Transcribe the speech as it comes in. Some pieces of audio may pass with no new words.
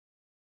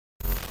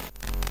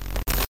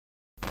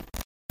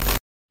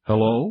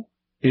Hello?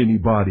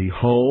 Anybody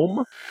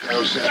home?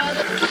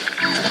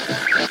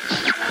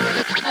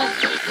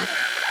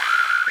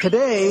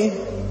 Today,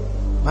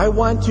 I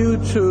want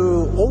you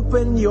to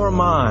open your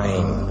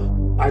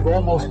mind. I've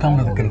almost come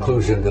to the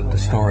conclusion that the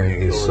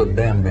story is so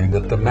damning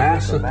that the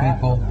mass of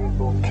people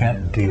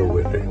can't deal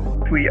with it.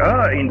 We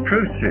are in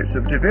process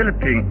of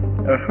developing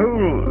a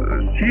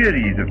whole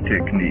series of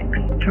techniques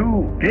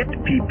to get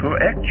people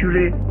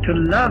actually to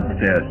love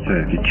their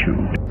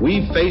servitude.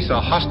 We face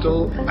a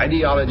hostile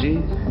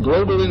ideology,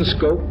 global in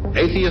scope,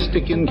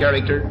 atheistic in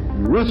character,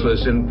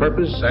 ruthless in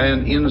purpose,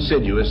 and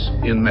insidious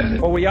in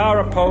method. For we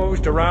are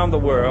opposed around the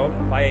world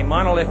by a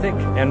monolithic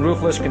and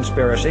ruthless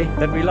conspiracy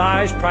that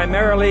relies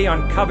primarily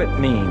on covert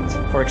means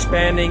for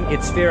expanding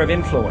its sphere of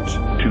influence.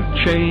 To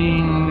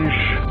change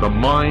the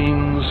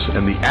minds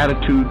and the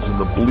attitudes and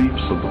the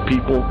beliefs of the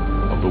people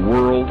of the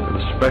world, and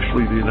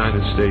especially the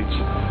United States,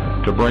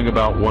 to bring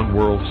about one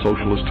world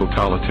socialist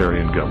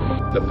totalitarian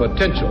government. The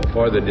potential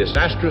for the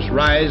disastrous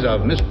rise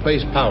of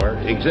misplaced power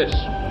exists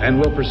and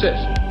will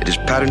persist. It has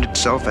patterned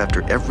itself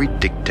after every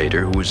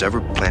dictator who has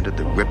ever planted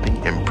the ripping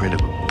imprint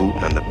of a boot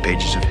on the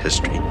pages of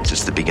history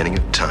since the beginning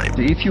of time.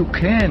 If you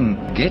can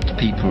get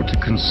people to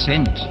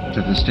consent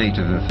to the state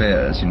of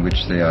affairs in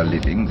which they are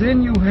living,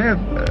 then you have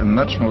a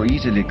much more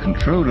easily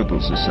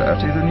controllable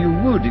society than you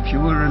would if you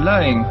were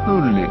relying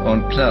wholly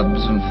on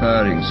clubs and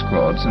firing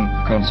squads and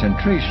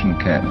concentration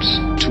camps.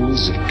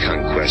 Tools of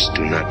conquest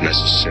do not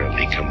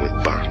necessarily come with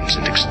bombs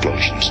and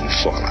explosions and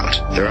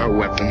fallout. There are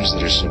weapons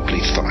that are simply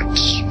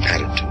thoughts,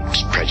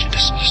 attitudes,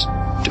 prejudices,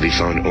 to be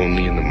found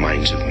only in the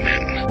minds of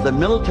men. The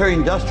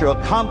military-industrial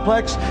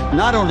complex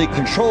not only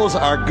controls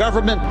our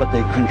government, but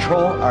they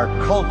control our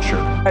culture.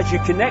 As you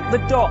connect the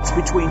dots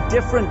between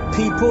different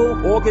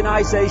people,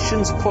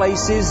 organizations,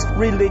 places,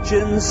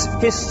 religions,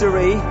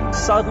 history,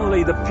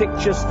 suddenly the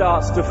picture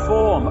starts to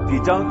form. If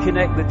you don't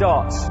connect the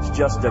dots, it's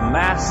just a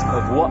mass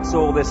of what's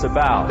all this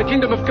about. The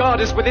kingdom of God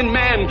is within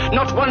man,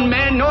 not one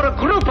man nor a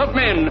group of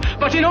men,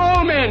 but in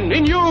all men,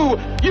 in you.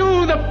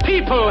 You, the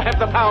people, have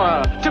the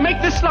power to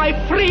make this life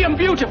free and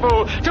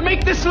beautiful, to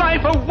make this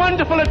life a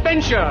wonderful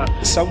adventure.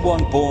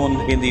 Someone born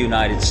in the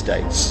United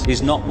States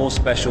is not more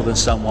special than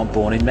someone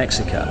born in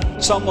Mexico.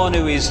 Someone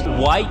who is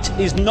white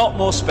is not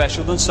more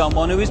special than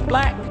someone who is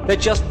black. They're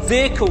just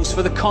vehicles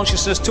for the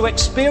consciousness to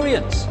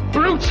experience.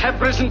 Brutes have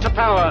risen to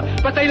power,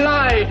 but they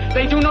lie.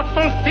 They do not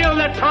fulfill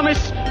that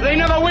promise. They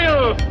never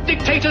will.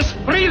 Dictators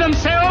free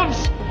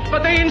themselves,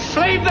 but they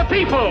enslave the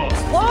people.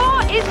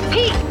 War is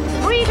peace.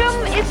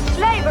 Freedom is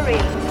slavery.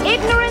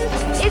 Ignorance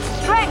is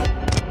strength.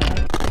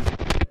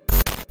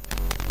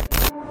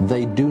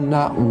 They do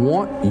not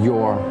want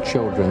your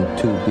children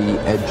to be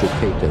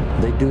educated.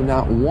 They do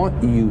not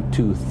want you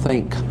to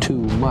think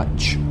too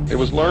much. It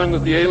was learned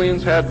that the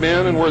aliens had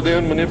been and were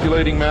then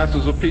manipulating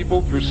masses of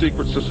people through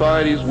secret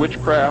societies,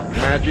 witchcraft,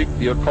 magic,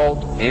 the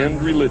occult,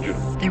 and religion.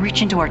 They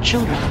reach into our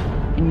children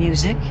in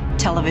music,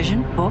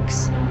 television,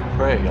 books.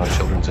 Prey on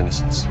children's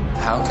innocence.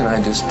 How can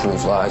I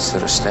disprove lies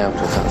that are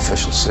stamped with an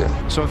official seal?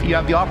 So if you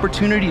have the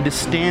opportunity to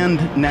stand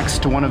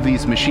next to one of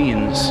these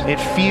machines, it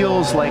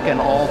feels like an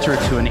altar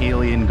to an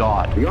alien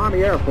god. The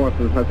Army Air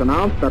Forces has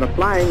announced that a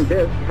flying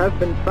disc has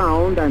been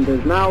found and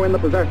is now in the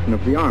possession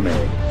of the Army.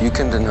 You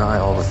can deny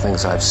all the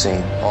things I've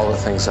seen, all the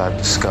things I've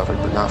discovered,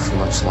 but not for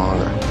much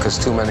longer, because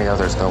too many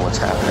others know what's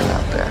happening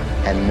out there.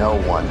 And no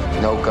one,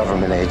 no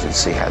government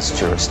agency has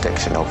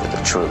jurisdiction over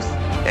the truth.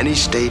 Any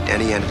state,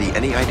 any entity,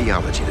 any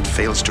ideology that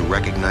fails to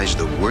recognize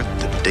the worth,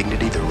 the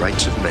dignity, the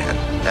rights of man,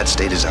 that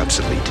state is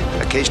obsolete.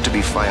 A case to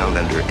be filed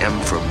under M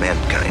for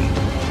Mankind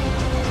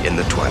in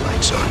the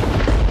Twilight Zone.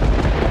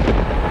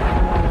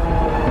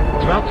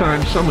 It's about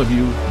time some of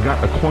you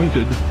got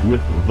acquainted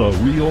with the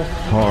real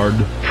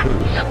hard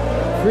truth.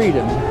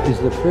 Freedom is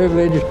the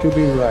privilege to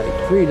be right.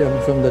 Freedom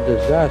from the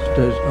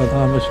disasters of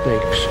our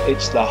mistakes.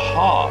 It's the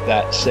heart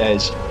that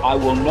says, I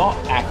will not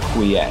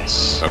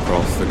acquiesce.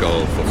 Across the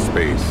gulf of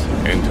space,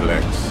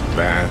 intellects,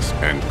 vast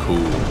and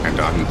cool and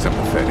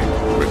unsympathetic,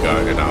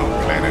 regarded our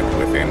planet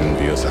with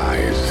envious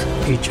eyes.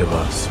 Each of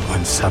us,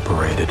 when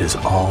separated, is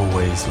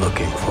always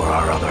looking for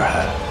our other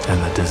half. And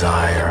the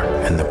desire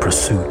and the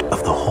pursuit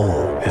of the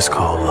whole is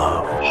called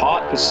love.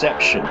 Heart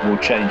perception will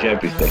change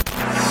everything.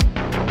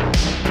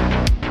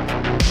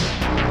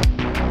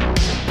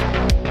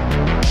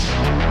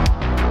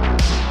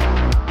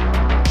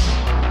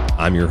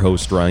 I'm your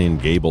host, Ryan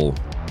Gable,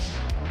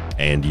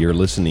 and you're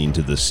listening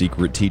to The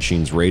Secret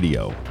Teachings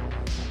Radio.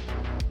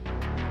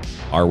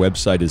 Our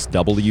website is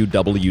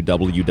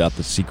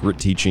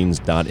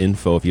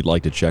www.thesecretteachings.info if you'd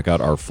like to check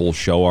out our full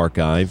show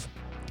archive.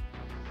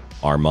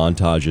 Our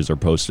montages are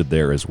posted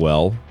there as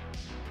well,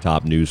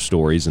 top news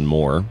stories and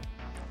more.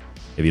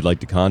 If you'd like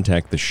to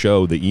contact the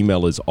show, the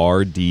email is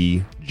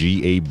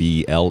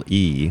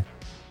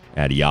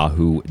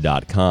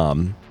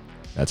rdgable@yahoo.com.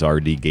 That's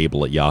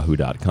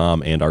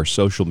rdgable@yahoo.com. And our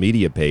social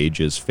media page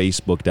is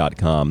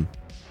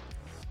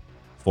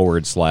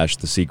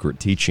facebook.com/The Secret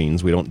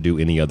Teachings. We don't do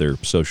any other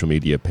social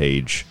media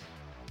page.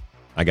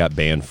 I got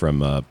banned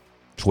from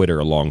Twitter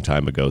a long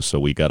time ago,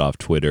 so we got off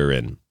Twitter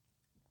and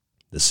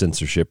The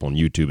censorship on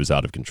YouTube is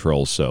out of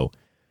control, so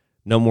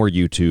no more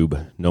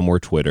YouTube, no more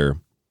Twitter.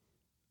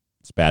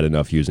 It's bad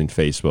enough using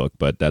Facebook,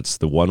 but that's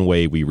the one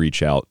way we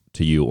reach out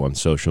to you on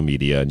social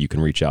media, and you can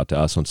reach out to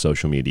us on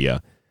social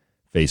media,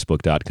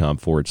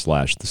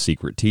 facebook.com/The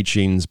Secret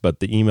Teachings, but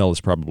the email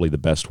is probably the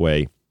best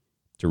way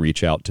to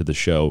reach out to the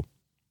show.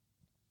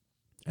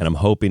 And I'm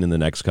hoping in the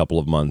next couple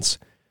of months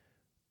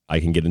I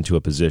can get into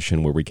a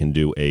position where we can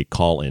do a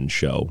call-in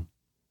show,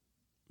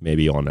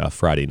 maybe on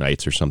Friday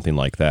nights or something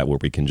like that, where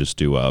we can just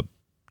do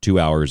 2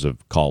 hours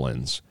of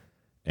call-ins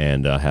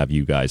and have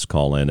you guys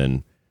call in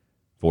and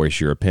voice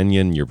your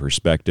opinion, your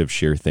perspective,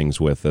 share things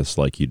with us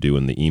like you do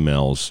in the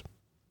emails.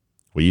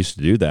 We used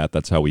to do that.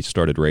 That's how we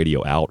started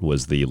radio out,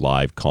 was the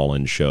live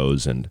call-in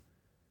shows, and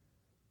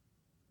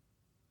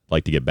I'd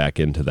like to get back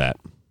into that.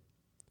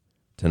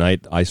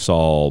 Tonight, I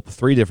saw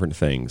 3 different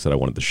things that I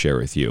wanted to share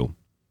with you.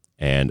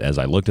 And as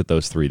I looked at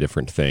those 3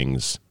 different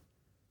things,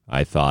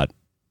 I thought,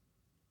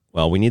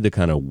 well, we need to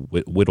kind of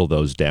whittle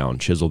those down,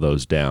 chisel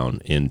those down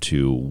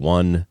into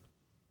one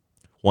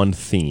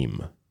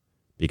theme,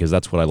 because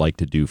that's what I like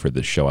to do for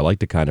this show. I like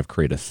to kind of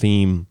create a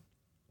theme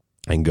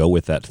and go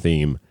with that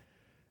theme,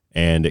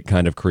 and it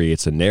kind of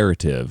creates a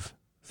narrative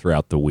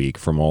throughout the week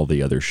from all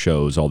the other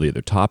shows, all the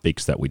other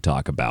topics that we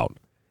talk about.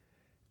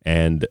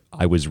 And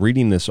I was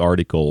reading this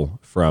article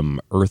from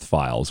Earth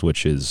Files,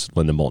 which is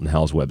Linda Moulton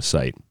Howe's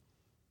website,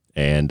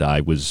 and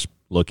I was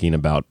looking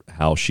about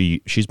how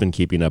she's been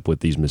keeping up with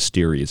these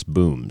mysterious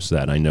booms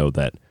that I know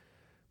that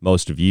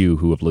most of you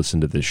who have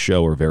listened to this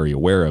show are very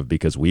aware of,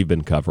 because we've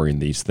been covering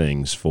these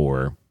things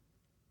for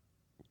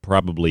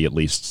probably at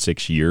least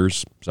 6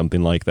 years,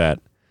 something like that.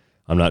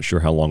 I'm not sure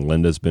how long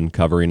Linda's been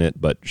covering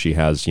it, but she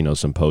has,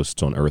 some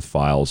posts on Earth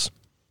Files.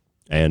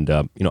 And,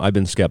 I've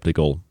been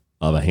skeptical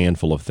of a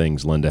handful of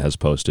things Linda has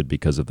posted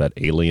because of that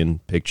alien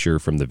picture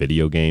from the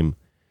video game.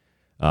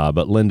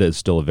 But Linda is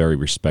still a very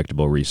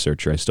respectable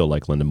researcher. I still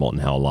like Linda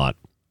Moulton Howe a lot.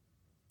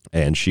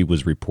 And she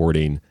was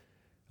reporting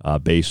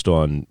based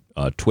on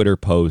Twitter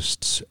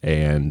posts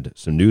and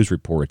some news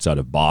reports out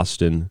of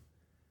Boston,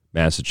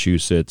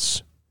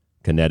 Massachusetts,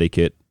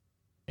 Connecticut,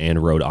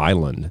 and Rhode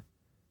Island.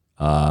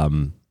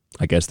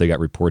 I guess they got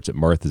reports at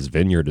Martha's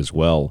Vineyard as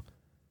well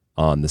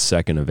on the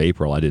 2nd of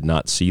April. I did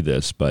not see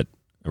this, but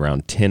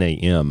around 10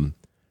 a.m.,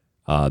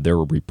 there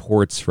were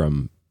reports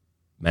from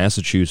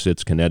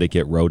Massachusetts,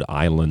 Connecticut, Rhode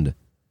Island.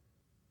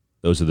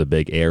 Those are the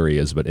big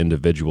areas, but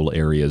individual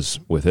areas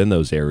within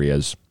those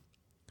areas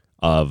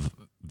of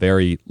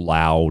very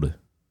loud,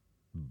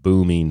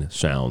 booming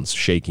sounds,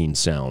 shaking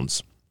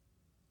sounds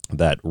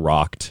that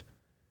rocked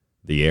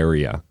the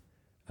area.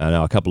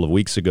 Now, a couple of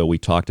weeks ago, we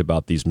talked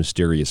about these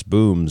mysterious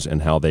booms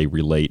and how they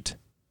relate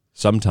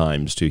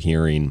sometimes to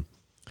hearing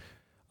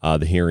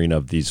the hearing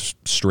of these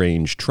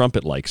strange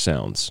trumpet-like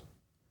sounds.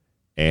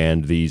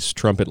 And these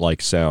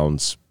trumpet-like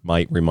sounds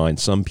might remind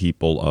some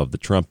people of the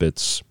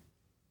trumpets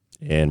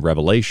in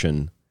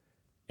Revelation,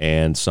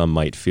 and some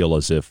might feel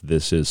as if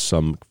this is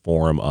some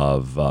form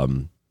of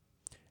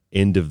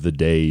end of the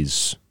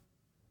days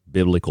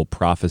biblical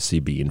prophecy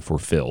being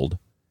fulfilled.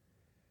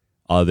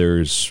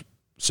 Others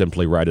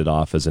simply write it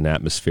off as an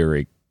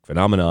atmospheric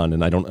phenomenon,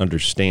 and I don't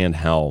understand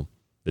how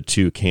the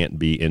two can't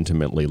be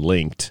intimately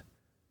linked,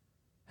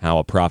 how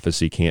a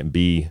prophecy can't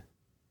be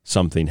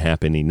something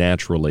happening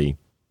naturally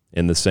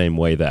in the same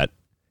way that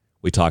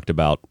we talked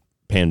about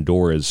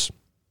Pandora's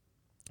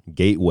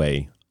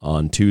gateway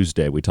on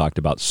Tuesday. We talked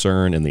about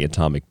CERN and the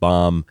atomic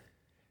bomb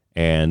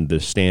and the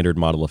standard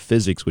model of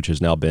physics, which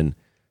has now been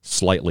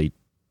slightly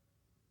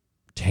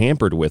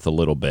tampered with a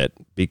little bit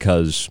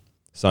because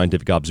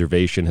scientific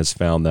observation has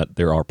found that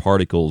there are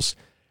particles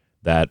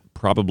that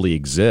probably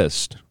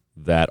exist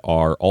that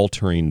are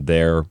altering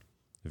their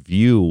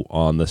view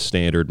on the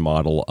standard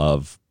model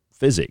of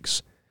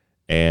physics.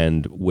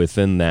 And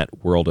within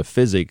that world of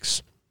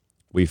physics,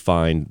 we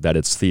find that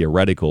it's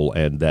theoretical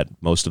and that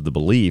most of the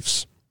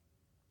beliefs,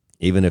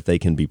 even if they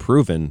can be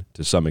proven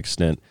to some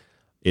extent,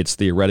 it's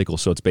theoretical,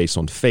 so it's based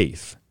on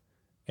faith.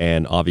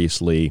 And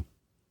obviously,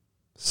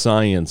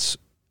 science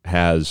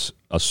has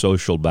a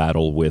social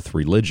battle with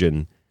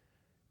religion,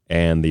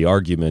 and the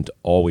argument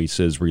always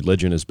says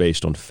religion is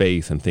based on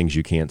faith and things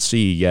you can't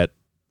see, yet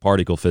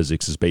particle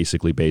physics is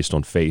basically based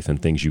on faith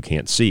and things you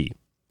can't see.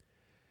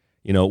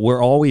 You know,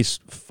 we're always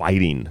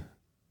fighting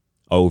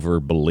over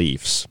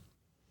beliefs.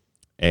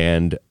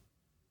 And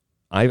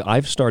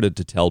I've started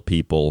to tell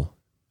people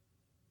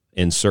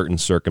in certain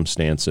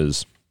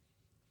circumstances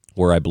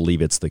where I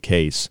believe it's the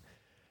case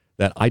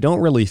that I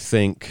don't really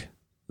think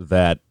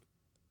that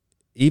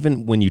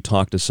even when you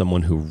talk to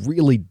someone who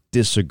really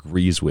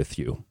disagrees with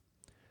you,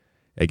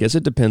 I guess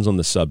it depends on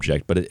the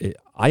subject, but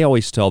I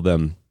always tell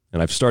them,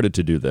 and I've started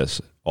to do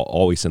this,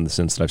 always in the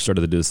sense that I've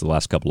started to do this the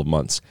last couple of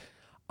months,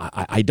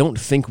 I don't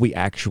think we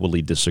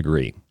actually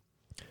disagree.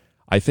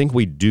 I think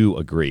we do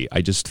agree.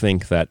 I just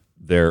think that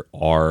there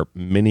are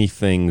many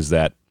things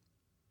that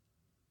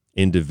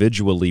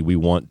individually we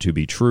want to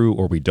be true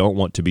or we don't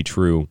want to be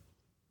true,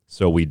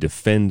 so we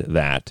defend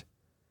that.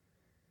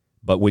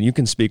 But when you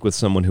can speak with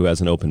someone who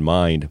has an open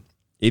mind,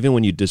 even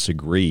when you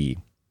disagree,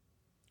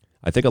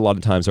 I think a lot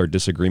of times our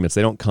disagreements,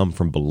 they don't come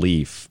from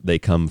belief. They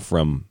come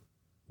from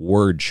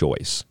word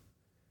choice.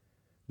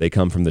 They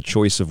come from the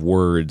choice of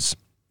words,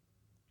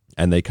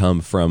 and they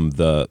come from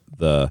the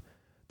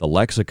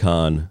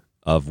lexicon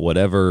of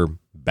whatever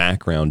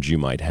background you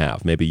might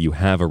have. Maybe you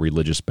have a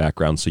religious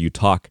background, so you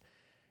talk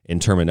in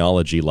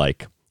terminology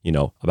like,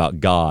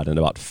 about God and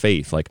about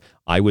faith. Like,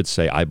 I would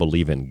say I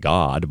believe in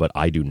God, but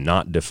I do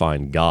not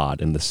define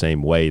God in the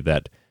same way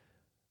that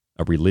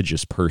a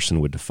religious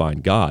person would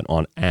define God.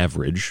 On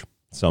average,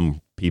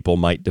 some people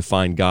might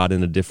define God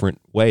in a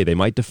different way. They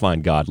might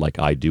define God like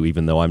I do,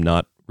 even though I'm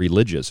not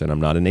religious and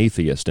I'm not an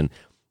atheist. And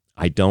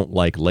I don't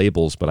like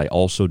labels, but I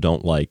also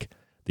don't like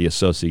the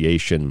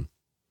association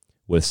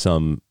with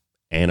some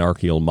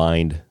anarchical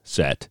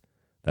mindset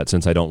that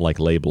since I don't like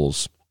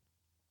labels,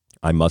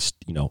 I must,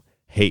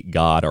 hate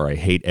God, or I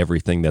hate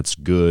everything that's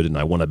good, and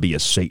I want to be a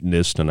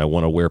Satanist, and I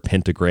want to wear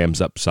pentagrams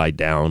upside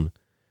down.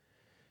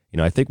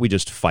 I think we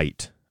just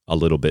fight a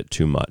little bit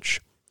too much.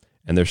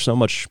 And there's so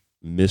much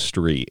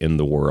mystery in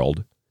the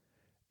world,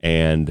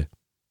 and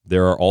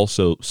there are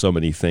also so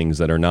many things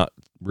that are not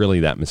really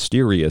that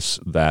mysterious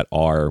that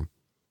are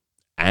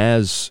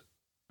as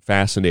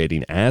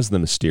fascinating as the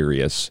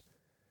mysterious,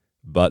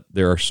 but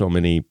there are so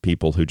many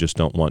people who just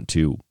don't want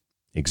to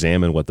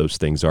examine what those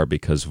things are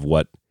because of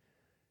what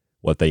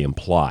they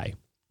imply.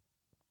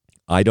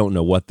 I don't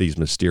know what these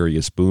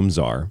mysterious booms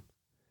are.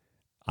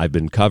 I've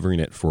been covering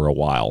it for a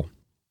while,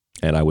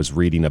 and I was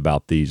reading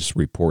about these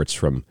reports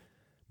from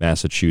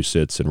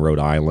Massachusetts and Rhode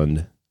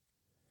Island.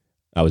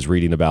 I was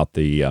reading about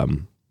the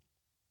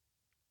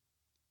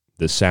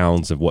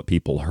sounds of what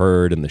people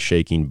heard and the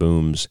shaking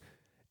booms,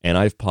 and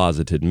I've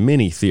posited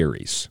many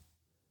theories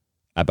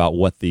about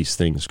what these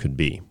things could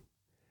be.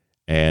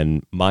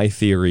 And my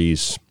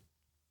theories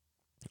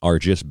are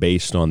just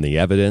based on the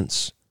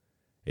evidence.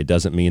 It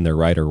doesn't mean they're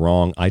right or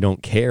wrong. I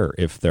don't care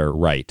if they're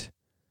right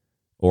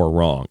or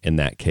wrong in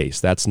that case.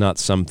 That's not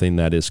something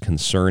that is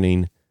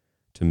concerning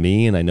to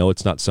me, and I know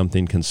it's not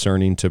something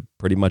concerning to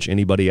pretty much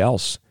anybody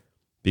else,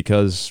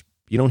 because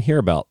you don't hear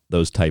about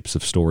those types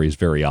of stories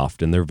very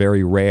often. They're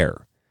very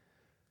rare.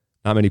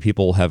 Not many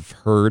people have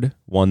heard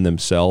one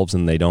themselves,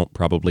 and they don't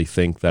probably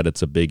think that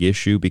it's a big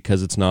issue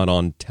because it's not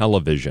on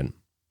television.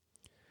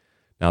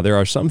 Now, there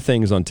are some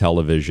things on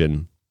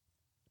television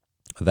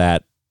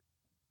that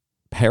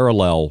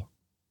parallel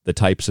the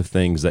types of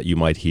things that you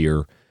might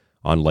hear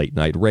on late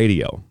night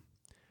radio,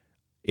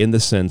 in the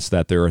sense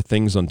that there are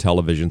things on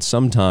television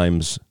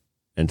sometimes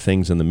and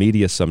things in the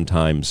media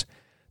sometimes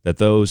that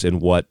those in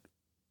what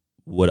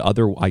would I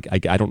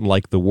don't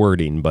like the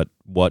wording, but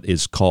what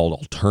is called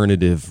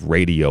alternative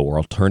radio or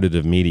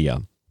alternative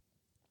media,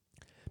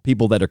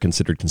 people that are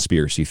considered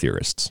conspiracy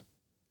theorists.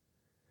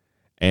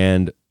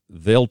 And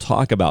they'll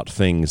talk about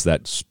things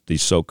that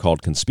these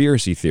so-called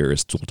conspiracy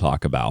theorists will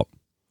talk about,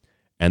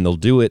 and they'll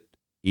do it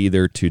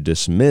either to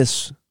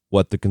dismiss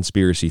what the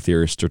conspiracy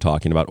theorists are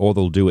talking about, or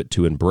they'll do it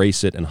to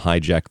embrace it and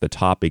hijack the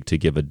topic to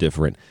give a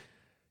different,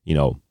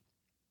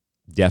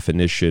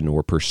 definition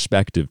or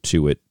perspective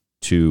to it,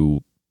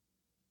 to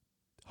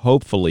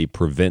hopefully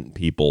prevent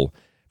people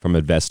from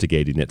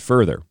investigating it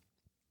further.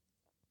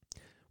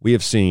 We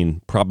have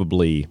seen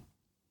probably,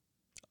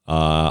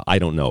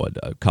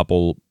 a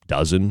couple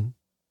dozen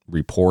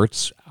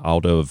reports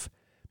out of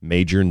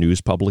major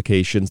news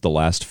publications the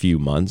last few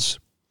months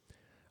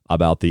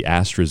about the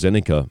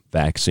AstraZeneca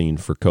vaccine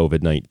for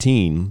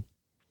COVID-19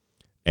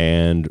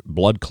 and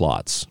blood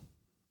clots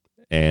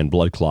in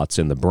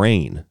the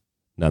brain,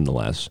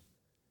 nonetheless.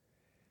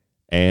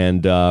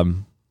 And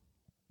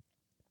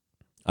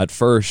at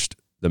first,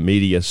 the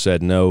media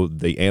said, no,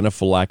 the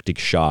anaphylactic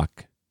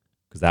shock,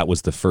 because that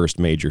was the first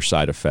major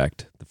side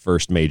effect, the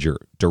first major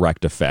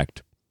direct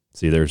effect.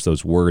 See, there's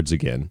those words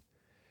again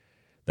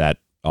that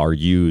are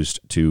used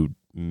to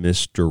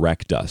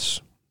misdirect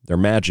us. They're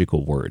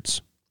magical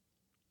words,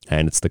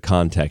 and it's the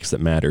context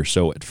that matters.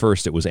 So at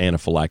first, it was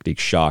anaphylactic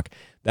shock.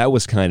 That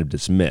was kind of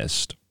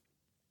dismissed,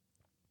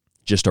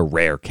 just a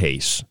rare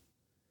case.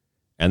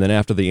 And then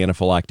after the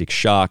anaphylactic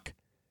shock,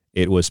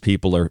 it was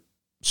people are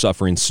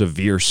suffering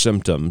severe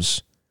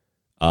symptoms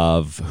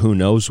of who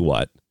knows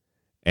what.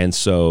 And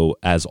so,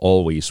 as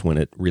always, when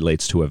it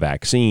relates to a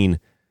vaccine,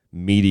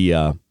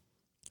 media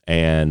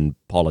and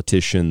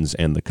politicians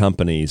and the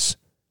companies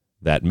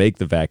that make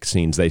the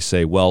vaccines, they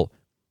say, well,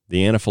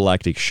 the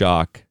anaphylactic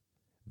shock,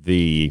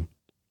 the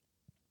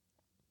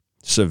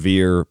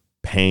severe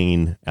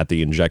pain at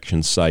the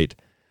injection site,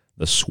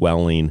 the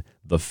swelling,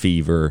 the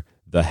fever,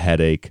 the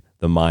headache,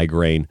 the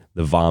migraine,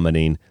 the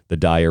vomiting, the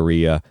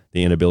diarrhea,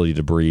 the inability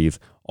to breathe,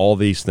 all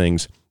these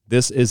things.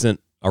 This isn't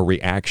a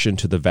reaction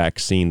to the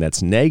vaccine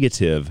that's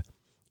negative.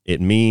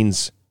 It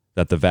means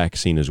that the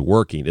vaccine is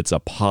working. It's a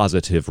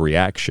positive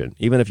reaction.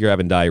 Even if you're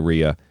having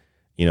diarrhea,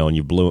 and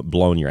you've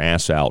blown your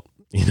ass out,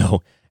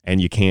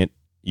 and you can't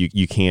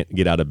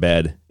get out of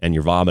bed and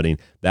you're vomiting,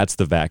 that's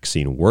the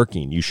vaccine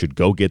working. You should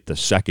go get the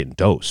second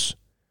dose.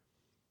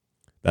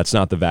 That's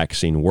not the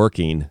vaccine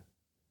working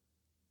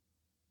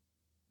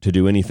to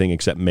do anything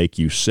except make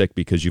you sick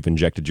because you've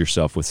injected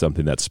yourself with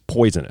something that's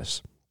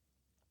poisonous.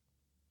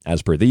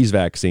 As per these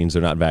vaccines,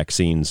 they're not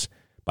vaccines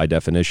by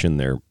definition,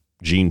 they're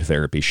gene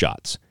therapy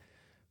shots.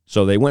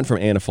 So they went from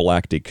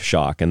anaphylactic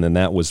shock, and then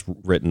that was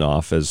written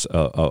off as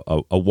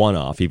a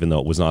one-off, even though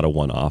it was not a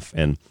one-off.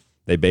 And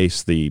they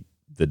based the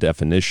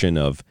definition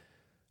of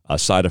a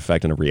side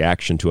effect and a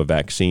reaction to a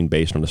vaccine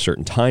based on a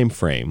certain time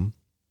frame.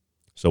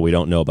 So we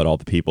don't know about all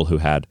the people who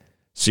had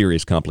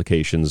serious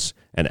complications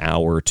an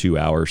hour, 2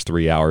 hours,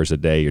 3 hours a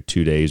day, or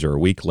 2 days, or a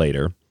week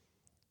later.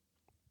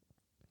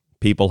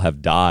 People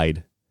have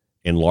died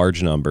in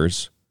large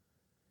numbers,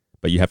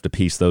 but you have to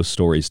piece those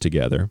stories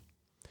together.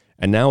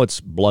 And now it's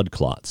blood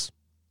clots.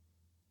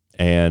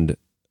 And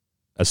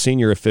a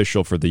senior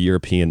official for the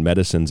European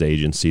Medicines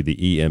Agency,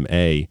 the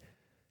EMA,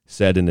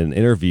 said in an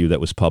interview that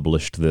was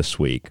published this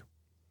week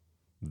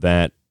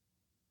that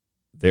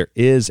there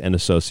is an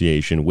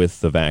association with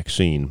the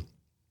vaccine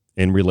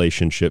in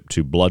relationship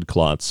to blood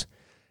clots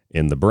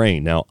in the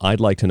brain. Now,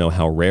 I'd like to know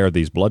how rare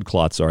these blood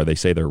clots are. They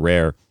say they're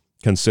rare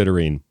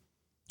considering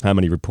how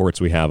many reports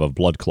we have of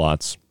blood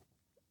clots.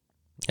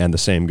 And the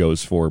same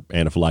goes for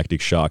anaphylactic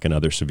shock and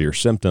other severe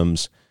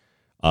symptoms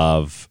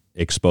of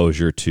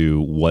exposure to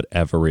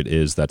whatever it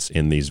is that's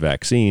in these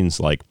vaccines,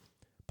 like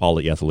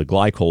polyethylene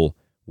glycol,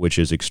 which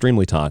is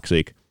extremely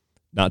toxic,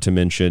 not to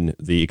mention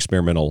the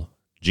experimental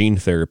gene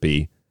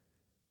therapy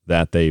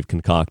that they've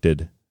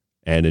concocted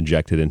and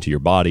injected into your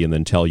body and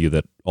then tell you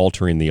that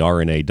altering the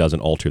RNA doesn't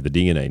alter the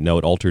DNA. No,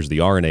 it alters the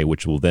RNA,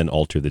 which will then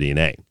alter the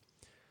DNA.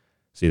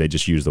 See, they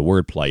just use the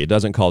wordplay. It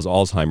doesn't cause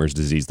Alzheimer's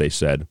disease, they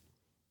said.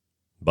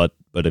 But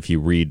if you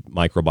read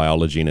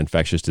microbiology and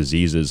infectious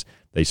diseases,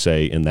 they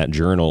say in that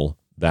journal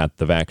that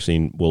the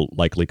vaccine will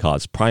likely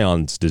cause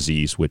prions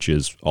disease, which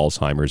is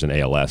Alzheimer's and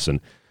ALS and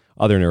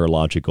other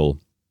neurological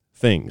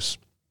things.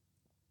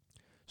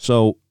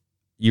 So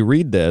you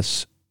read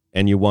this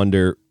and you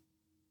wonder,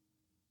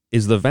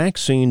 is the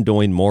vaccine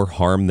doing more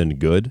harm than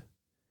good?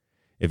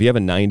 If you have a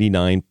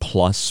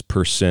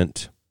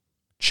 99+%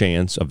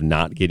 chance of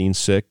not getting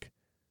sick,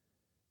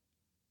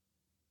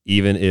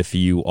 even if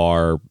you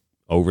are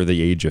over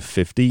the age of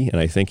 50, and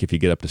I think if you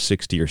get up to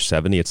 60 or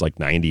 70, it's like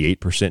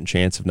 98%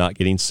 chance of not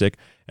getting sick.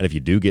 And if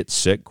you do get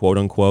sick, quote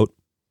unquote,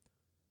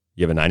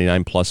 you have a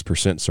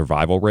 99+%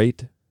 survival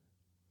rate.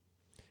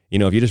 You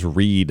know, if you just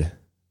read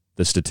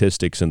the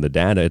statistics and the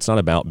data, it's not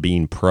about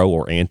being pro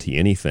or anti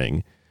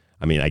anything.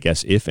 I mean, I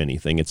guess if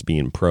anything, it's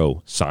being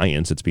pro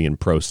science, it's being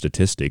pro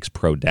statistics,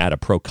 pro data,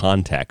 pro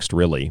context,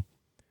 really.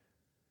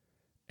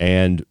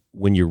 And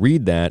when you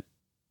read that,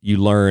 you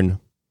learn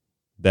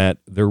that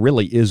there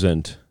really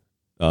isn't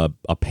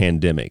a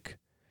pandemic.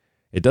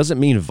 It doesn't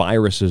mean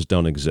viruses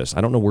don't exist.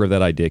 I don't know where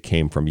that idea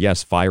came from.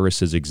 Yes,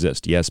 viruses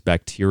exist. Yes,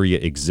 bacteria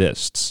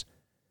exists.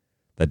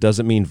 That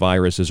doesn't mean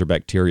viruses or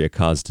bacteria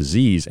cause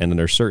disease. And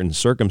under certain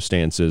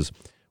circumstances,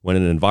 when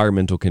an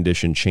environmental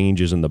condition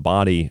changes in the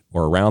body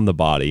or around the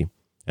body,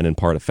 and in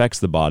part affects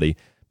the body,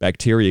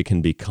 bacteria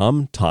can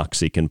become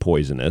toxic and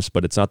poisonous,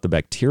 but it's not the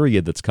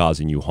bacteria that's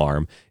causing you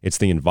harm. It's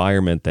the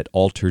environment that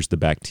alters the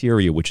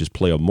bacteria, which is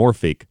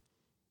pleomorphic,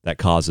 that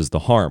causes the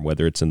harm,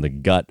 whether it's in the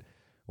gut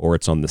or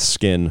it's on the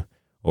skin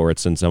or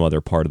it's in some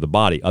other part of the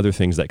body. Other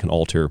things that can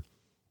alter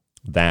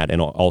that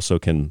and also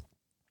can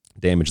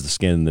damage the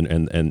skin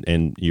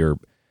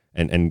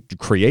and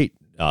create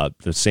the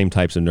same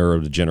types of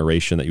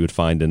neurodegeneration that you would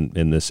find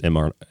in this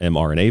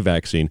mRNA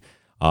vaccine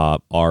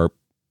are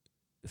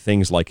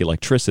things like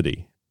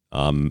electricity,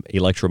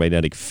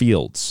 electromagnetic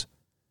fields,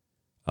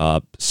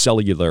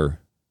 cellular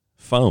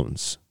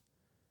phones,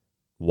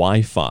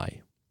 Wi-Fi.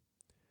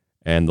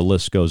 And the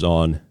list goes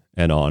on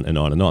and on and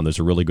on and on. There's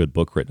a really good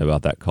book written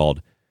about that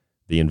called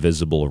The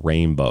Invisible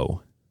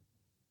Rainbow.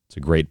 It's a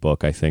great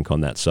book, I think,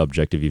 on that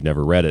subject if you've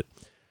never read it.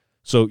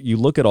 So you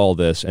look at all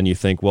this and you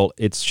think, well,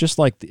 it's just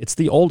like, it's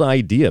the old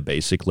idea,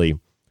 basically,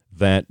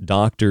 that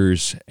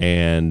doctors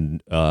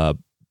and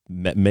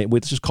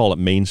let's just call it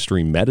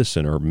mainstream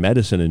medicine or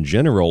medicine in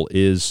general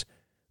is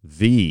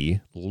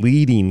the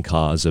leading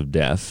cause of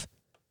death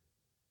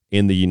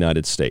in the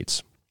United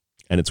States.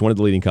 And it's one of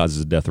the leading causes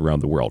of death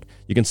around the world.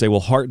 You can say, well,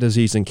 heart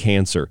disease and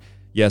cancer.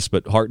 Yes,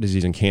 but heart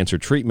disease and cancer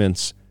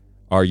treatments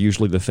are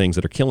usually the things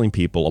that are killing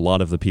people. A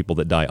lot of the people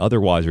that die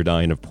otherwise are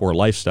dying of poor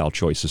lifestyle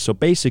choices. So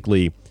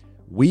basically,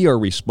 we are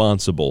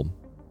responsible,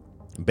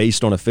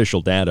 based on official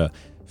data,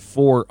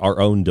 for our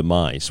own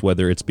demise,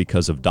 whether it's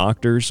because of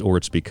doctors or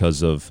it's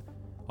because of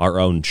our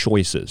own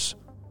choices.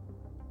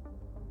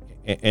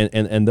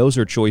 And those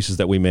are choices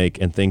that we make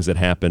and things that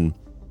happen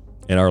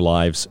in our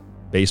lives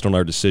based on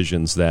our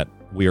decisions that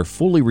we are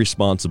fully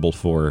responsible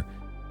for,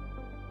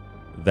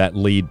 that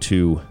lead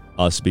to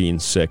us being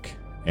sick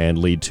and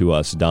lead to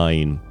us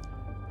dying.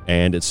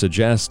 And it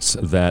suggests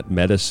that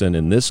medicine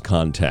in this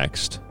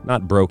context,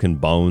 not broken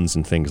bones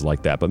and things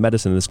like that, but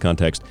medicine in this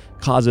context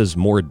causes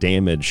more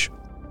damage.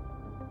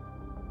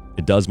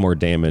 It does more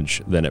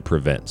damage than it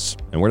prevents.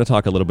 And we're going to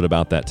talk a little bit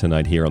about that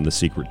tonight here on The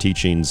Secret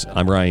Teachings.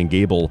 I'm Ryan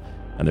Gable,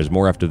 and there's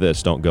more after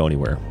this. Don't go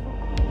anywhere.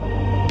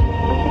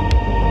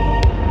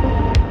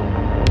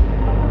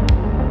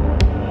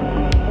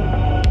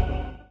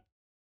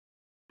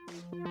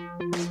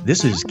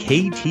 This is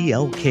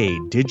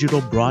KTLK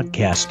Digital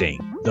Broadcasting,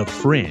 The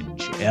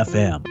Fringe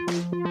FM.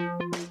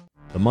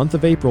 The month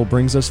of April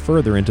brings us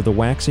further into the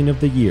waxing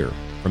of the year,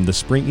 from the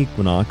spring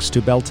equinox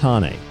to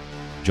Beltane.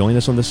 Join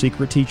us on the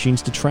Secret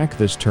Teachings to track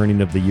this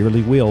turning of the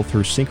yearly wheel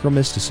through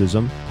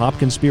synchromysticism, pop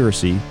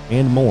conspiracy,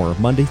 and more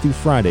Monday through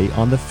Friday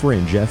on The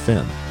Fringe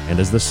FM.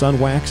 And as the sun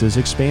waxes,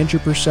 expand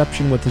your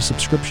perception with a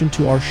subscription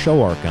to our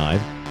show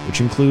archive, which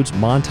includes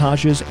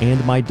montages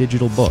and my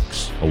digital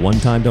books. A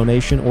one-time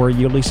donation or a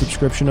yearly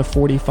subscription of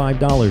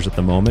 $45 at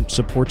the moment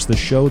supports the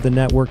show, the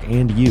network,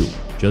 and you.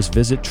 Just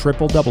visit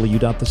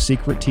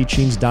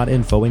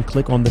www.thesecretteachings.info and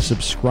click on the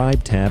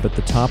subscribe tab at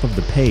the top of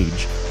the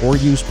page, or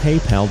use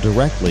PayPal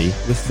directly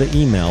with the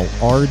email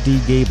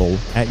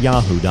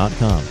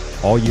rdgable@yahoo.com.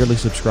 All yearly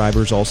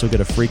subscribers also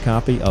get a free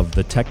copy of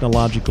The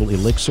Technological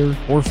Elixir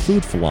or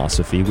Food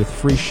Philosophy with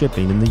free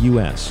shipping in the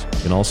U.S.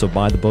 You can also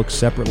buy the books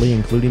separately,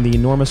 including the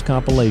enormous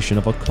compilation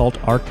of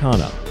occult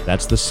arcana.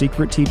 That's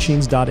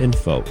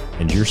thesecretteachings.info,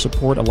 and your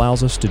support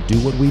allows us to do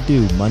what we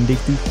do Monday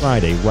through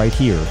Friday right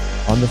here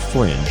on The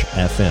Fringe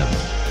FM.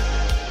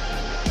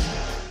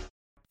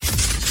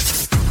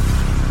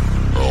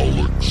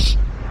 Alex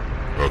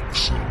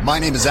Exum. My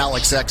name is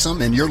Alex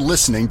Exum, and you're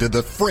listening to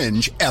The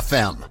Fringe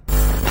FM.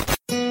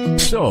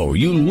 So,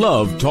 you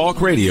love talk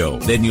radio?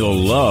 Then you'll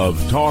love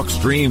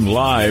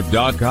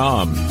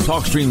TalkStreamLive.com.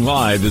 TalkStream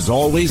Live is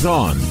always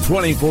on,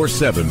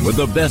 24/7 with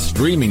the best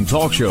streaming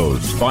talk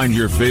shows. Find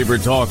your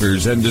favorite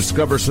talkers and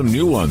discover some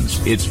new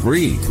ones. It's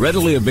free,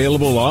 readily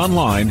available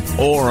online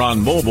or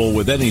on mobile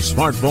with any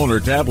smartphone or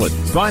tablet.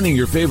 Finding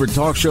your favorite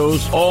talk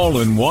shows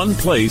all in one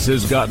place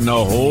has gotten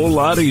a whole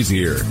lot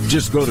easier.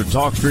 Just go to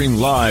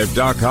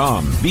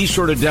TalkStreamLive.com. Be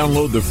sure to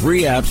download the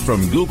free apps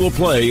from Google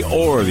Play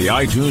or the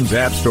iTunes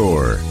App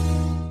Store.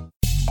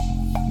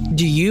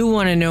 Do you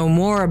want to know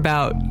more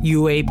about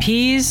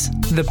UAPs,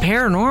 the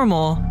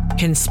paranormal,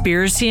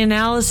 conspiracy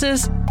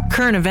analysis,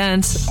 current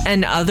events,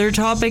 and other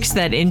topics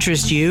that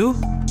interest you?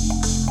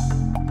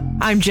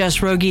 I'm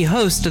Jess Rogie,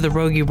 host of the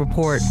Rogie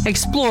Report.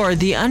 Explore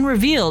the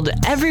unrevealed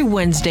every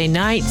Wednesday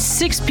night,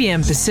 6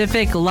 p.m.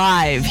 Pacific,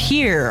 live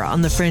here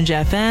on The Fringe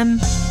FM,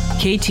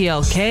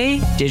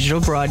 KTLK Digital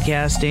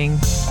Broadcasting.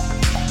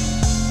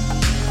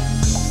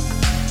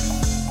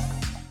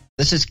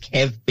 This is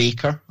Kev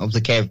Baker of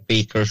The Kev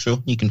Baker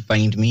Show. You can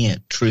find me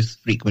at Truth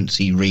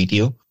Frequency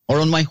Radio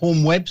or on my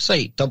home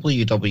website,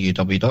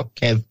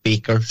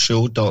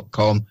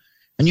 www.kevbakershow.com.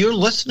 And you're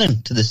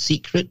listening to The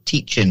Secret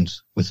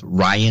Teachings with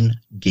Ryan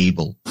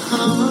Gable. The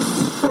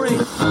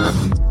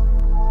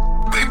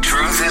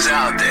truth is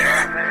out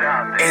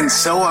there, and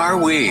so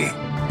are we.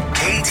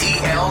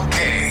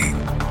 KTLK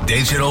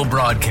Digital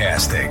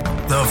Broadcasting,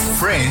 The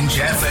Fringe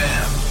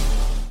FM.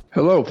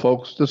 Hello,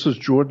 folks. This is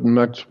Jordan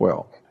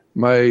Maxwell.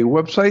 My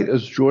website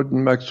is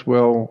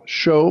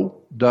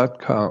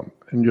jordanmaxwellshow.com,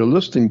 and you're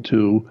listening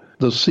to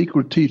The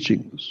Secret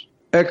Teachings.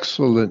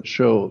 Excellent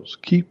shows.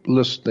 Keep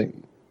listening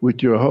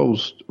with your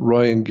host,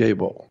 Ryan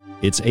Gable.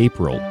 It's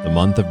April, the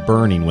month of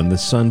burning, when the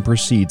sun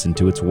proceeds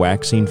into its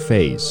waxing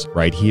phase,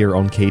 right here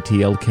on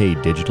KTLK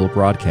Digital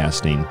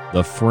Broadcasting,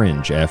 The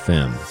Fringe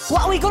FM.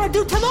 What are we going to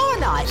do tomorrow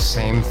night?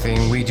 Same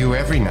thing we do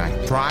every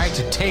night. Try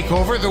to take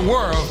over the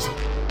world.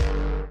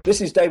 This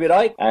is David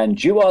Icke,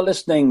 and you are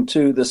listening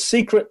to The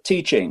Secret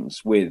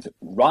Teachings with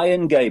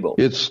Ryan Gable.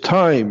 It's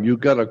time you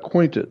got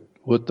acquainted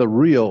with the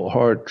real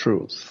hard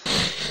truth.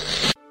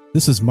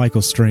 This is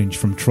Michael Strange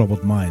from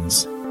Troubled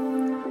Minds.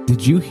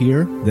 Did you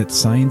hear that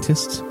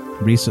scientists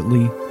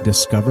recently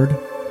discovered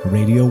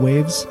radio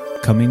waves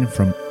coming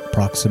from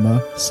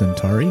Proxima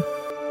Centauri?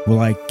 Well,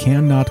 I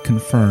cannot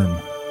confirm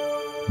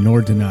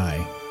nor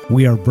deny.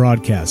 We are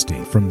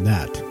broadcasting from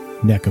that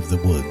neck of the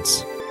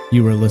woods.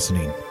 You are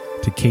listening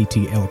to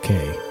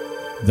KTLK,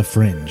 The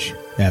Fringe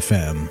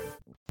FM.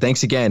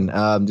 Thanks again.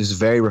 This is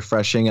very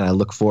refreshing, and I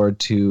look forward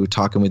to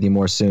talking with you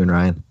more soon,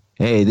 Ryan.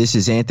 Hey, this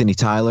is Anthony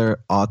Tyler,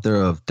 author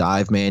of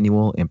Dive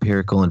Manual,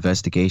 Empirical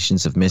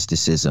Investigations of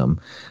Mysticism,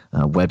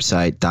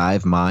 website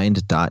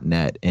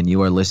divemind.net, and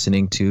you are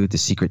listening to The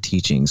Secret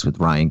Teachings with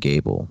Ryan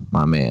Gable,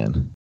 my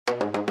man.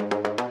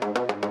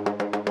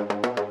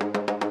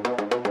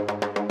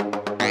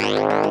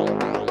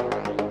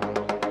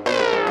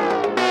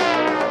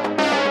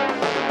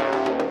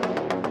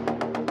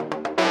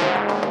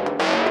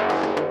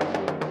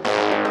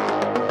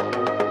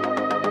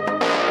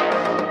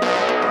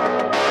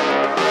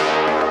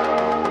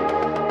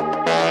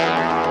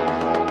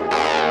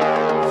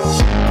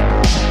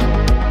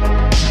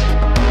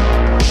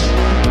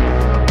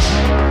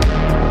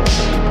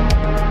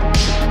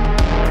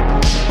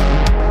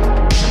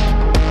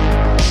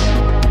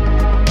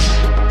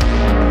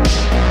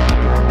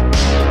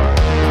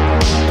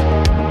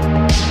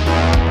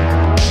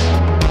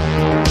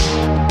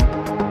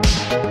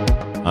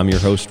 I'm your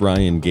host,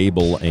 Ryan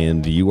Gable,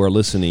 and you are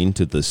listening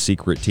to The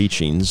Secret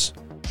Teachings.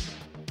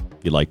 If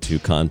you'd like to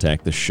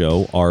contact the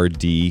show,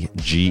 rdgable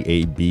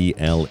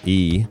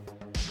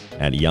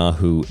at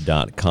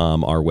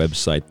yahoo.com. Our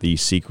website,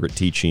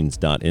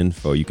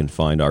 thesecretteachings.info. You can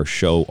find our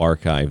show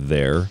archive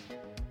there,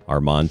 our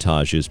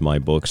montages, my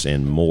books,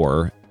 and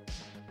more.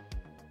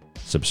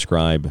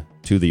 subscribe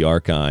to the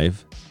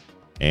archive.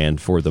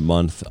 And for the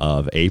month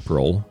of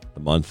April, the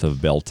month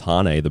of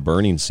Beltane, the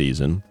burning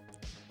season,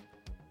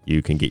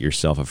 you can get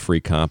yourself a free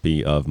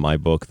copy of my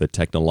book, The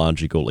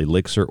Technological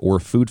Elixir or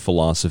Food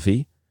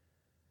Philosophy,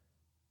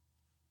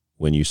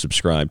 when you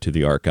subscribe to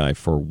the archive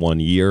for 1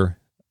 year.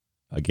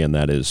 Again,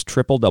 that is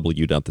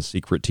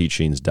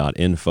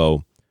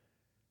www.thesecretteachings.info.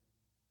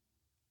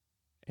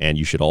 And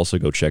you should also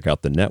go check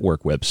out the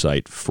network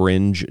website,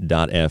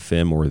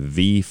 fringe.fm or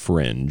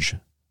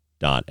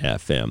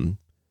thefringe.fm.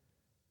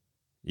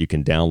 You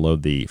can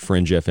download the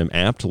Fringe FM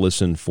app to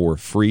listen for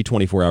free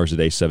 24 hours a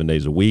day, 7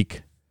 days a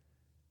week.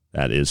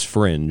 That is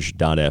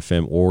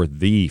fringe.fm or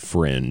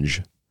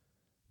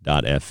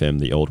thefringe.fm.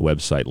 The old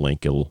website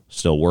link will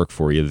still work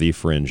for you,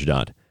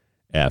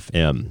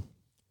 thefringe.fm.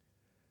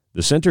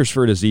 The Centers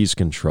for Disease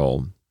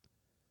Control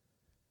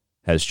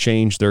has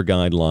changed their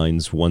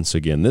guidelines once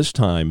again. This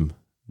time,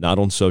 not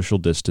on social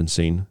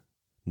distancing,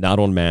 not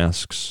on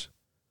masks,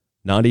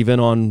 not even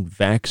on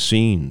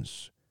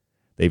vaccines.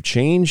 They've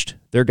changed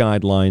their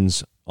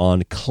guidelines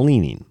on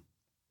cleaning.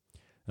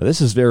 Now,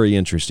 this is very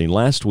interesting.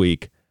 Last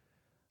week,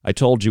 I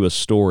told you a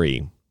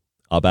story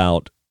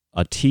about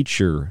a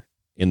teacher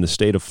in the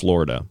state of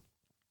Florida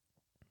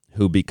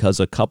who, because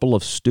a couple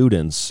of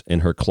students in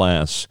her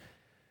class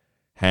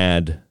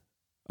had,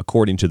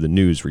 according to the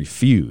news,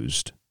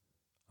 refused.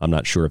 I'm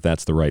not sure if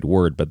that's the right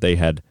word, but they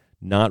had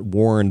not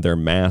worn their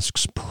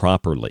masks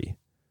properly.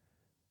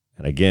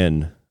 And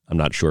again, I'm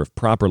not sure if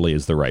properly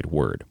is the right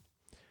word.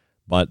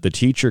 But the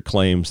teacher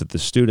claims that the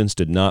students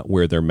did not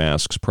wear their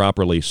masks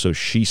properly, so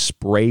she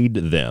sprayed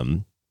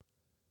them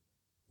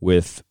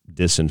with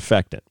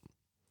disinfectant.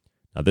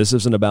 Now, this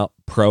isn't about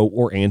pro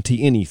or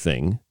anti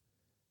anything,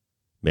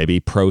 maybe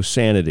pro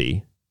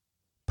sanity,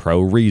 pro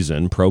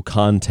reason, pro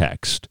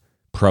context,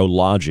 pro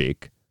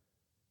logic,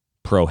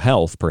 pro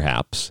health,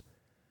 perhaps.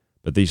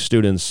 But these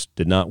students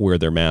did not wear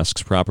their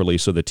masks properly,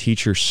 so the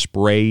teacher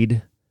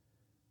sprayed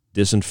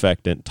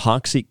disinfectant,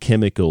 toxic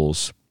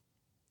chemicals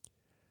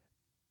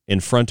in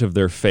front of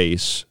their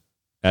face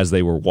as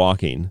they were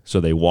walking,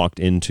 so they walked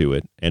into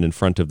it, and in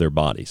front of their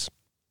bodies.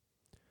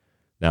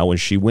 Now, when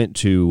she went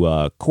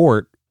to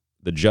court,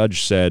 the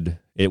judge said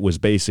it was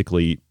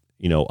basically,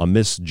 a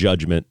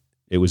misjudgment.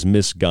 It was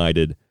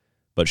misguided,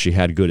 but she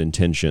had good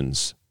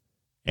intentions.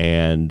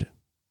 And,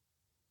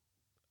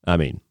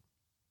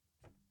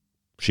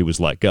 she was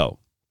let go.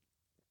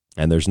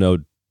 And there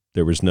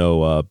was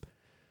no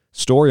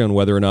story on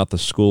whether or not the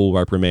school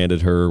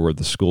reprimanded her or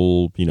the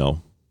school,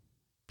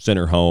 sent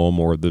her home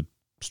or the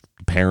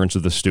parents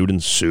of the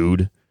students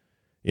sued,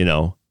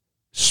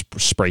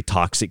 spray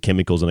toxic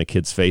chemicals in a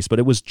kid's face. But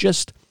it was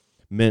just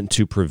meant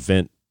to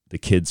prevent the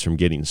kids from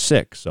getting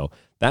sick. So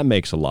that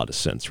makes a lot of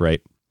sense,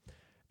 right?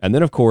 And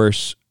then, of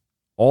course,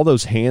 all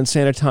those hand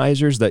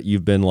sanitizers that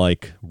you've been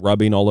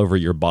rubbing all over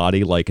your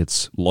body like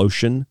it's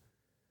lotion,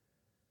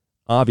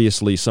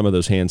 obviously some of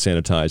those hand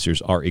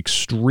sanitizers are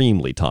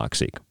extremely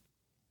toxic.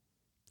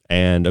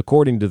 And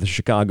according to the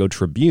Chicago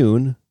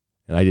Tribune,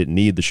 and I didn't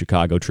need the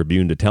Chicago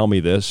Tribune to tell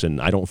me this,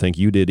 and I don't think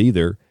you did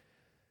either,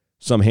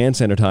 some hand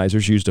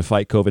sanitizers used to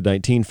fight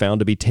COVID-19 found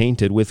to be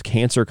tainted with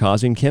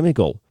cancer-causing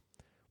chemical.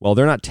 Well,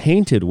 they're not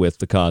tainted with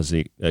the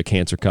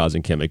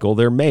cancer-causing chemical.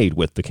 They're made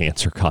with the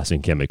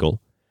cancer-causing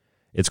chemical.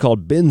 It's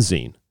called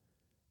benzene.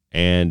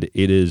 And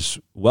it is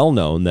well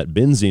known that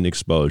benzene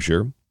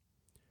exposure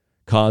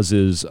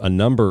causes a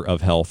number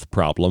of health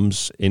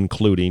problems,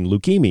 including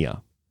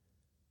leukemia.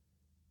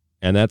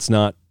 And that's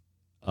not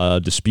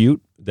a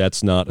dispute.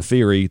 That's not a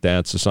theory.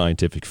 That's a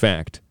scientific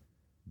fact.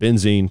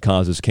 Benzene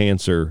causes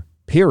cancer,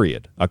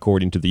 period,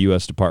 according to the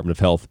U.S. Department of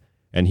Health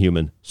and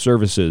Human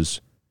Services.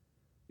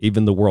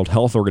 Even the World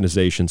Health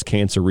Organization's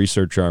cancer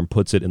research arm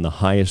puts it in the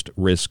highest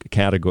risk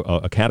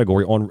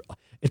category.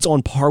 It's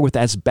on par with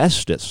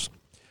asbestos.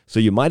 So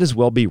you might as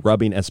well be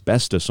rubbing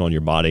asbestos on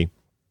your body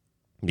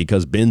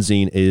because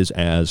benzene is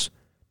as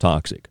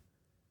toxic.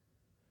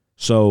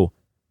 So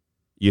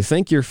you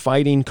think you're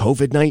fighting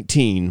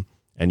COVID-19,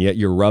 and yet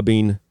you're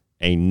rubbing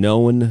a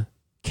known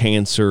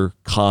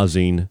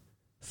cancer-causing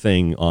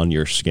thing on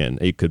your skin.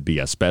 It could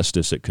be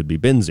asbestos. It could be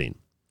benzene.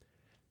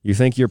 You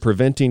think you're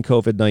preventing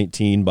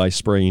COVID-19 by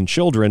spraying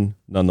children,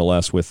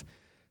 nonetheless, with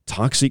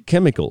toxic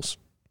chemicals.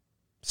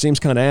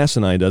 Seems kind of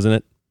asinine, doesn't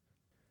it?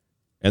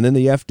 And then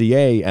the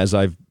FDA, as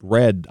I've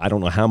read, I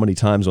don't know how many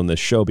times on this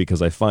show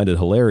because I find it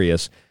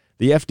hilarious,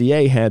 the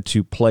FDA had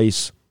to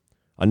place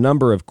a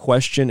number of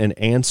question and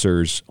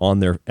answers on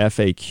their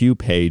FAQ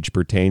page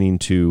pertaining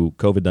to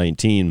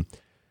COVID-19.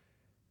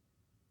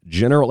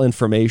 General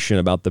information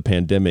about the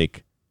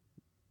pandemic.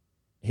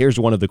 Here's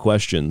one of the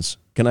questions.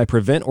 Can I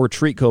prevent or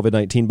treat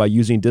COVID-19 by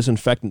using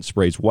disinfectant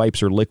sprays,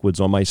 wipes, or liquids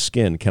on my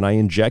skin? Can I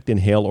inject,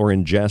 inhale, or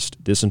ingest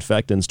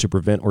disinfectants to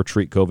prevent or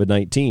treat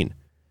COVID-19?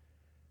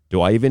 Do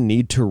I even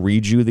need to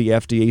read you the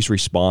FDA's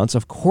response?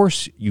 Of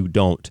course you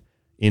don't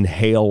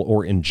inhale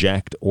or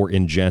inject or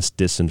ingest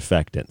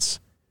disinfectants.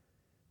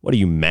 What are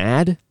you,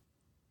 mad?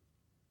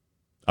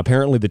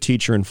 Apparently the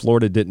teacher in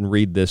Florida didn't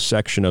read this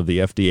section of the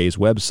FDA's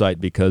website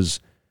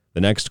because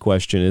The next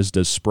question is,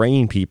 does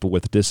spraying people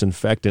with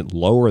disinfectant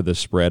lower the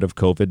spread of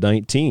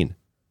COVID-19?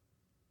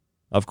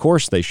 Of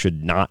course, they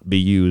should not be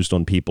used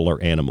on people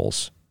or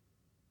animals.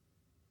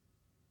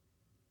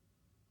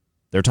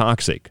 They're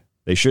toxic.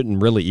 They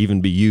shouldn't really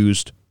even be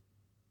used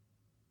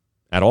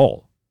at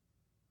all.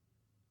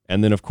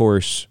 And then, of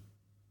course,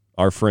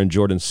 our friend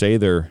Jordan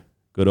Sather,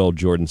 good old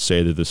Jordan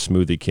Sather, the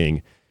Smoothie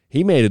King,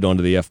 he made it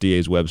onto the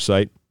FDA's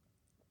website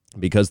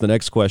because the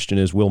next question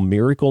is, will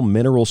Miracle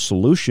Mineral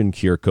Solution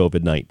cure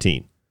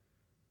COVID-19?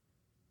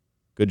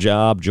 Good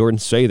job, Jordan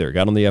Sather.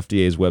 Got on the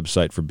FDA's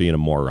website for being a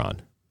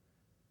moron.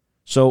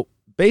 So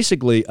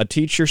basically, a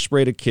teacher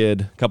sprayed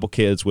a couple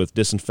kids with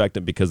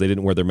disinfectant because they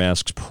didn't wear their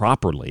masks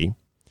properly.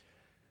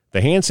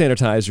 The hand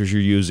sanitizers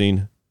you're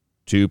using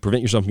to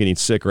prevent yourself from getting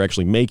sick are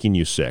actually making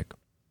you sick.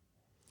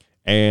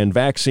 And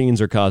vaccines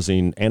are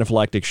causing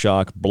anaphylactic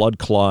shock, blood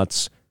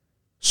clots,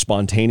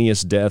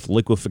 spontaneous death,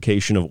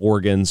 liquefaction of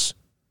organs,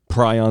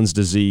 prions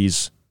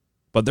disease,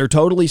 but they're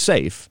totally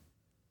safe.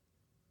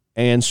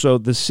 And so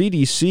the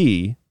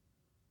CDC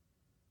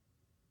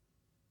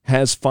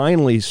has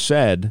finally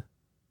said,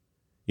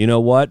 you know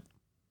what?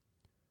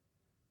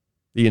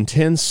 The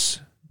intense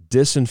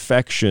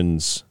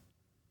disinfections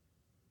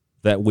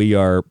that we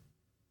are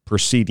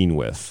proceeding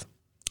with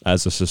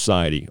as a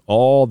society,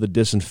 all the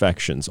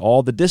disinfections,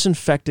 all the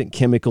disinfectant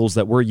chemicals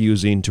that we're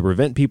using to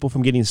prevent people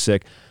from getting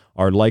sick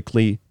are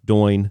likely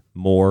doing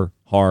more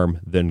harm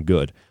than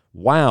good.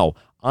 Wow,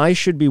 I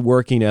should be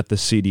working at the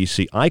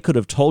CDC. I could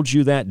have told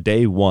you that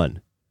day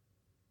one.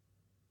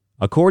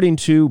 According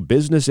to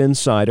Business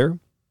Insider,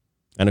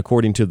 and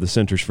according to the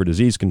Centers for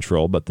Disease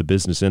Control, but the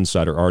Business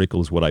Insider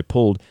article is what I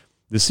pulled,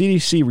 the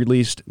CDC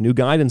released new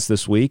guidance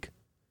this week,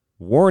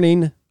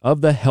 warning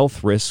of the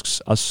health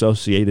risks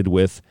associated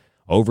with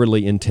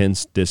overly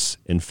intense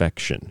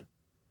disinfection.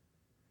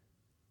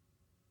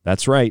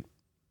 That's right.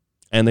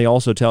 And they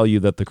also tell you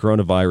that the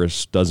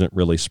coronavirus doesn't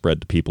really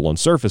spread to people on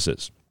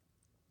surfaces.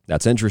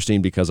 That's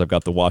interesting because I've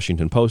got the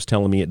Washington Post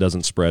telling me it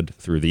doesn't spread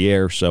through the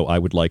air, so I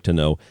would like to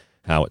know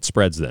how it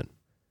spreads then.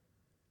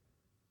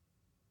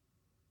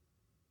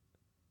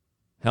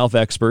 Health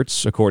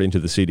experts, according to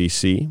the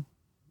CDC,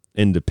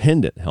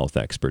 independent health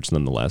experts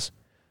nonetheless,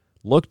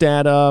 looked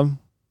at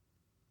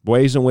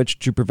ways in which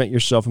to prevent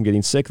yourself from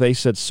getting sick. They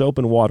said soap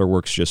and water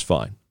works just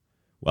fine.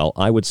 Well,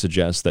 I would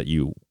suggest that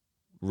you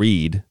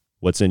read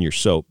what's in your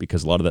soap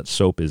because a lot of that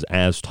soap is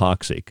as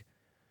toxic.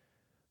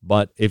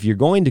 But if you're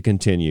going to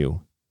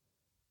continue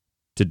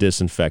to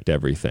disinfect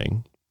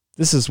everything,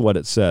 this is what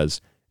it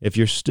says. If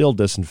you're still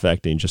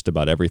disinfecting just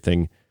about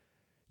everything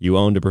you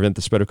own to prevent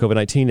the spread of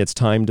COVID-19, it's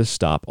time to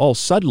stop. Oh,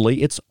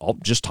 suddenly it's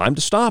just time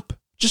to stop.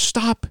 Just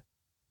stop.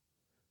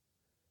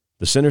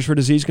 The Centers for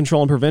Disease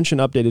Control and Prevention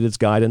updated its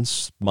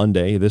guidance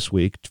Monday this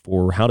week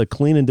for how to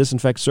clean and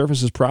disinfect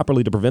surfaces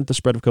properly to prevent the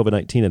spread of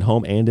COVID-19 at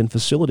home and in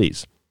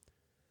facilities.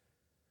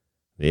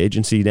 The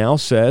agency now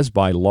says,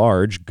 by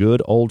large,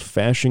 good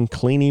old-fashioned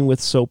cleaning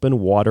with soap and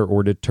water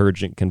or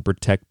detergent can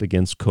protect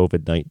against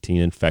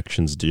COVID-19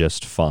 infections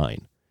just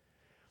fine.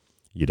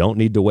 You don't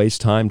need to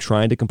waste time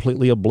trying to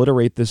completely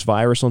obliterate this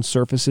virus on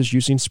surfaces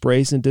using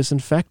sprays and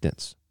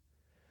disinfectants.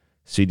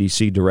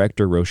 CDC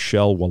Director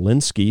Rochelle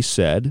Walensky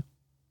said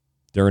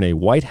during a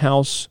White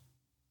House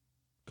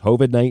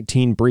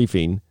COVID-19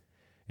 briefing,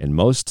 in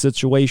most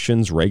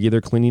situations,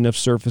 regular cleaning of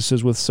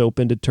surfaces with soap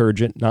and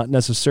detergent, not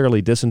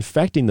necessarily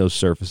disinfecting those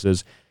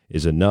surfaces,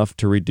 is enough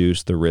to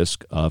reduce the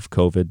risk of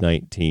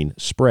COVID-19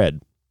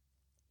 spread.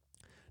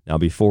 Now,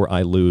 before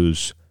I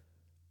lose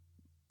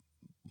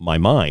my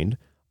mind,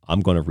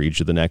 I'm going to read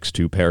you the next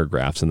two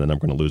paragraphs, and then I'm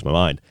going to lose my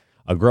mind.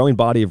 A growing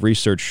body of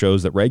research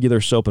shows that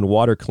regular soap and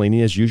water cleaning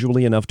is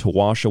usually enough to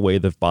wash away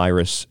the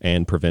virus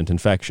and prevent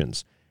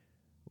infections.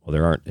 Well,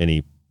 there aren't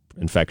any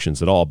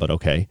infections at all, but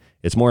okay.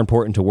 It's more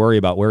important to worry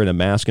about wearing a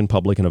mask in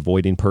public and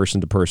avoiding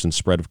person-to-person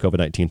spread of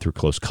COVID-19 through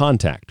close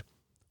contact.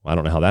 Well, I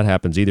don't know how that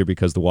happens either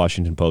because the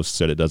Washington Post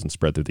said it doesn't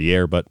spread through the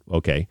air, but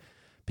okay.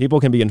 People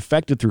can be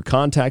infected through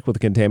contact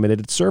with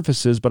contaminated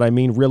surfaces, but I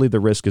mean really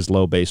the risk is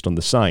low based on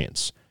the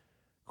science.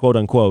 Quote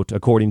unquote,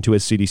 according to a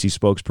CDC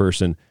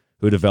spokesperson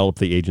who developed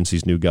the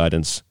agency's new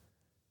guidance.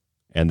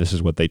 And this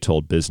is what they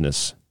told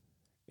Business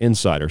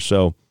Insider.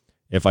 So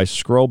if I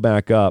scroll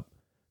back up,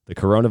 the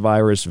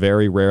coronavirus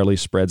very rarely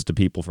spreads to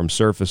people from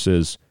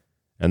surfaces.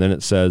 And then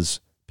it says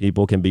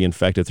people can be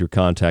infected through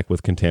contact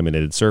with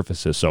contaminated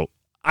surfaces. So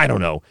I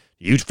don't know.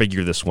 You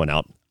figure this one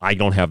out. I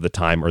don't have the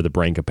time or the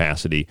brain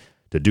capacity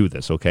to do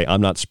this, okay?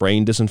 I'm not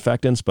spraying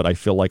disinfectants, but I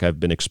feel like I've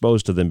been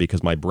exposed to them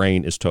because my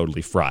brain is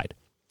totally fried.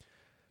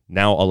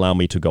 Now allow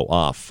me to go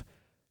off.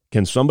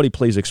 Can somebody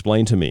please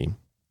explain to me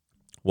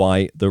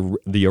why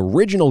the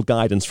original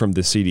guidance from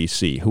the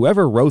CDC,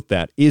 whoever wrote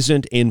that,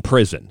 isn't in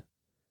prison?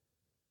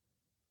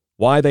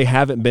 Why they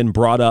haven't been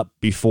brought up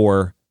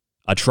before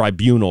a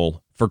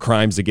tribunal for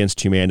crimes against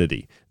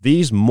humanity.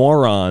 These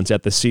morons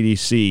at the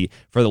CDC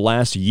for the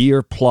last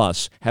year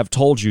plus have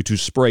told you to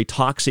spray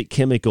toxic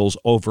chemicals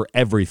over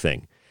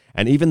everything.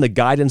 And even the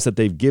guidance that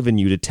they've given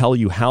you to tell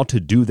you how to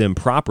do them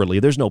properly,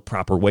 there's no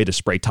proper way to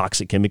spray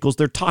toxic chemicals.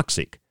 They're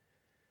toxic.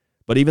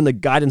 But even the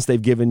guidance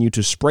they've given you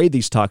to spray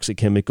these toxic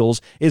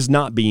chemicals is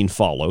not being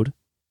followed.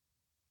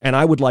 And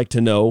I would like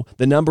to know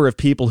the number of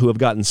people who have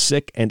gotten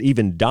sick and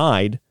even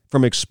died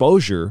from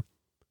exposure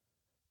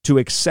to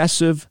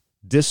excessive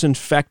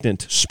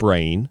disinfectant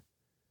spraying,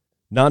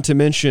 not to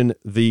mention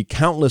the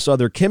countless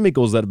other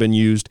chemicals that have been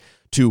used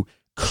to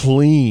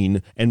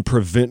clean and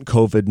prevent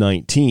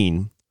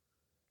COVID-19.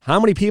 How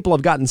many people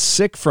have gotten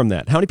sick from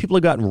that? How many people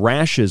have gotten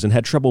rashes and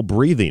had trouble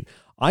breathing?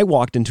 I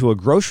walked into a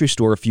grocery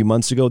store a few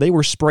months ago. They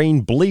were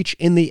spraying bleach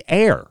in the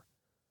air.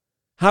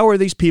 How are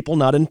these people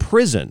not in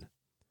prison?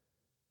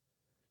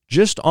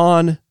 Just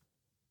on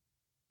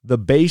the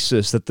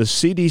basis that the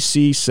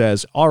CDC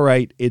says, all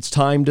right, it's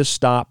time to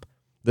stop.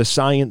 The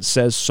science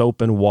says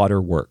soap and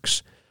water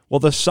works. Well,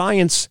 the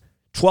science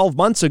 12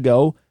 months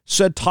ago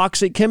said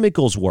toxic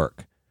chemicals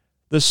work.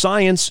 The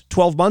science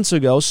 12 months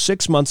ago,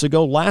 6 months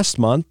ago, last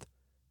month,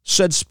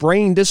 said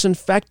spraying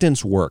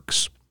disinfectants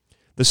works.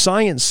 The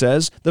science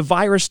says the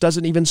virus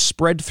doesn't even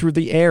spread through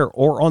the air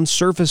or on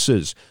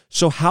surfaces.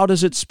 So how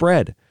does it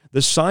spread?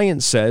 The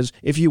science says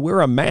if you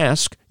wear a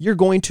mask, you're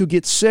going to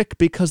get sick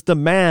because the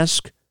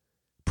mask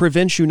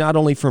prevents you not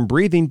only from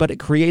breathing, but it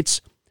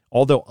creates,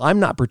 although I'm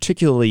not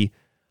particularly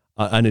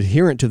an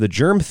adherent to the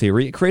germ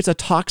theory, it creates a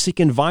toxic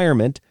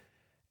environment.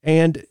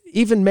 And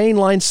even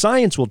mainline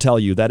science will tell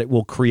you that it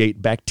will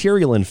create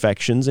bacterial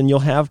infections and you'll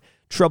have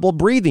trouble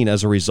breathing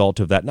as a result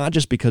of that, not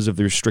just because of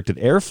the restricted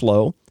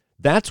airflow.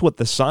 That's what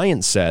the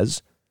science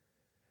says.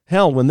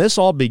 Hell, when this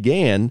all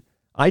began,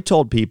 I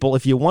told people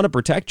if you want to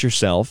protect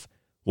yourself,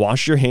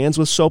 wash your hands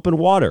with soap and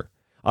water.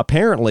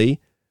 Apparently,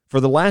 for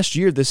the last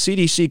year, the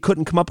CDC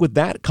couldn't come up with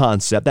that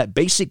concept, that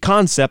basic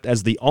concept,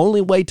 as the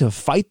only way to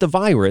fight the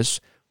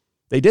virus.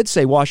 They did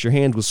say wash your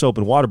hands with soap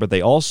and water, but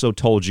they also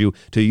told you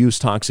to use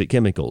toxic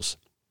chemicals.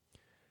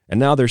 And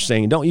now they're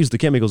saying, don't use the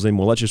chemicals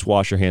anymore. Let's just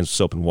wash your hands with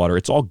soap and water.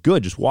 It's all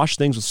good. Just wash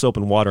things with soap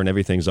and water and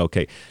everything's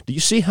okay. Do you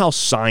see how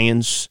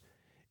science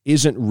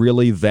isn't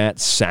really that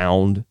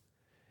sound?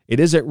 It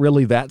isn't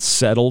really that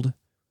settled.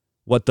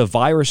 What, the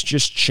virus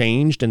just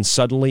changed and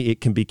suddenly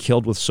it can be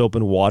killed with soap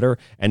and water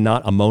and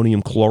not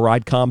ammonium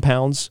chloride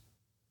compounds?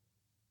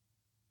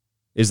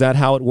 Is that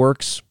how it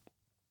works?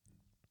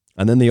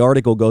 And then the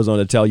article goes on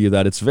to tell you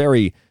that it's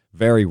very,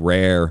 very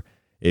rare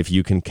if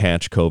you can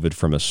catch COVID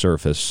from a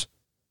surface,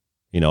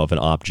 of an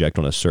object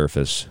on a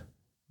surface.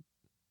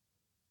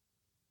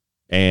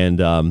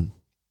 And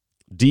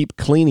deep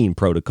cleaning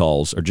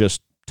protocols are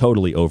just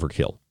totally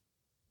overkill.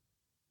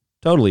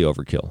 Totally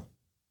overkill.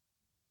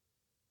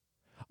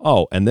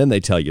 Oh, and then they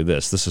tell you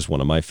this. This is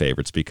one of my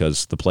favorites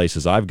because the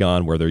places I've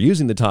gone where they're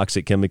using the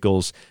toxic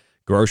chemicals,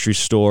 grocery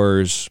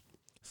stores,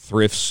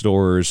 thrift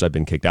stores. I've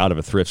been kicked out of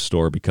a thrift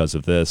store because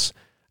of this.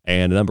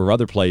 And a number of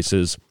other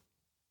places,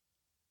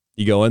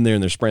 you go in there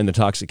and they're spraying the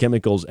toxic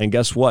chemicals, and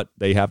guess what?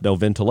 They have no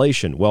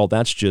ventilation. Well,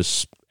 that's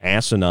just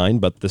asinine,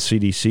 but the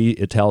CDC,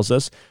 it tells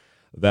us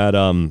that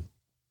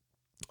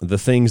the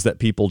things that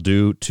people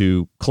do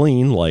to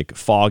clean, like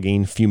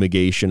fogging,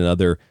 fumigation, and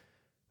other,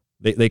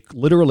 they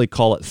literally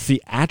call it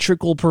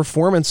theatrical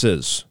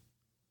performances.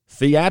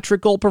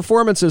 Theatrical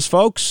performances,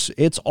 folks.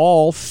 It's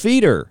all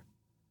theater.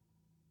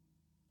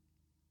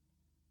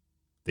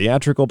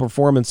 Theatrical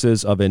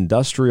performances of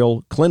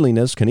industrial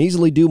cleanliness can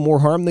easily do more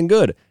harm than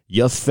good.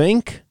 You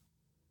think?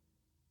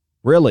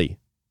 Really?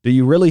 Do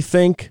you really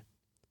think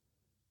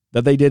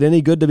that they did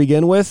any good to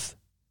begin with?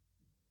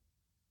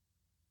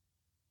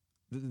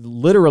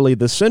 Literally,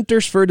 the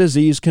Centers for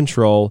Disease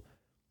Control,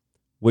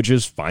 which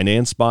is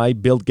financed by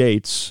Bill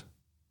Gates,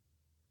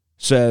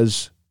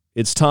 says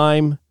it's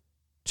time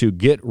to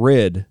get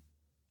rid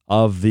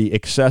of the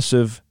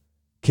excessive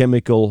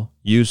chemical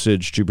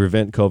usage to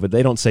prevent COVID.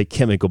 They don't say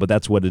chemical, but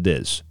that's what it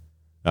is.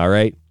 All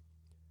right?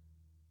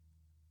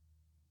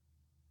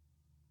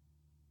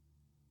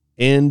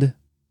 End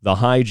the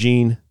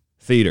hygiene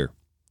theater.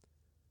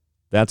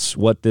 That's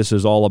what this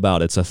is all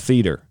about. It's a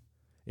theater.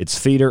 It's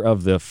theater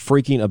of the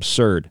freaking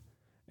absurd.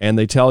 And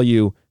they tell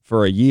you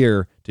for a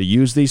year to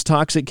use these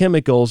toxic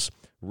chemicals,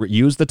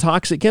 use the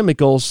toxic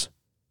chemicals,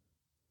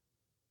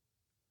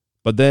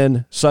 but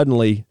then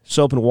suddenly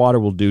soap and water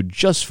will do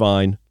just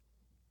fine.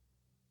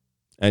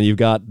 And you've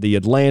got The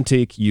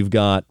Atlantic, you've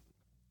got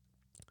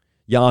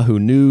Yahoo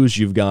News,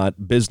 you've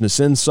got Business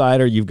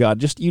Insider, you've got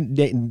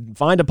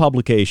find a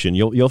publication,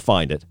 you'll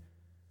find it.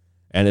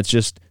 And it's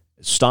just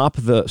stop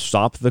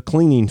the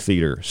cleaning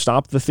theater,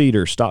 stop the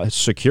theater, stop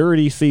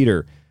security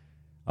theater.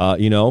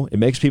 It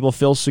makes people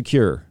feel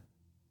secure.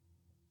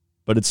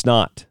 But it's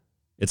not.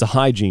 It's a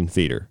hygiene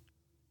theater.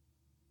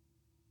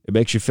 It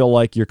makes you feel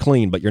like you're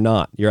clean, but you're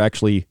not. You're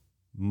actually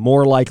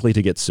more likely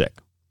to get sick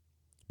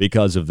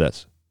because of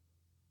this.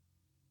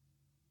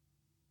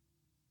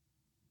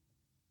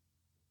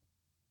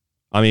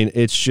 I mean,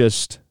 it's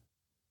just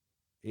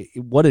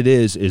what it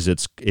is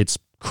it's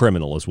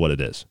criminal is what it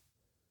is.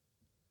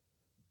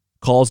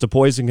 Calls to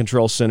poison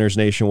control centers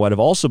nationwide have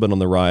also been on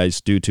the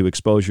rise due to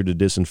exposure to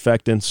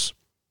disinfectants.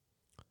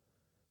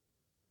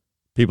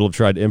 People have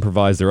tried to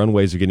improvise their own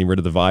ways of getting rid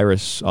of the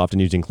virus, often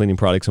using cleaning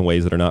products in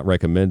ways that are not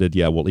recommended.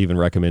 Yeah, well, even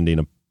recommending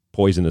a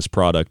poisonous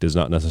product is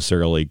not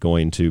necessarily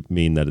going to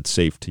mean that it's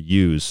safe to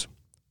use.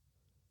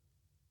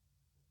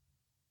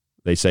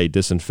 They say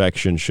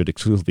disinfection should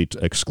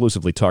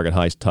exclusively target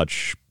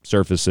high-touch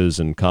surfaces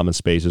and common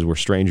spaces where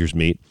strangers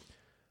meet.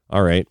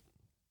 All right.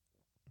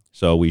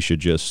 So we should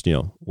just,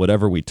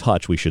 whatever we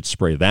touch, we should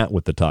spray that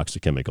with the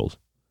toxic chemicals.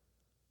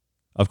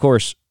 Of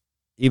course,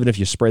 even if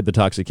you spread the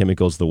toxic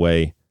chemicals the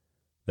way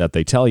that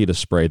they tell you to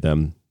spray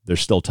them, they're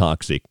still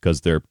toxic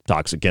because they're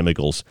toxic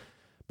chemicals.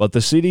 But the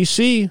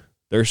CDC,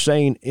 they're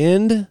saying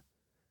end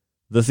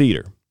the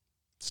theater.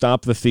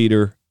 Stop the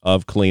theater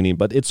of cleaning.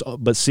 But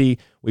see,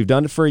 we've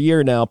done it for a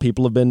year now.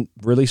 People have been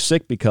really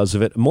sick because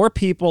of it. More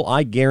people,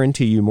 I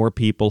guarantee you, more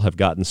people have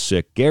gotten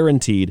sick.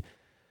 Guaranteed.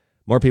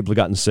 More people have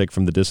gotten sick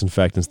from the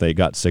disinfectants than they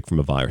got sick from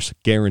a virus.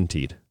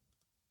 Guaranteed.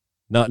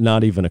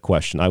 Not even a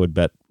question. I would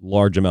bet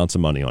large amounts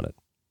of money on it.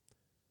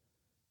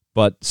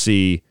 But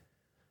see,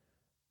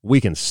 we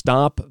can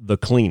stop the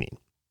cleaning.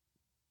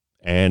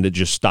 And it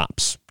just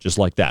stops, just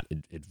like that.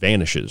 It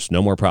vanishes.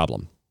 No more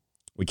problem.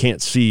 We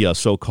can't see a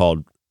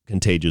so-called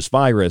contagious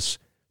virus,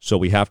 so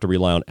we have to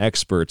rely on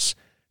experts.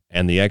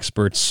 And the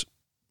experts,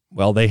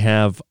 well, they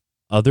have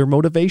other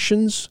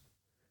motivations.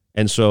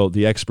 And so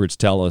the experts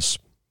tell us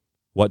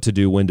what to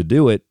do, when to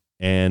do it.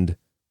 And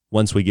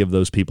once we give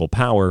those people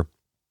power,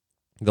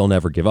 they'll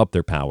never give up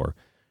their power.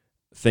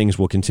 Things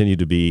will continue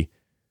to be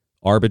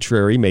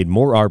arbitrary, made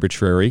more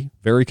arbitrary,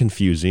 very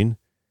confusing,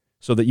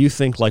 so that you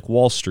think like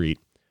Wall Street.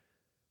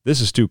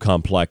 This is too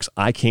complex.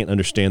 I can't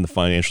understand the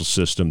financial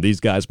system. These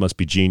guys must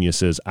be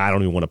geniuses. I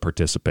don't even want to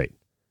participate.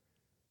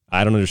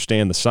 I don't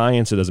understand the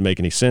science. It doesn't make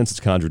any sense.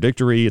 It's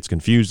contradictory. It's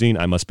confusing.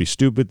 I must be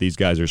stupid. These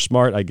guys are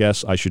smart. I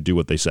guess I should do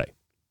what they say.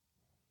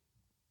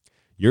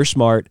 You're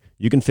smart.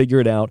 You can figure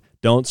it out.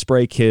 Don't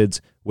spray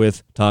kids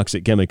with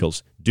toxic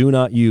chemicals. Do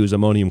not use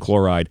ammonium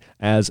chloride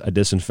as a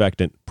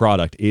disinfectant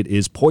product. It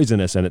is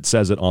poisonous, and it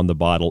says it on the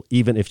bottle,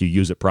 even if you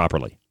use it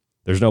properly.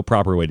 There's no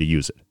proper way to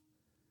use it.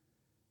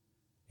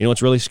 You know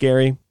what's really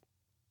scary?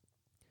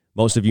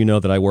 Most of you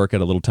know that I work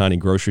at a little tiny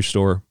grocery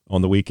store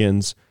on the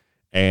weekends,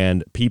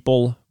 and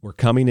people were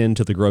coming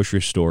into the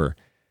grocery store.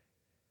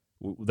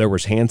 There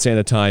was hand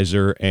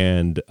sanitizer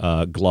and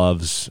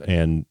gloves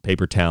and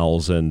paper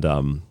towels and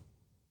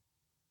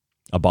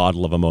a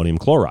bottle of ammonium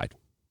chloride,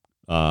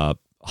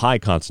 high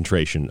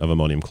concentration of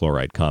ammonium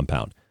chloride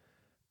compound,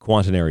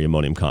 quaternary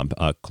ammonium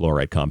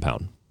chloride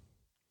compound.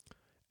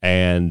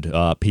 And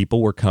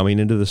people were coming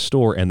into the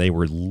store, and they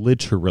were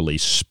literally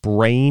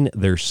spraying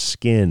their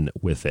skin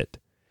with it.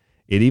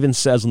 It even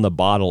says on the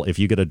bottle, if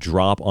you get a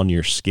drop on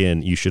your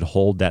skin, you should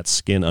hold that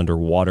skin under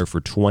water for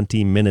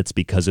 20 minutes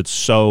because it's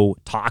so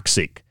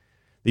toxic.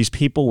 These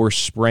people were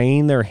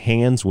spraying their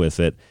hands with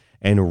it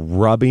and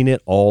rubbing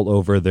it all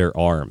over their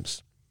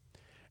arms.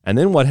 And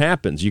then what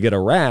happens? You get a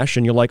rash,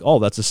 and you're like, oh,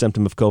 that's a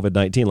symptom of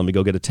COVID-19. Let me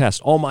go get a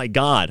test. Oh, my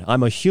God,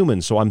 I'm a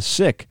human, so I'm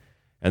sick.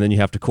 And then you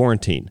have to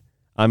quarantine.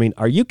 I mean,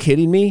 are you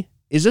kidding me?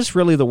 Is this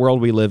really the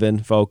world we live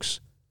in, folks?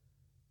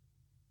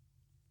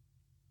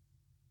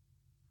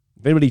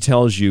 If anybody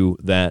tells you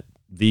that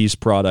these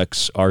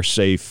products are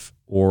safe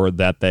or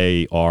that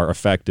they are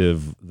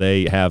effective,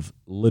 they have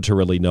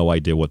literally no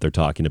idea what they're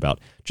talking about.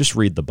 Just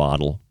read the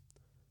bottle.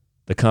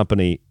 The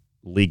company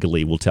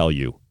legally will tell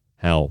you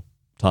how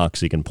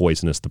toxic and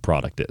poisonous the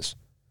product is.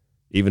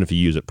 Even if you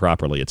use it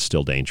properly, it's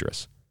still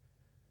dangerous.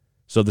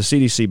 So the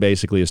CDC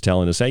basically is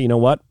telling us, hey, you know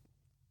what?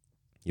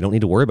 You don't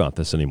need to worry about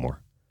this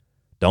anymore.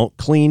 Don't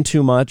clean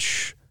too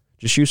much.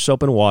 Just use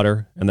soap and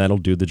water, and that'll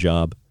do the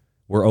job.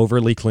 We're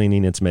overly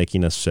cleaning. It's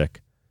making us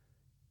sick.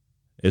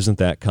 Isn't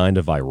that kind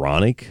of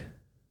ironic?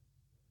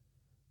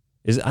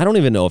 I don't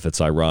even know if it's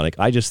ironic.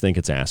 I just think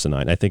it's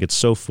asinine. I think it's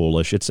so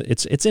foolish.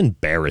 It's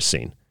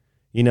embarrassing.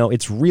 You know,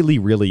 it's really,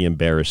 really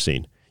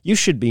embarrassing. You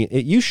should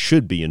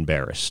be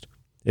embarrassed.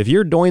 If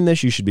you're doing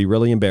this, you should be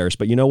really embarrassed.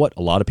 But you know what?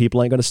 A lot of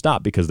people ain't going to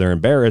stop because they're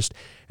embarrassed,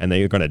 and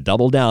they're going to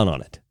double down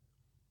on it.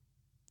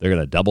 They're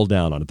going to double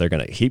down on it. They're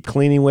going to keep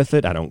cleaning with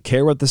it. I don't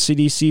care what the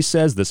CDC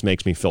says. This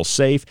makes me feel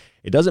safe.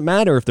 It doesn't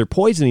matter if they're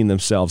poisoning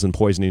themselves and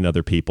poisoning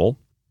other people.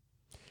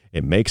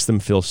 It makes them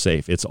feel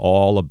safe. It's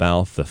all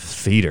about the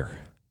theater.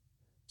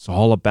 It's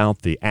all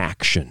about the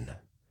action.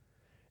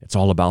 It's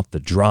all about the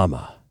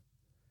drama.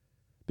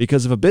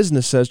 Because if a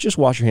business says, just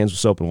wash your hands with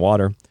soap and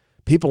water,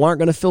 people aren't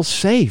going to feel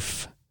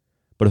safe.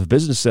 But if a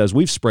business says,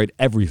 we've sprayed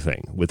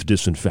everything with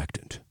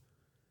disinfectant,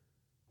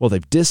 well,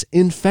 they've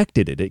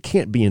disinfected it. It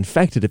can't be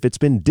infected if it's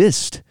been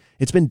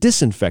It's been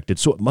disinfected,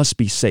 so it must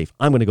be safe.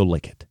 I'm going to go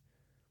lick it.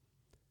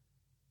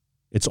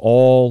 It's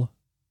all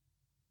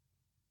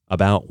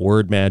about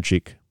word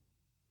magic.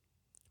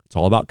 It's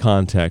all about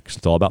context.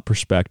 It's all about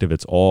perspective.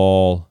 It's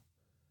all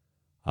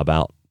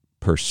about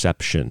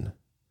perception.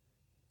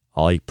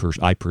 I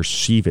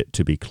perceive it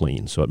to be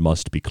clean, so it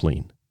must be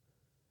clean.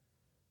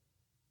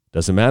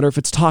 Doesn't matter if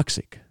it's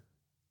toxic.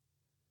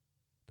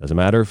 Doesn't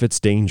matter if it's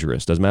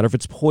dangerous. Doesn't matter if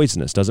it's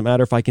poisonous. Doesn't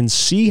matter if I can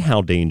see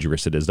how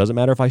dangerous it is. Doesn't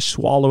matter if I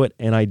swallow it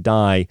and I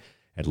die.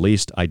 At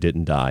least I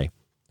didn't die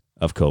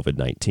of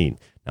COVID-19.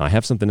 Now, I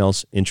have something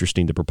else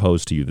interesting to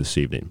propose to you this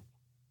evening.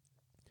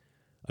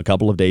 A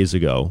couple of days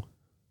ago,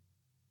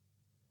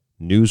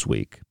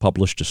 Newsweek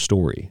published a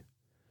story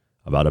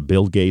about a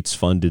Bill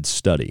Gates-funded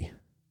study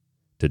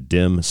to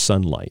dim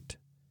sunlight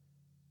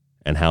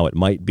and how it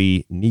might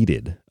be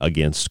needed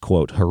against,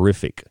 quote,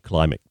 horrific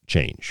climate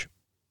change.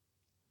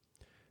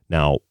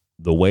 Now,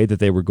 the way that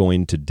they were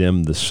going to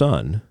dim the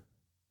sun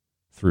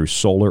through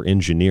solar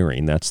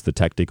engineering, that's the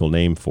technical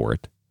name for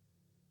it,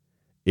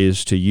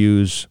 is to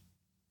use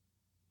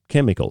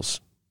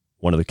chemicals.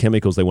 One of the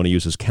chemicals they want to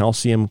use is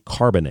calcium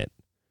carbonate,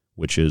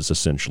 which is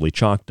essentially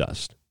chalk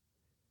dust.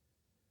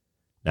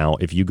 Now,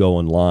 if you go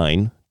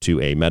online to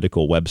a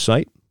medical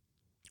website,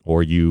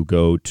 or you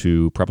go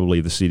to probably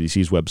the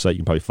CDC's website, you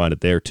can probably find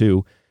it there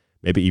too,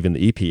 maybe even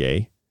the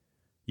EPA,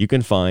 you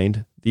can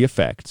find the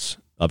effects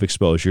of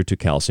exposure to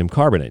calcium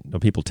carbonate. Now,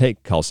 people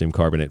take calcium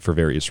carbonate for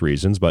various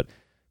reasons, but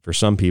for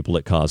some people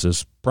it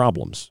causes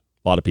problems.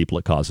 A lot of people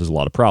it causes a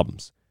lot of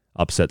problems.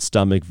 Upset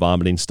stomach,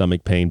 vomiting,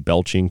 stomach pain,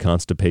 belching,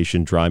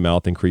 constipation, dry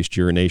mouth, increased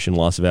urination,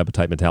 loss of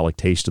appetite, metallic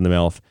taste in the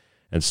mouth,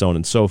 and so on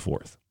and so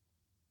forth.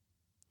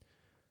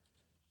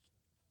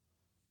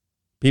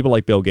 People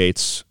like Bill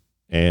Gates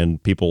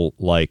and people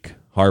like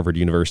Harvard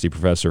University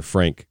professor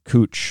Frank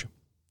Kuch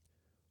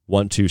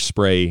want to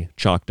spray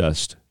chalk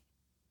dust,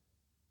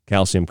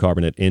 calcium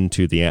carbonate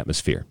into the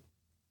atmosphere.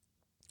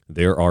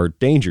 There are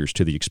dangers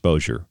to the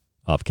exposure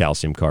of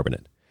calcium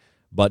carbonate.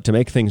 But to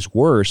make things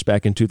worse,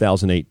 back in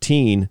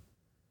 2018,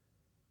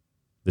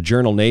 the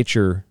journal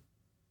Nature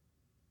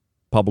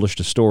published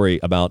a story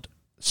about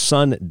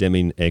sun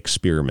dimming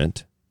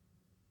experiment,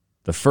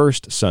 the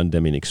first sun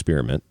dimming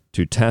experiment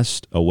to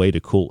test a way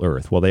to cool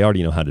Earth. Well, they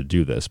already know how to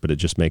do this, but it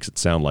just makes it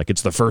sound like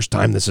it's the first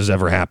time this has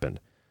ever happened.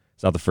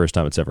 It's not the first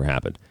time it's ever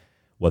happened.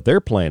 What their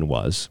plan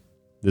was,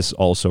 this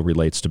also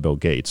relates to Bill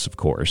Gates, of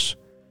course,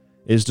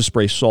 is to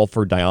spray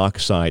sulfur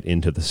dioxide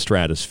into the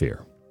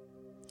stratosphere.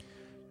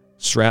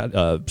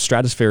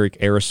 Stratospheric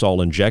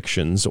aerosol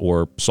injections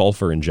or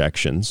sulfur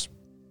injections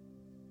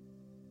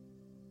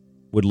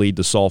would lead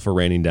to sulfur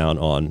raining down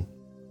on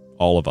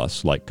all of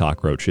us like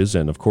cockroaches.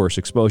 And of course,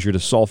 exposure to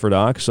sulfur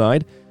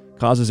dioxide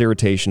causes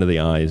irritation of the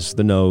eyes,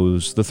 the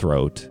nose, the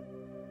throat.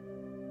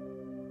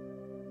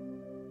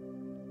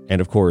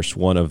 And of course,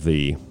 one of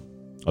the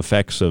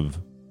effects of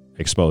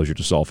exposure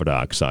to sulfur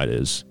dioxide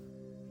is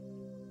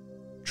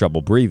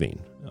trouble breathing,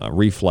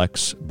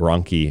 reflex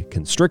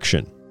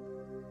bronchoconstriction.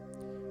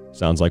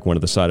 Sounds like one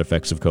of the side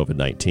effects of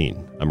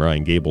COVID-19. I'm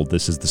Ryan Gable.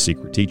 This is The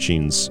Secret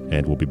Teachings,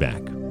 and we'll be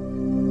back.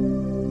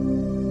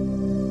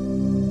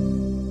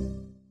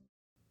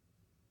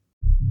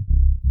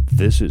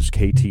 This is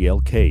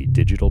KTLK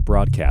Digital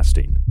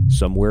Broadcasting,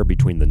 somewhere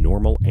between the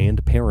normal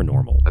and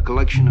paranormal. A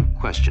collection of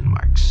question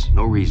marks.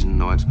 No reason,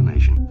 no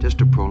explanation.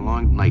 Just a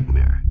prolonged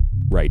nightmare.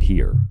 Right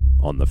here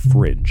on The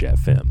Fringe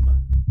FM.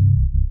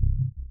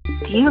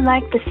 Do you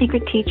like The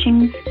Secret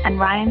Teachings and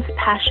Ryan's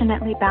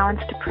passionately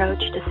balanced approach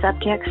to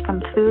subjects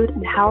from food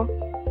and health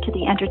to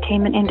the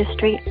entertainment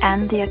industry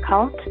and the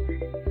occult?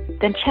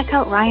 Then check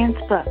out Ryan's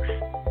books,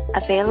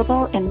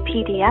 available in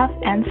PDF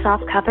and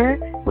softcover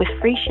with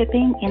free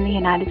shipping in the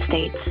United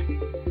States.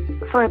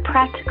 For a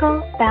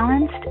practical,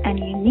 balanced, and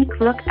unique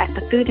look at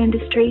the food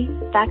industry,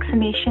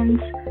 vaccinations,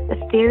 the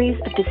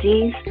theories of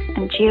disease,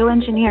 and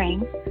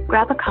geoengineering,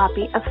 grab a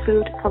copy of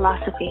Food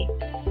Philosophy.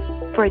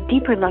 For a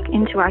deeper look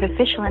into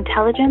artificial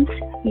intelligence,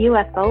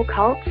 UFO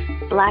cults,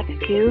 black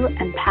goo,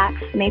 and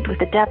pacts made with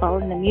the devil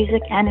in the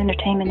music and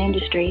entertainment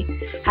industry,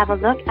 have a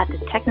look at the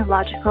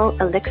technological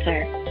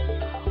elixir.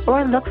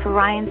 Or look for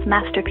Ryan's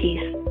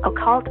masterpiece,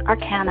 Occult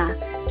Arcana,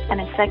 an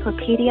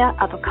encyclopedia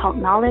of occult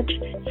knowledge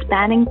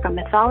spanning from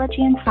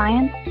mythology and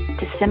science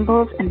to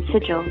symbols and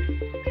sigils,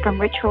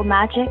 from ritual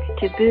magic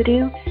to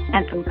voodoo,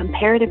 and from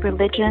comparative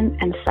religion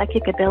and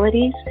psychic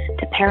abilities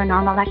to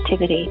paranormal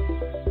activity.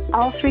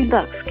 All 3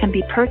 books can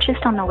be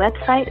purchased on the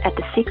website at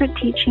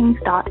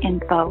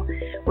thesecretteachings.info,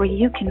 where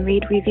you can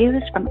read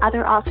reviews from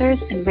other authors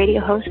and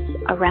radio hosts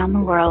around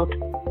the world.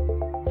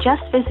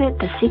 Just visit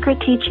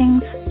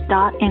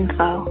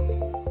thesecretteachings.info.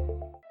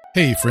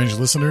 Hey, Fringe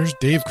listeners,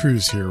 Dave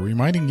Cruz here,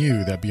 reminding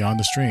you that Beyond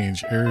the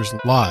Strange airs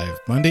live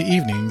Monday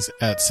evenings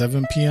at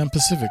 7 p.m.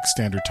 Pacific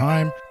Standard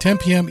Time, 10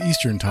 p.m.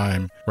 Eastern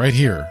Time, right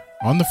here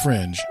on The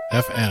Fringe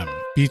FM.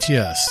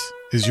 BTS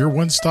is your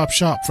one-stop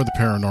shop for the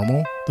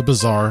paranormal, the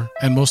bizarre,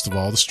 and most of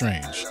all, the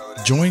strange.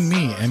 Join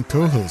me and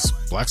co-host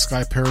Black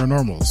Sky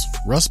Paranormal's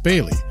Russ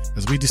Bailey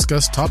as we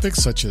discuss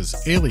topics such as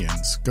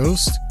aliens,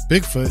 ghosts,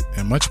 Bigfoot,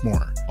 and much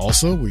more.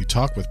 Also, we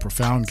talk with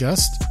profound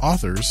guests,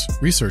 authors,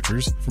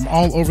 researchers from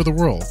all over the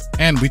world,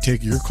 and we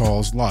take your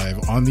calls live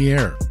on the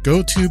air.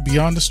 Go to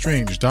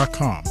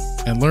beyondthestrange.com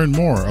and learn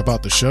more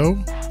about the show,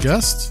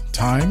 guests,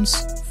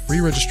 times, free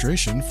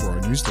registration for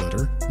our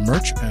newsletter,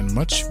 merch, and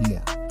much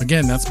more.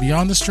 Again, that's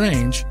Beyond the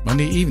Strange,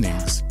 Monday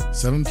evenings,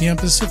 7 p.m.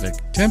 Pacific,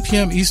 10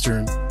 p.m.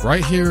 Eastern,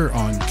 right here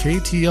on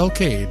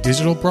KTLK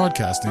Digital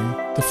Broadcasting,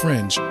 The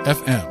Fringe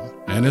FM.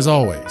 And as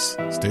always,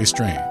 stay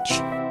strange.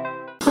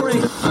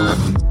 The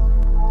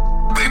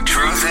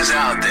truth is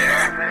out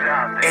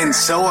there, and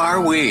so are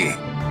we.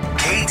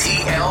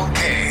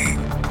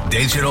 KTLK,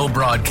 Digital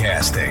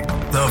Broadcasting,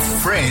 The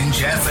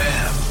Fringe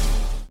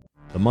FM.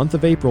 The month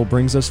of April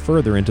brings us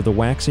further into the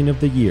waxing of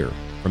the year,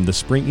 from the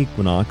spring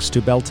equinox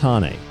to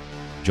Beltane.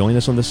 Join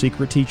us on the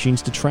Secret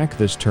Teachings to track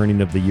this turning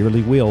of the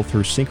yearly wheel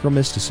through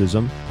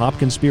synchromysticism, pop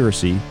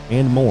conspiracy,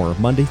 and more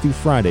Monday through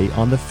Friday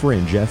on The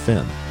Fringe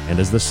FM. And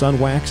as the sun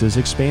waxes,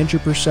 expand your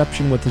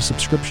perception with a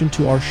subscription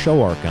to our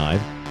show archive,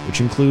 which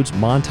includes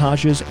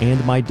montages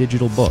and my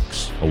digital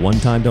books. A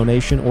one-time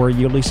donation or a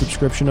yearly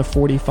subscription of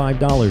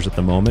 $45 at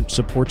the moment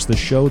supports the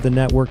show, the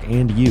network,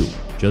 and you.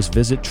 Just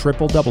visit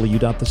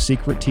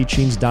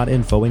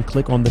www.thesecretteachings.info and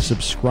click on the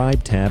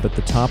subscribe tab at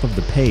the top of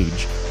the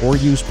page, or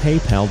use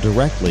PayPal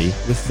directly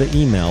with the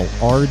email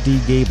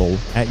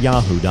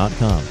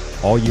rdgable@yahoo.com.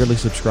 All yearly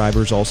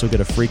subscribers also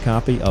get a free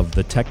copy of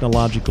The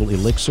Technological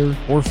Elixir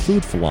or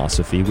Food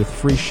Philosophy with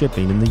free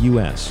shipping in the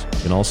U.S.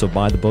 You can also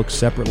buy the books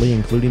separately,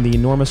 including the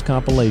enormous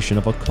compilation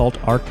of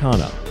occult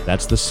arcana.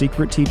 That's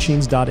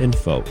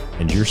thesecretteachings.info,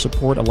 and your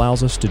support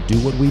allows us to do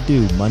what we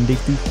do Monday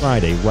through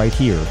Friday right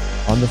here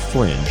on The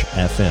Fringe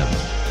FM.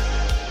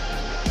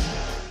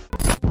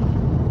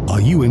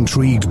 Are you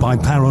intrigued by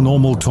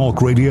Paranormal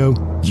Talk Radio?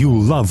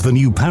 You'll love the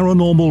new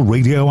Paranormal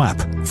Radio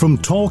app from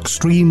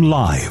TalkStream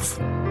Live.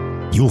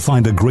 You'll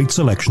find a great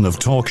selection of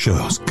talk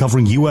shows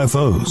covering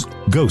UFOs,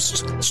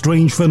 ghosts,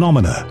 strange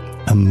phenomena,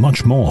 and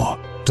much more.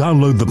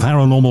 Download the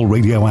Paranormal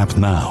Radio app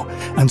now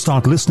and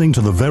start listening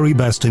to the very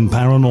best in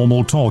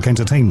paranormal talk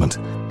entertainment,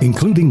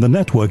 including the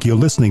network you're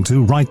listening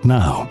to right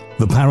now,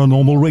 the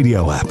Paranormal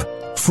Radio app,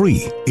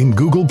 free in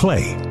Google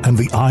Play and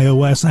the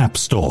iOS App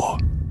Store.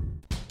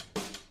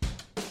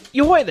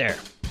 Yoy there!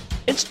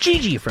 It's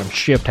Gigi from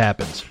Shift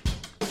Happens.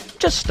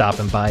 Just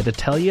stopping by to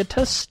tell you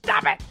to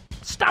stop it!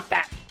 Stop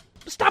that!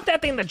 Stop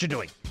that thing that you're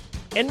doing!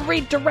 And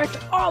redirect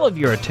all of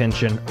your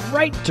attention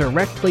right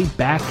directly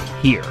back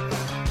here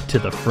to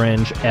The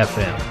Fringe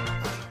FM.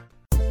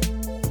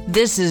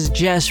 This is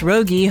Jess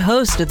Rogie,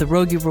 host of The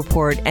Rogie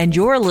Report, and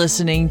you're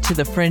listening to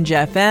The Fringe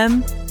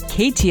FM,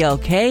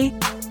 KTLK,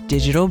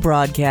 Digital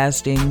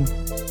Broadcasting.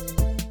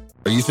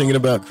 Are you thinking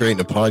about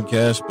creating a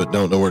podcast but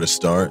don't know where to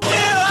start?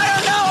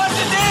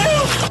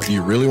 Do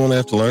you really want to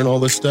have to learn all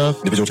this stuff?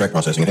 Individual track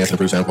processing, enhance and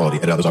improve sound quality,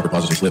 edit out those awkward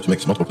pauses and slips,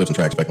 mix multiple clips and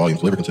tracks, back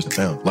volumes, deliver consistent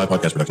sound, live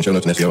podcast production, show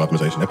notes and SEO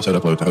optimization,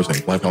 episode upload to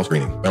hosting, live call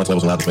screening, balance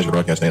levels and loudness measure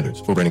broadcast standards,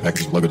 full branding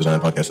packages, logo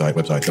design, podcast site,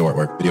 website, show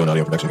artwork, video and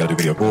audio production, gotta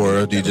do video.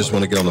 Or do you just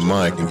want to get on the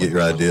mic and get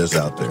your ideas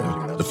out there?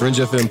 The Fringe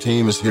FM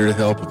team is here to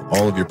help with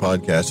all of your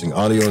podcasting,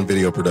 audio and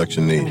video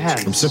production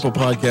needs. From simple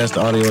podcast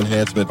to audio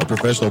enhancement, our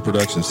professional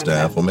production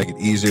staff will make it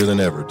easier than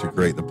ever to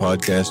create the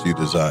podcast you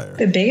desire.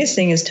 The biggest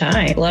thing is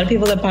time. A lot of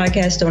people that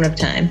podcast don't have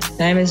time.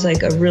 Time is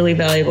like a really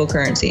valuable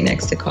currency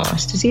next to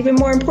cost. It's even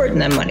more important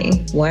than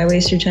money. Why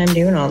waste your time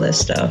doing all this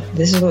stuff?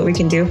 This is what we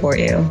can do for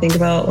you. Think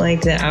about like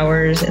the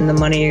hours and the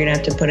money you're gonna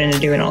have to put into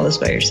doing all this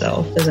by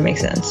yourself. Doesn't make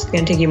sense. It's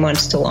gonna take you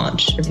months to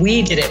launch. If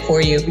we did it for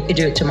you, we could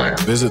do it tomorrow.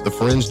 Visit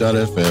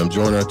thefringe.fm,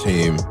 join our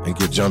team, and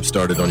get jump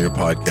started on your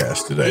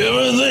podcast today.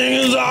 Everything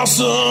is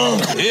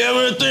awesome.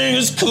 Everything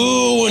is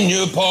cool when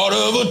you're part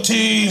of a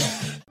team.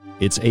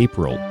 It's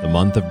April, the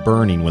month of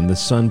burning, when the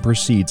sun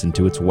proceeds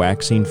into its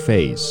waxing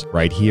phase,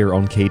 right here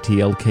on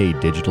KTLK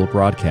Digital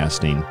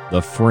Broadcasting,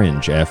 The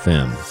Fringe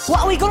FM.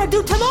 What are we gonna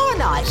do tomorrow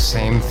night?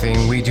 Same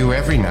thing we do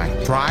every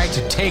night. Try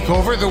to take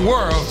over the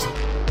world.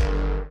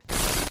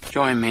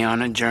 Join me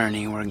on a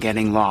journey where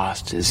getting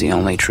lost is the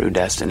only true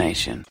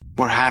destination.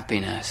 Where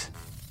happiness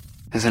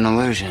is an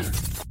illusion.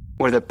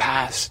 Where the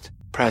past,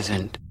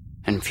 present,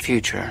 and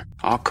future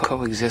all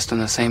coexist on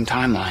the same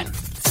timeline.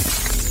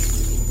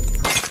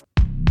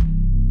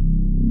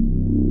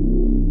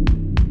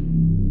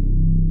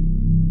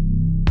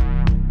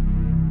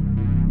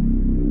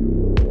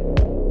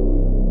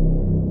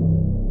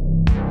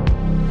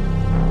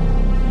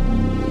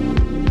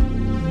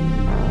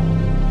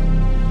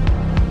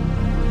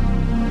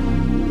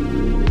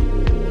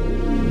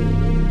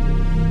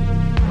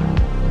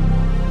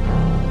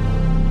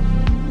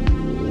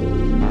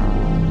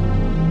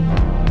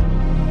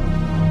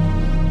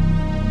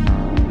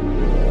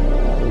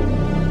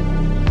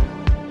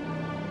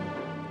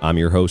 I'm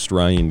your host,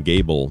 Ryan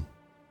Gable,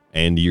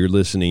 and you're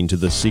listening to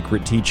The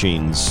Secret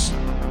Teachings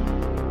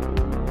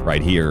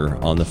right here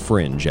on The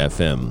Fringe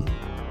FM.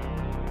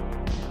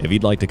 If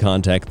you'd like to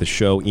contact the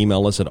show,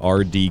 email us at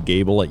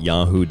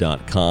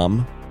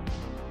rdgable@yahoo.com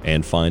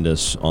and find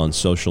us on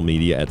social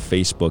media at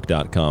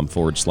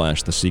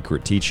facebook.com/The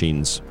Secret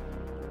Teachings.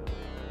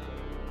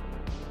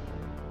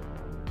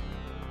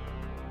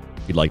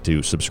 If you'd like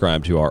to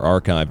subscribe to our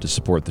archive to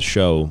support the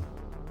show,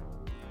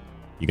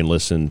 you can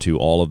listen to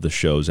all of the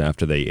shows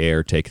after they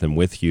air, take them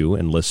with you,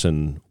 and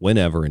listen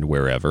whenever and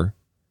wherever.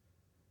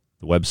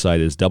 The website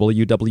is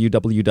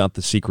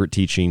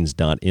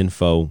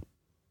www.thesecretteachings.info.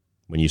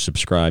 When you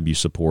subscribe, you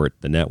support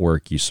the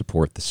network, you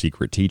support The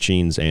Secret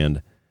Teachings,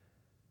 and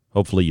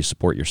hopefully you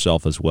support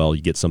yourself as well.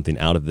 You get something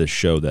out of this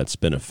show that's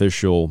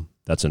beneficial,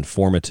 that's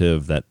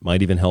informative, that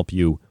might even help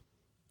you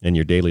in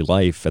your daily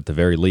life at the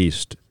very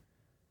least.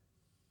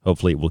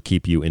 Hopefully it will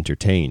keep you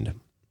entertained.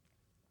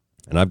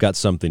 And I've got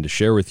something to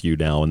share with you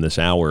now in this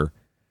hour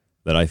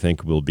that I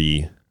think will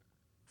be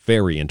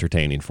very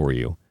entertaining for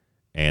you,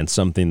 and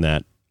something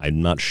that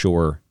I'm not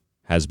sure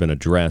has been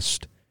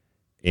addressed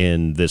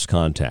in this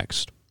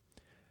context.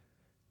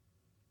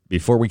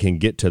 Before we can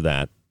get to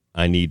that,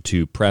 I need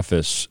to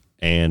preface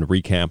and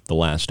recap the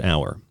last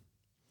hour.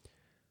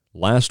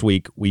 Last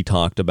week, we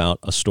talked about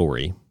a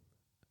story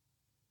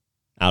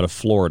out of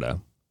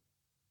Florida.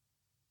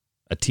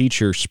 A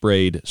teacher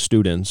sprayed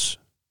students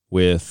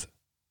with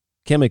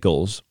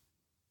chemicals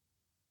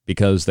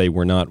because they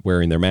were not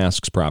wearing their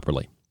masks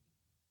properly.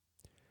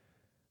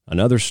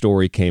 Another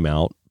story came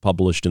out,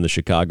 published in the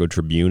Chicago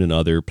Tribune and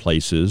other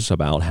places,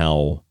 about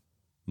how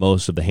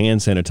most of the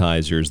hand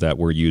sanitizers that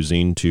we're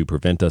using to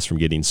prevent us from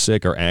getting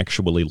sick are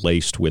actually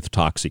laced with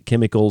toxic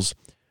chemicals,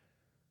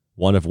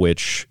 one of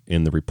which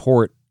in the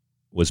report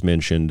was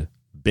mentioned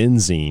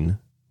benzene,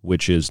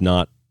 which is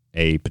not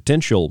a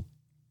potential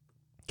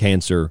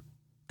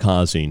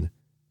cancer-causing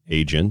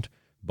agent,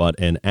 but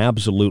an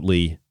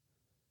absolutely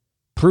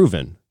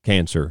proven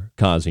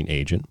cancer-causing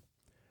agent,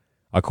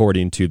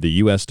 according to the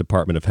U.S.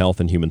 Department of Health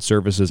and Human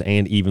Services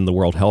and even the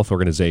World Health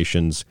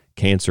Organization's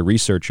cancer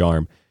research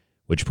arm,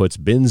 which puts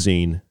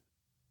benzene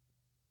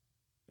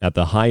at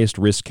the highest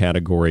risk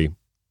category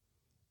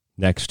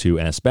next to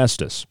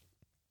asbestos.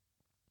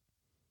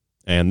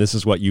 And this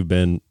is what you've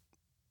been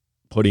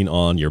putting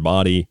on your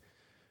body,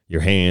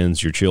 your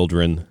hands, your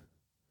children,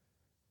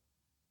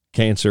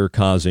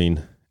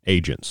 cancer-causing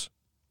agents,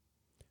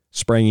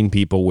 spraying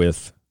people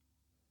with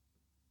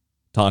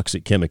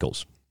toxic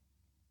chemicals.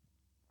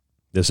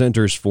 The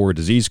Centers for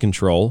Disease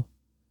Control,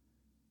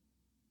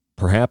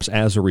 perhaps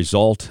as a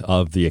result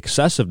of the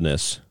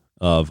excessiveness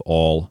of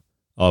all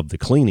of the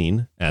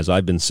cleaning, as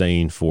I've been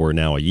saying for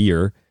now a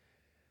year,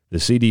 the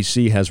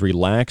CDC has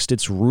relaxed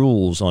its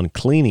rules on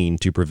cleaning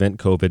to prevent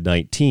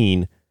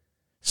COVID-19,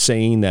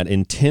 saying that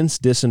intense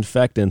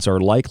disinfectants are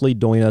likely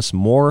doing us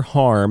more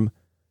harm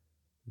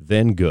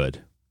than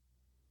good.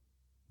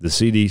 The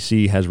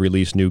CDC has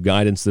released new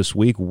guidance this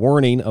week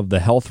warning of the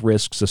health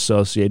risks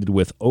associated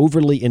with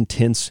overly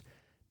intense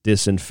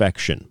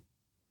disinfection.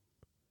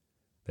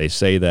 They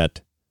say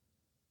that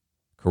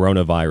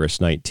coronavirus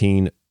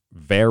 19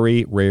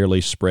 very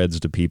rarely spreads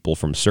to people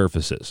from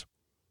surfaces.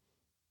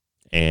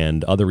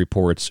 And other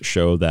reports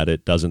show that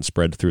it doesn't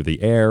spread through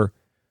the air,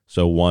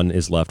 so one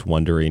is left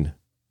wondering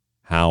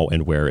how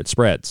and where it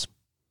spreads.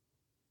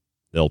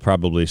 They'll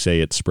probably say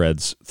it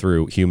spreads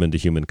through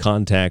human-to-human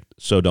contact,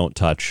 so don't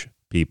touch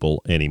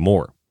people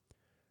anymore.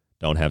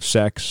 Don't have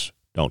sex,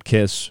 don't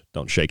kiss,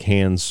 don't shake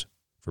hands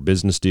for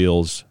business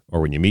deals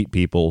or when you meet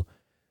people.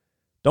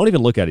 Don't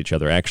even look at each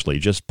other, actually.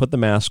 Just put the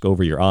mask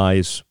over your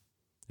eyes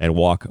and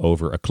walk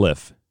over a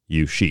cliff,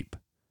 you sheep.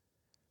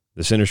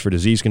 The Centers for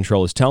Disease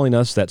Control is telling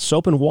us that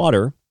soap and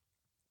water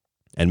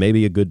and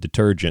maybe a good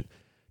detergent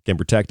can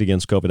protect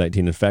against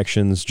COVID-19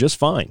 infections just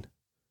fine.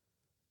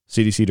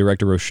 CDC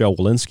Director Rochelle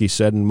Walensky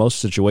said in most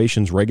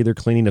situations, regular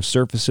cleaning of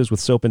surfaces with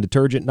soap and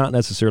detergent, not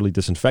necessarily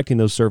disinfecting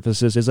those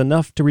surfaces, is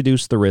enough to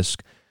reduce the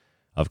risk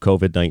of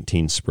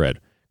COVID-19 spread.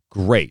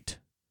 Great.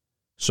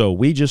 So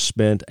we just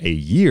spent a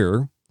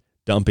year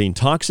dumping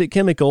toxic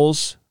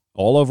chemicals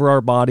all over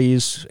our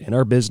bodies, in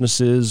our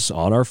businesses,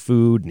 on our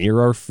food, near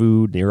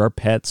our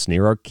pets,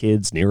 near our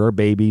kids, near our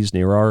babies,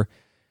 near our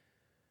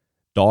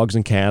dogs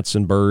and cats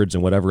and birds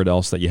and whatever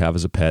else that you have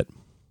as a pet.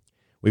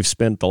 We've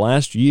spent the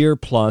last year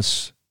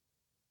plus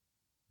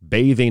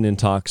bathing in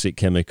toxic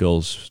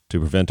chemicals to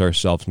prevent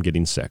ourselves from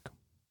getting sick.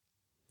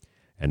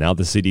 And now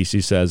the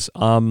CDC says,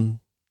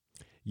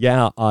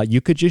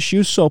 you could just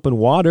use soap and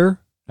water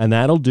and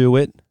that'll do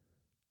it.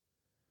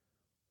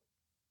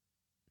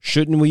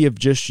 Shouldn't we have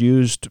just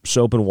used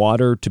soap and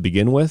water to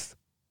begin with?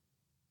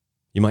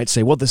 You might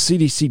say, well, the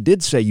CDC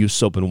did say use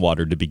soap and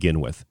water to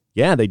begin with.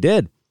 Yeah, they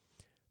did.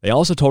 They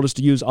also told us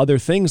to use other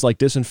things like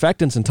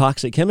disinfectants and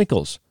toxic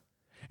chemicals.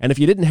 And if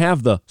you didn't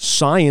have the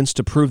science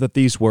to prove that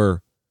these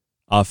were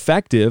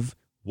effective,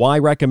 why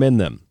recommend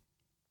them?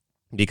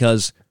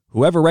 Because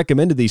whoever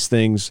recommended these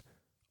things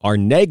are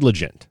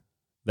negligent.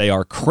 They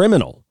are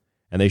criminal,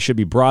 and they should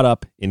be brought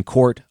up in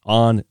court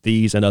on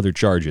these and other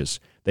charges.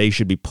 They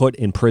should be put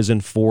in prison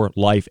for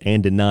life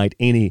and denied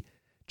any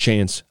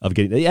chance of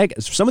getting...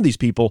 Some of these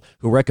people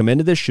who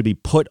recommended this should be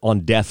put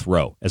on death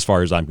row, as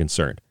far as I'm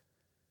concerned,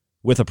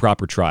 with a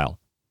proper trial.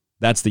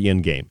 That's the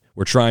end game.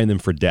 We're trying them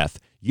for death.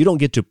 You don't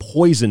get to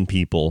poison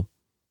people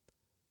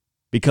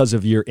because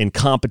of your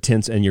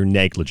incompetence and your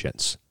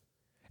negligence.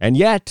 And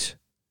yet,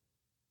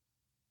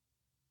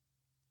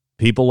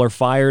 people are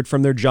fired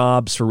from their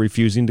jobs for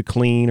refusing to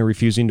clean or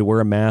refusing to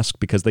wear a mask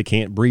because they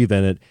can't breathe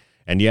in it.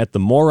 And yet the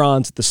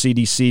morons at the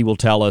CDC will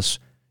tell us,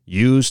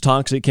 use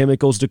toxic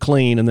chemicals to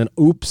clean, and then,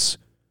 oops,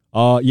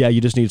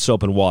 you just need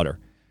soap and water.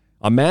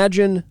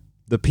 Imagine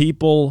the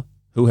people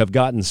who have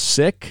gotten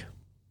sick,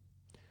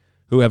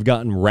 who have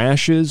gotten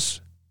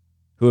rashes,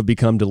 who have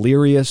become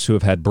delirious, who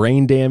have had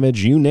brain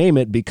damage, you name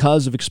it,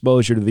 because of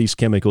exposure to these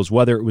chemicals,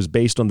 whether it was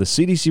based on the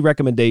CDC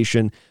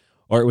recommendation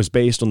or it was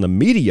based on the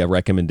media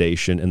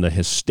recommendation and the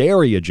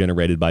hysteria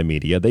generated by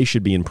media. They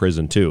should be in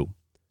prison too.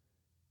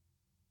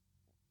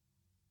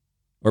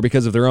 or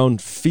because of their own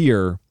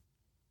fear,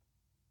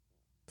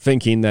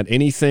 thinking that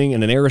anything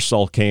in an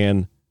aerosol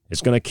can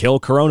is going to kill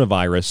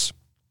coronavirus.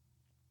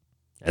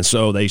 And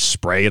so they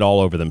spray it all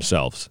over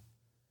themselves.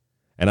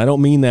 And I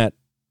don't mean that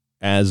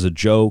as a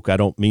joke. I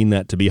don't mean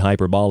that to be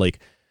hyperbolic.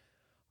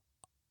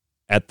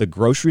 At the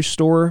grocery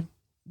store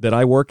that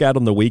I work at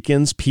on the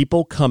weekends,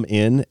 people come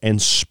in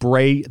and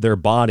spray their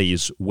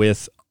bodies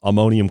with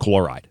ammonium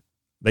chloride.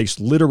 They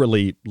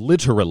literally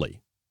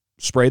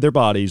spray their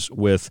bodies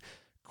with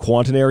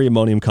quaternary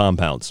ammonium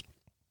compounds,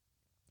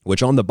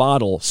 which on the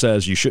bottle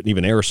says you shouldn't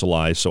even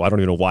aerosolize, so I don't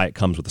even know why it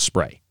comes with a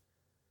spray.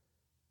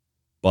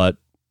 But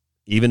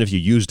even if you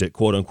used it,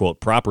 quote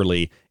unquote,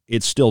 properly,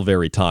 it's still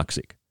very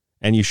toxic.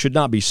 And you should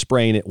not be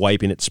spraying it,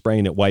 wiping it,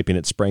 spraying it, wiping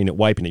it, spraying it,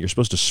 wiping it. You're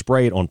supposed to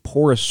spray it on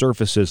porous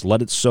surfaces,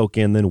 let it soak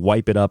in, then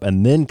wipe it up,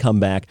 and then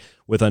come back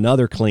with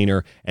another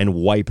cleaner and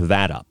wipe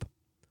that up.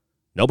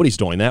 Nobody's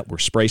doing that. We're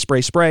spray, spray,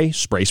 spray,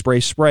 spray,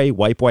 spray, spray,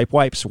 wipe, wipe,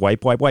 wipes,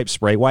 wipe, wipe, wipe,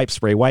 spray, wipe,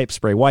 spray, wipe,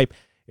 spray, wipe.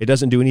 It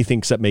doesn't do anything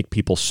except make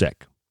people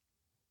sick.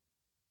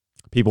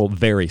 People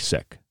very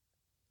sick.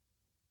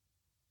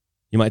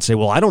 You might say,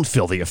 well, I don't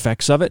feel the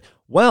effects of it.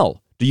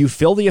 Well, do you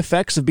feel the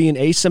effects of being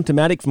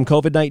asymptomatic from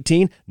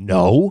COVID-19?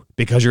 No,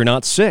 because you're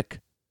not sick.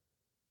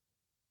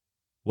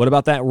 What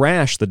about that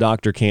rash the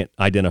doctor can't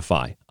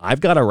identify?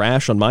 I've got a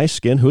rash on my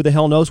skin. Who the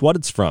hell knows what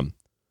it's from?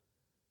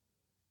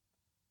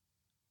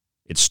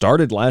 It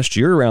started last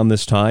year around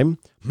this time.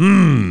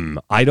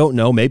 I don't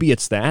know. Maybe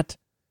it's that.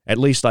 At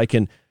least I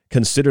can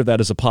consider that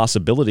as a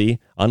possibility,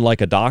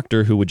 unlike a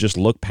doctor who would just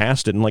look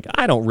past it and like,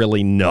 I don't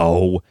really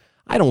know.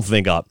 I don't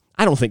think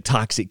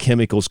toxic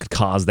chemicals could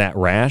cause that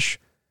rash.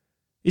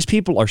 These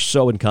people are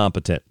so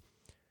incompetent.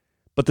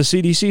 But the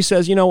CDC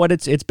says, you know what,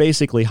 it's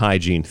basically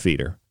hygiene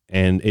theater,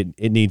 and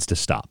it needs to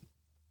stop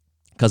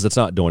because it's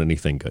not doing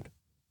anything good.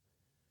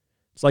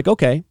 It's like,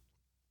 okay,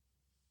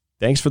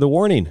 thanks for the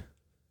warning.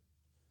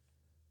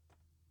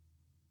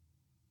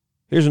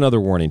 Here's another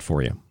warning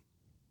for you.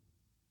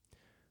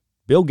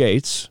 Bill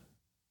Gates,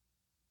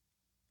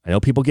 I know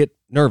people get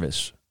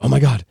nervous. Oh my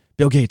God,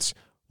 Bill Gates,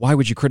 why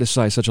would you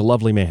criticize such a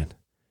lovely man?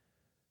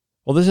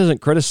 Well, this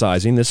isn't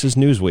criticizing. This is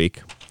Newsweek.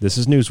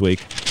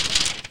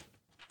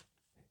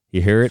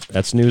 You hear it?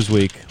 That's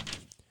Newsweek.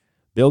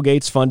 Bill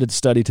Gates funded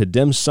study to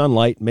dim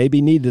sunlight may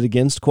be needed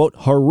against, quote,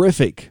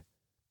 horrific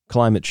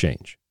climate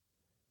change.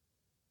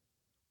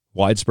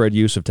 Widespread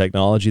use of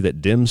technology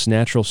that dims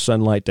natural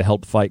sunlight to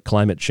help fight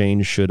climate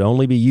change should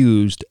only be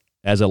used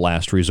as a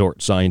last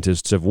resort,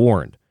 scientists have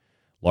warned.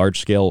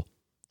 Large-scale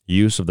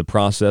use of the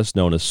process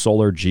known as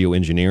solar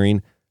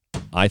geoengineering,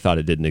 I thought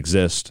it didn't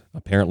exist.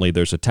 Apparently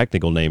there's a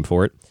technical name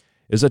for it,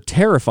 is a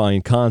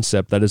terrifying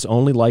concept that is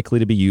only likely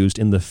to be used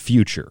in the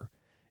future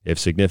if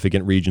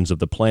significant regions of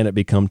the planet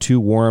become too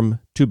warm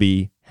to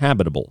be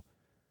habitable,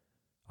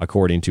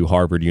 according to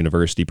Harvard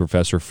University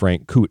professor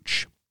Frank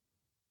Kuch.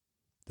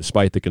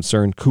 Despite the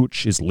concern,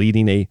 Kuch is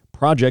leading a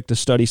project to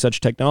study such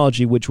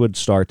technology, which would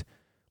start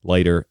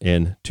later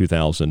in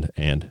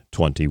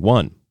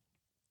 2021.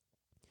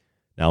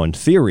 Now, in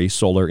theory,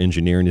 solar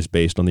engineering is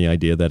based on the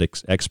idea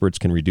that experts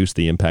can reduce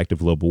the impact of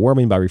global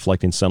warming by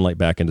reflecting sunlight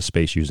back into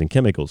space using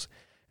chemicals.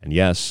 And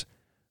yes,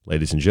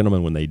 ladies and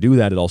gentlemen, when they do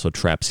that, it also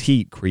traps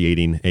heat,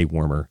 creating a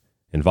warmer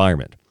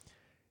environment.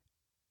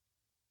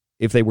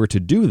 If they were to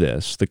do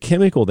this, the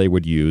chemical they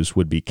would use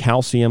would be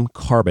calcium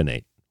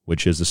carbonate,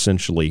 which is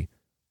essentially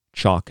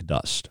chalk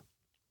dust.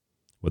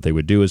 What they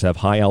would do is have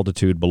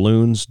high-altitude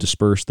balloons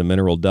disperse the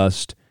mineral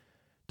dust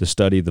to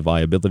study the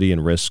viability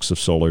and risks of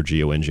solar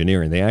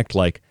geoengineering. They act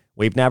like,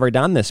 we've never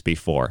done this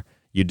before.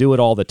 You do it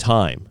all the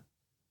time.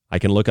 I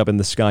can look up in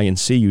the sky and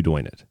see you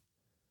doing it.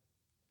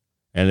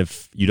 And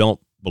if you don't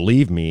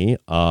believe me,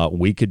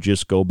 we could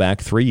just go back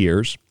 3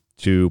 years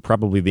to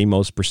probably the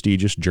most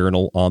prestigious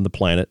journal on the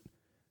planet,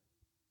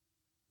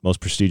 most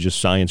prestigious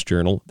science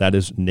journal. That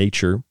is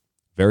Nature.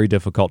 Very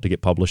difficult to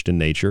get published in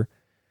Nature.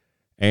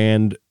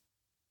 And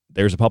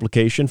there's a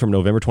publication from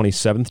November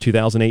 27th,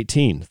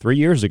 2018, 3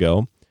 years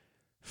ago.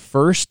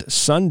 First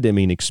sun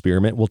dimming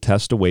experiment will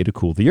test a way to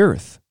cool the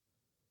Earth.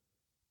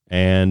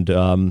 And,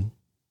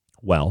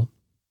 well,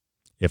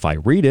 if I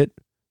read it,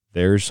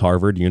 there's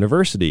Harvard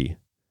University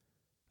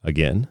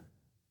again.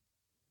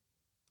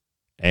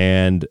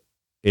 And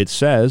it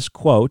says,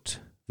 quote,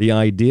 the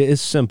idea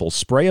is simple.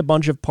 Spray a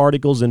bunch of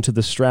particles into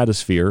the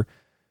stratosphere,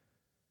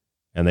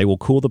 and they will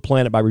cool the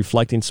planet by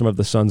reflecting some of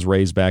the sun's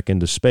rays back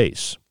into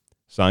space.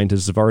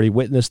 Scientists have already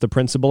witnessed the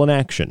principle in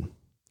action.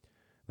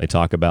 They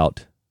talk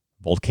about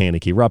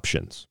volcanic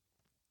eruptions.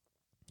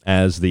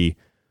 As the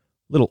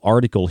little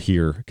article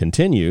here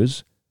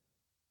continues,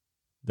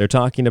 they're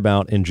talking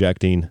about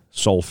injecting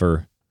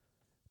sulfur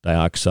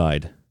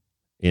dioxide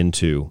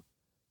into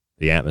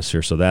the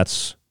atmosphere. So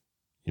that's,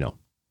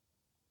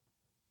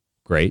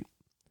 great.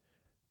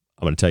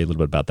 I'm going to tell you a little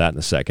bit about that in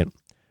a second.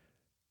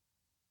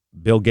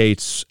 Bill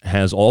Gates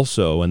has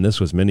also, and this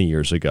was many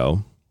years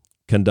ago,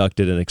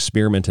 conducted an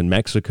experiment in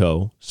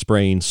Mexico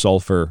spraying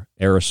sulfur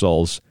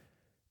aerosols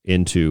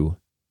into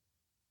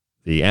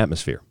the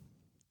atmosphere.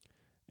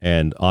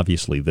 And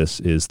obviously this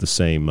is the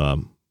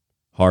same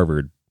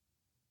Harvard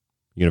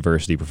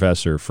University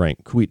professor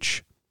Frank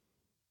Queech,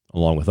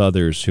 along with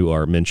others who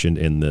are mentioned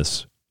in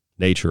this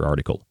Nature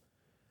article.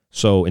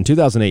 So in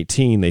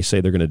 2018, they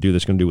say they're going to do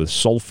this, going to do with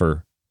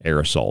sulfur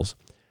aerosols.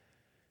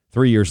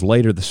 3 years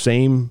later, the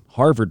same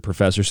Harvard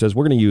professor says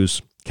we're going to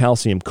use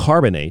calcium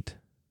carbonate.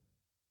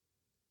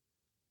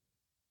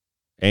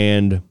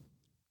 And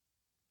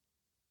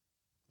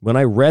when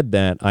I read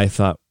that, I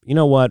thought, you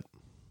know what?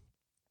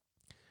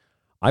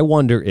 I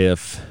wonder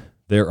if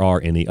there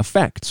are any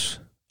effects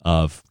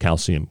of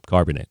calcium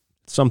carbonate.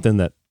 It's something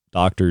that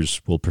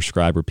doctors will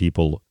prescribe or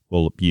people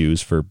will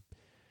use for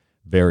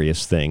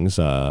various things.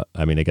 I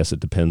guess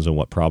it depends on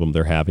what problem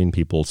they're having.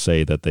 People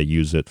say that they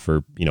use it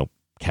for,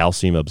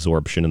 calcium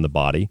absorption in the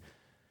body.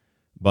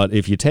 But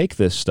if you take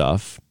this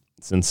stuff,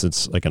 since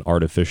it's like an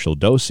artificial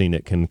dosing,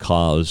 it can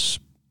cause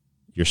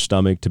your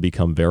stomach to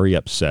become very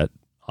upset,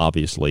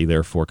 obviously,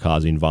 therefore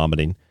causing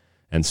vomiting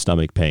and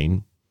stomach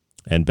pain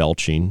and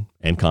belching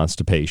and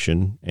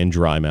constipation and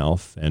dry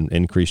mouth and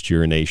increased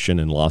urination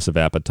and loss of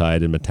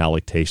appetite and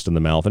metallic taste in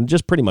the mouth. And it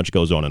just pretty much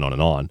goes on and on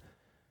and on.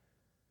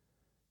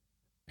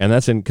 And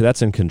that's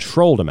in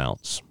controlled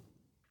amounts.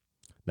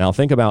 Now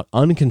think about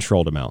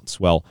uncontrolled amounts.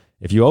 Well,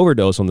 if you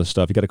overdose on this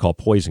stuff, you got to call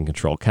poison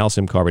control.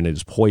 Calcium carbonate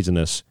is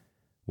poisonous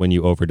when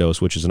you overdose,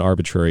 which is an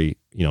arbitrary,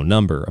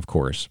 number, of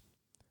course.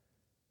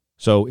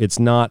 So it's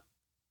not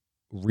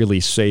really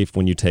safe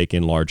when you take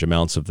in large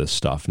amounts of this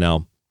stuff.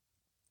 Now,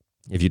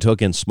 if you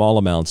took in small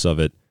amounts of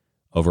it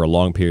over a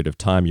long period of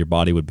time, your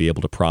body would be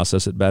able to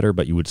process it better,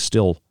 but you would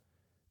still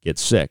get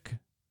sick,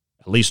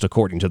 at least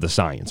according to the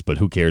science, but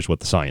who cares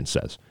what the science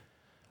says?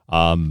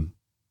 And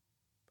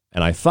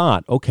I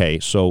thought, okay,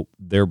 so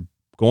they're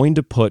going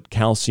to put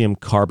calcium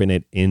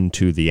carbonate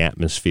into the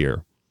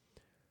atmosphere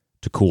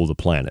to cool the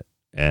planet.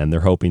 And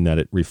they're hoping that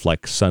it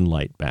reflects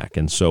sunlight back.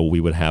 And so we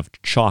would have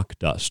chalk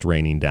dust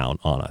raining down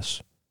on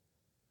us.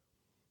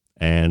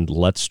 And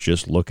let's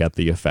just look at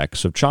the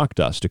effects of chalk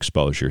dust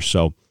exposure.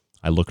 So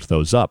I looked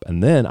those up.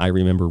 And then I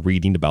remember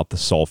reading about the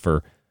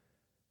sulfur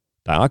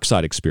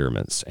dioxide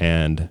experiments.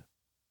 And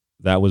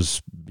that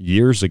was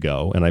years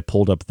ago. And I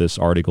pulled up this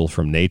article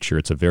from Nature.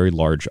 It's a very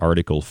large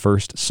article.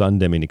 First sun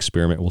dimming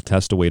experiment will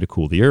test a way to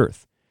cool the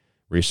Earth.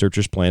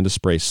 Researchers plan to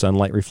spray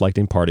sunlight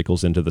reflecting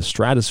particles into the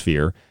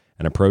stratosphere,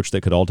 an approach that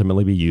could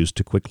ultimately be used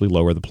to quickly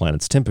lower the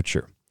planet's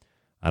temperature.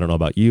 I don't know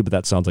about you, but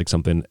that sounds like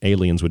something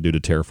aliens would do to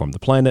terraform the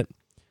planet.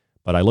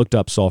 But I looked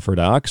up sulfur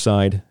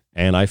dioxide,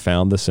 and I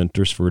found the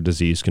Centers for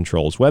Disease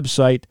Control's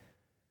website,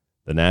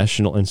 the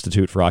National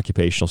Institute for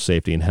Occupational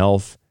Safety and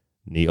Health,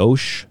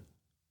 NIOSH,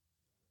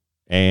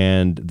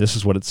 and this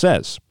is what it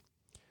says.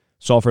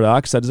 Sulfur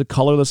dioxide is a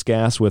colorless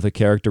gas with a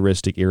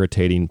characteristic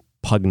irritating,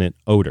 pungent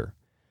odor.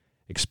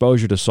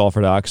 Exposure to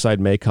sulfur dioxide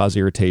may cause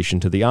irritation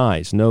to the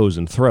eyes, nose,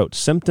 and throat.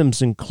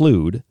 Symptoms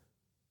include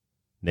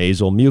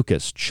nasal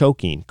mucus,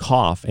 choking,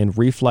 cough, and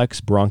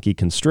reflex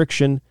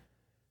bronchoconstriction.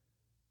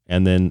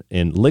 And then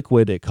in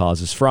liquid, it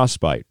causes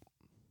frostbite.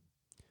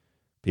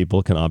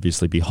 People can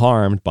obviously be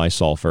harmed by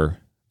sulfur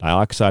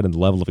dioxide, and the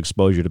level of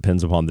exposure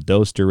depends upon the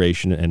dose,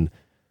 duration, and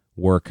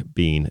work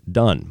being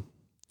done.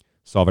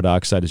 Sulfur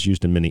dioxide is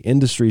used in many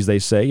industries, they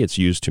say. It's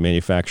used to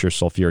manufacture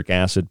sulfuric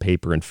acid,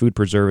 paper, and food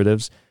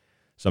preservatives.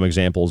 Some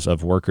examples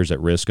of workers at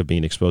risk of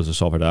being exposed to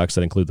sulfur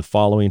dioxide include the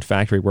following: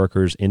 factory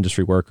workers,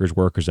 industry workers,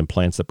 workers in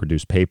plants that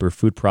produce paper,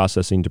 food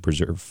processing to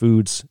preserve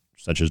foods,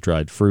 such as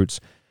dried fruits,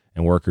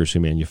 and workers who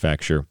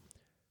manufacture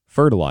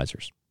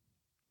fertilizers.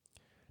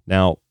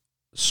 Now,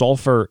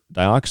 sulfur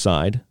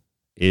dioxide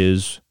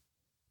is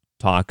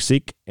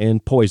toxic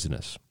and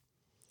poisonous,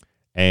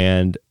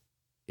 and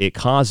it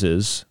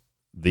causes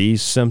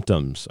these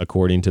symptoms,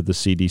 according to the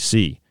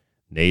CDC: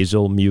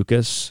 nasal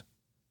mucus,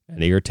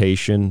 an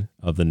irritation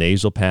of the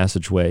nasal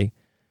passageway.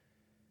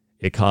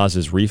 It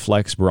causes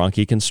reflex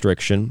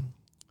bronchoconstriction,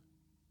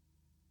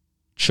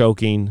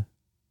 choking,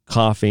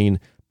 coughing.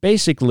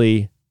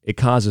 Basically, it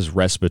causes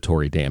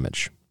respiratory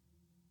damage.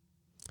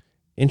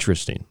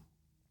 Interesting.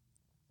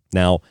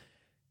 Now,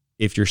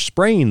 if you're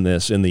spraying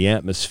this in the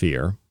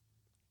atmosphere,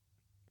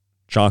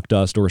 chalk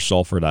dust or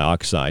sulfur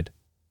dioxide,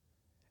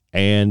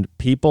 and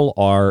people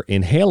are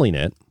inhaling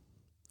it,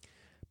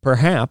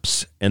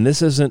 perhaps, and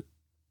this isn't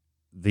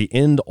the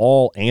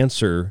end-all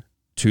answer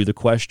to the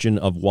question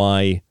of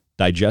why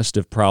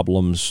digestive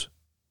problems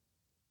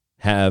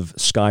have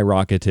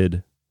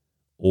skyrocketed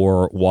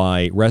or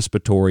why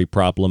respiratory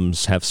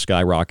problems have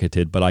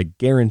skyrocketed, but I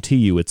guarantee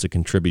you it's a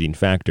contributing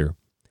factor.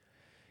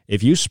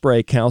 If you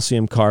spray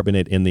calcium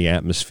carbonate in the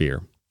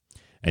atmosphere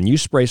and you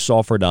spray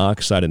sulfur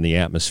dioxide in the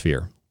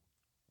atmosphere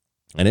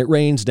and it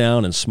rains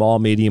down in small,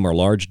 medium, or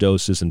large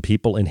doses and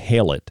people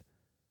inhale it,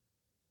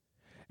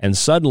 and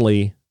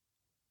suddenly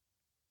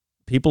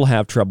people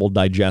have trouble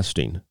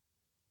digesting,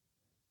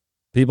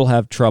 people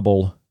have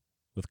trouble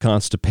with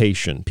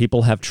constipation,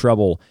 people have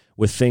trouble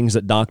with things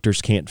that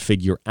doctors can't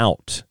figure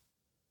out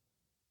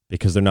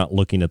because they're not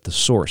looking at the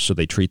source, so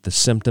they treat the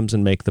symptoms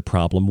and make the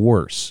problem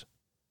worse.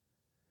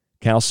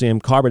 Calcium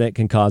carbonate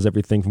can cause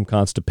everything from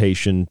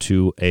constipation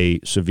to a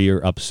severe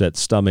upset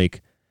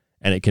stomach,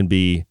 and it can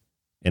be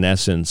in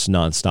essence,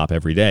 nonstop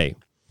every day.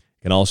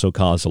 It can also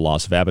cause a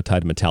loss of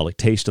appetite and metallic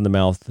taste in the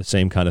mouth, the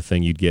same kind of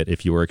thing you'd get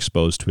if you were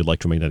exposed to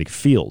electromagnetic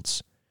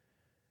fields,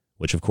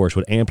 which, of course,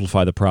 would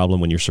amplify the problem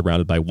when you're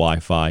surrounded by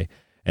Wi-Fi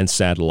and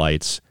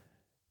satellites,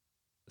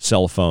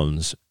 cell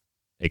phones,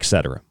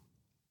 etc.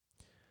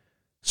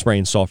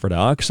 Spraying sulfur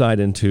dioxide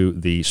into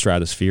the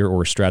stratosphere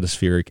or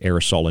stratospheric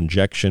aerosol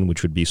injection,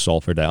 which would be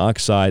sulfur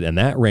dioxide, and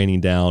that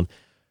raining down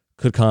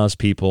could cause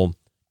people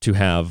to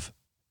have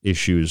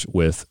issues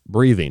with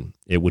breathing.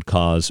 It would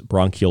cause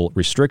bronchial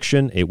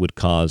restriction. It would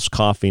cause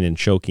coughing and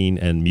choking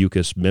and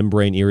mucous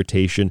membrane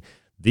irritation.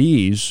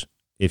 These,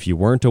 if you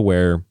weren't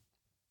aware,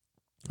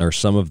 are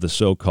some of the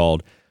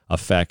so-called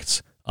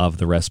effects of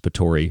the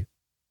respiratory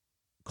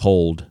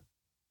cold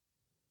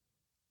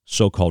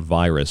so-called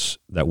virus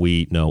that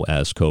we know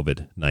as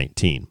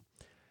COVID-19.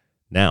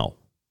 Now,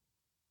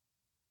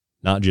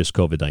 not just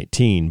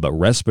COVID-19, but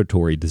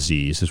respiratory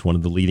disease is one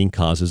of the leading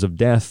causes of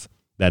death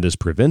that is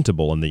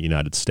preventable in the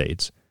United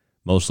States,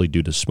 mostly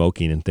due to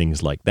smoking and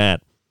things like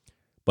that.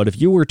 But if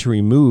you were to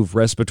remove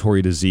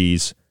respiratory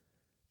disease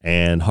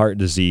and heart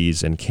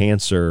disease and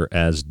cancer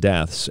as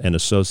deaths and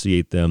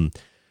associate them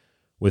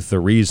with the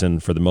reason,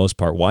 for the most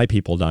part, why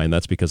people die, and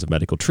that's because of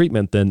medical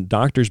treatment, then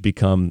doctors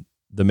become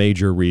the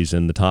major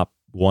reason, the top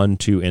 1,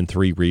 2, and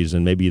 3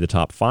 reason, maybe the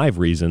top 5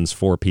 reasons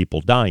for people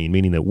dying,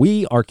 meaning that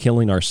we are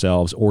killing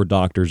ourselves or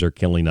doctors are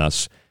killing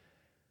us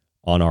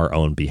on our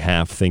own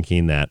behalf,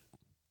 thinking that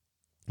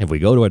if we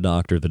go to a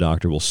doctor, the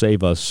doctor will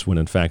save us, when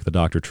in fact the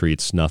doctor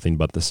treats nothing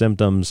but the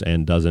symptoms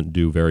and doesn't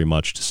do very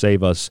much to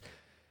save us.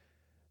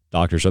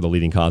 Doctors are the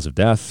leading cause of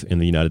death in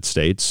the United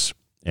States,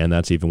 and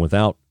that's even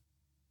without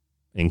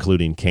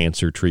including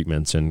cancer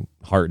treatments and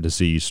heart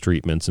disease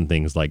treatments and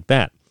things like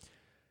that.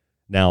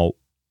 Now,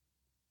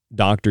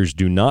 doctors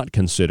do not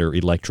consider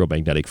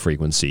electromagnetic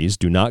frequencies,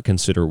 do not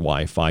consider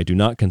Wi-Fi, do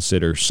not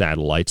consider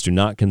satellites, do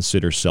not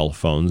consider cell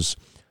phones,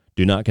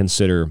 do not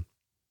consider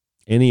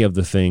any of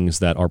the things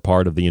that are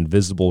part of the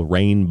invisible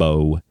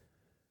rainbow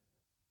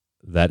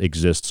that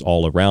exists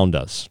all around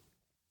us.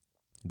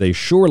 They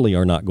surely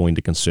are not going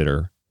to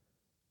consider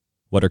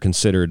what are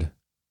considered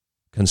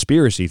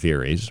conspiracy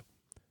theories,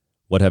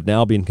 what have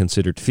now been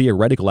considered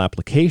theoretical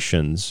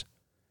applications,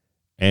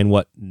 and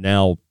what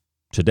now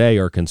today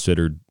are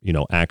considered,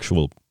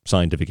 actual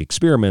scientific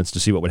experiments to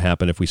see what would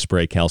happen if we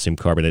spray calcium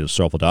carbonate or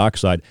sulfur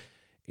dioxide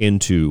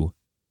into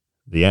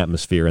the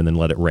atmosphere and then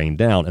let it rain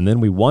down. And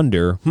then we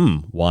wonder,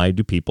 why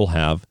do people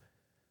have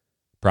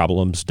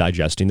problems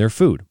digesting their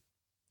food?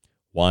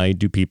 Why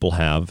do people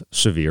have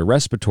severe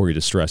respiratory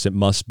distress? It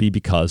must be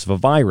because of a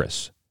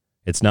virus.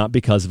 It's not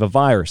because of a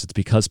virus. It's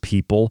because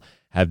people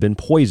have been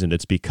poisoned.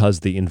 It's because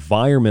the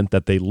environment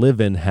that they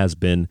live in has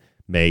been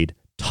made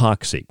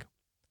toxic.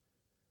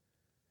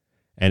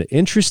 And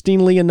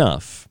interestingly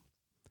enough,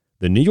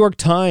 the New York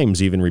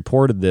Times even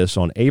reported this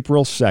on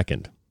April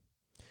 2nd.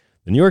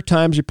 The New York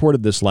Times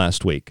reported this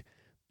last week.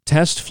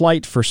 Test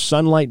flight for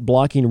sunlight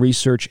blocking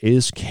research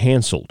is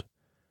canceled.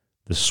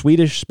 The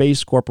Swedish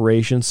Space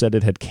Corporation said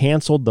it had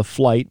canceled the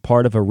flight,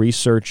 part of a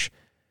research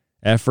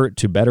effort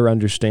to better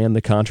understand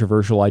the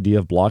controversial idea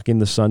of blocking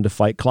the sun to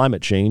fight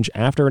climate change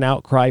after an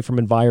outcry from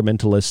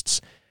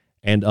environmentalists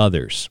and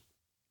others.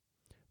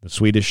 The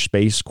Swedish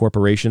Space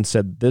Corporation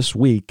said this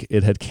week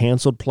it had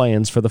canceled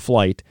plans for the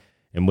flight,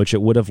 in which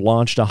it would have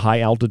launched a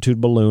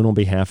high-altitude balloon on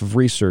behalf of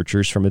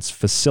researchers from its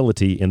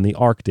facility in the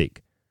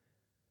Arctic.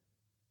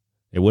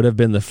 It would have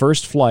been the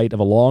first flight of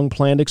a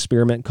long-planned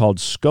experiment called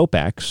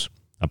ScopeX,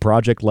 a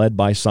project led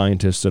by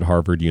scientists at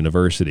Harvard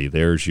University.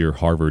 There's your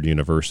Harvard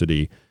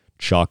University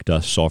chalk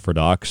dust sulfur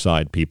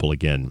dioxide people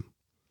again.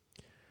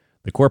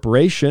 The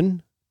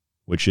corporation,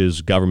 which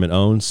is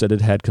government-owned, said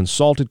it had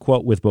consulted,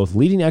 quote, with both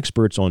leading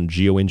experts on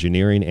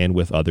geoengineering and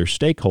with other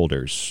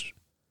stakeholders,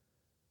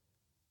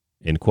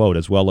 end quote,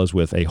 as well as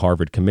with a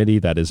Harvard committee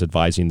that is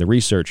advising the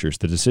researchers.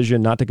 The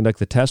decision not to conduct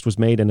the test was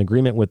made in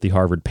agreement with the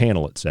Harvard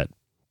panel, it said.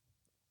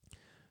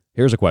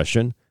 Here's a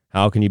question.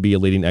 How can you be a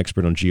leading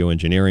expert on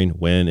geoengineering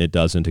when it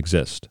doesn't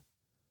exist?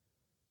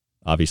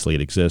 Obviously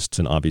it exists,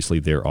 and obviously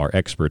there are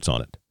experts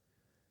on it.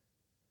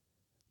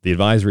 The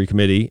advisory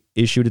committee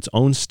issued its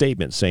own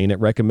statement saying it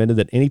recommended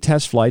that any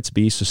test flights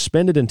be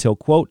suspended until,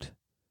 quote,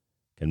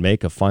 can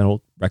make a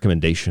final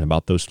recommendation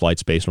about those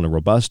flights based on a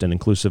robust and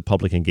inclusive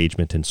public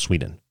engagement in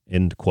Sweden,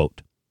 end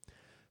quote.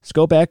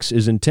 ScopeX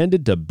is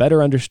intended to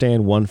better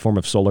understand one form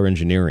of solar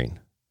engineering.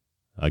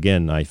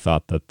 Again, I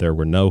thought that there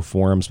were no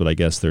forms, but I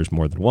guess there's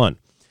more than one.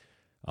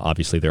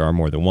 Obviously, there are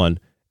more than one.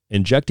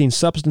 Injecting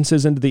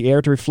substances into the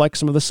air to reflect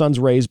some of the sun's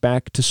rays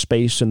back to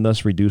space and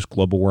thus reduce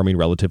global warming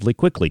relatively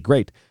quickly.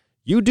 Great.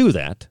 You do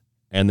that,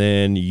 and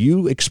then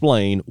you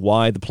explain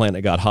why the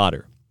planet got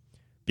hotter.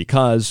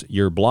 Because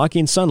you're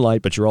blocking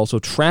sunlight, but you're also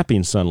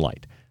trapping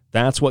sunlight.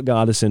 That's what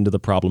got us into the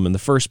problem in the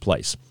first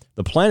place.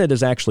 The planet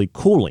is actually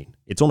cooling.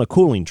 It's on a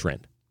cooling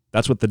trend.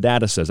 That's what the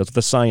data says. That's what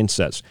the science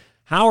says.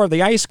 How are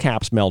the ice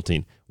caps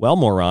melting? Well,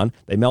 moron,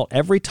 they melt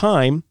every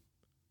time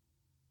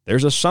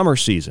there's a summer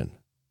season.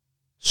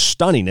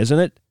 Stunning, isn't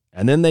it?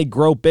 And then they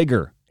grow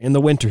bigger in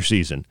the winter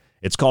season.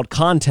 It's called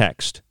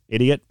context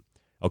idiot.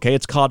 Okay,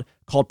 it's called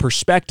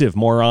perspective,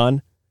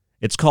 moron.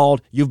 It's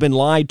called you've been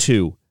lied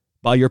to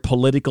by your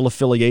political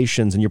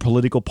affiliations and your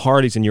political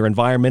parties and your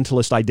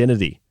environmentalist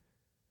identity.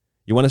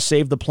 You want to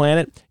save the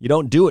planet? You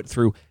don't do it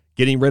through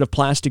getting rid of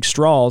plastic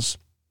straws.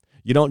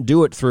 You don't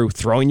do it through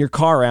throwing your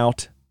car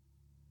out.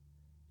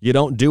 You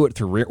don't do it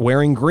through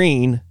wearing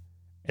green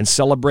and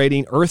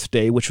celebrating Earth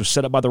Day, which was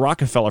set up by the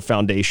Rockefeller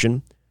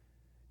Foundation.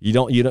 You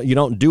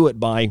don't do it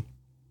by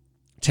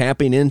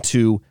tapping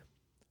into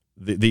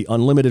the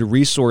unlimited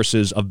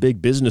resources of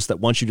big business that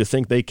wants you to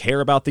think they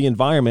care about the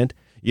environment.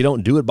 You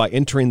don't do it by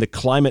entering the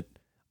climate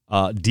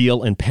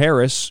deal in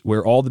Paris,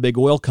 where all the big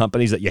oil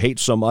companies that you hate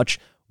so much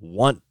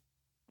want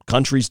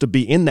countries to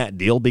be in that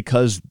deal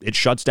because it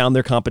shuts down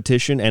their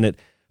competition and it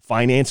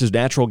finances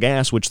natural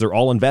gas, which they're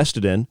all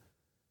invested in.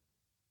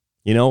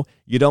 You know,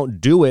 you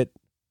don't do it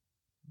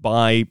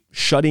by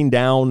shutting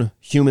down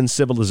human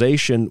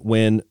civilization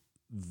when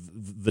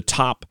the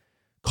top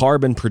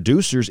carbon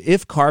producers,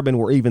 if carbon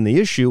were even the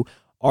issue,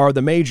 are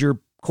the major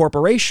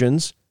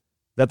corporations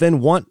that then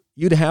want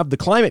you to have the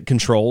climate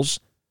controls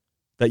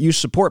that you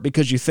support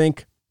because you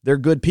think they're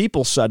good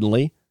people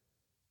suddenly.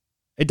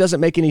 It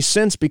doesn't make any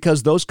sense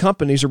because those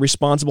companies are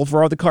responsible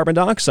for all the carbon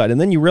dioxide. And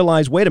then you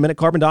realize, wait a minute,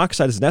 carbon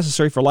dioxide is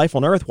necessary for life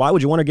on Earth. Why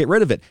would you want to get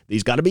rid of it?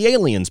 These got to be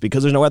aliens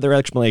because there's no other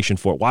explanation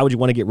for it. Why would you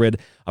want to get rid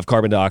of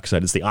carbon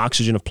dioxide? It's the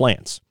oxygen of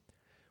plants.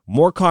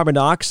 More carbon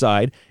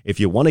dioxide, if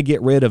you want to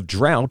get rid of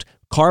drought,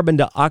 carbon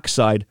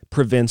dioxide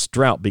prevents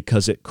drought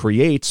because it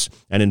creates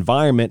an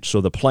environment so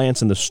the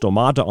plants and the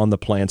stomata on the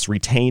plants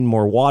retain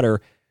more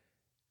water,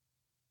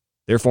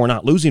 therefore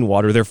not losing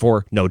water,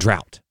 therefore no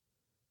drought.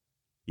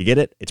 You get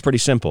it? It's pretty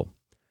simple.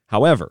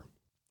 However,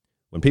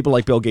 when people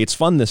like Bill Gates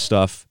fund this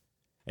stuff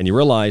and you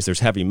realize there's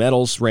heavy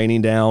metals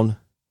raining down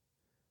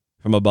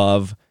from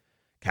above,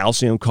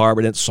 calcium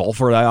carbonate,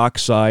 sulfur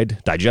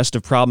dioxide,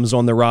 digestive problems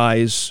on the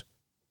rise,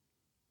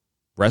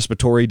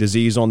 respiratory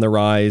disease on the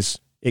rise,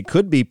 it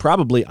could be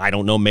probably, I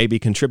don't know, maybe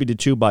contributed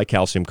to by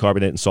calcium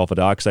carbonate and sulfur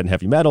dioxide and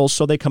heavy metals.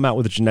 So they come out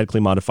with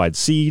genetically modified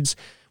seeds,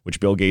 which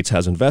Bill Gates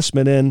has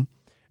investment in.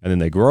 And then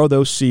they grow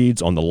those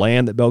seeds on the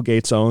land that Bill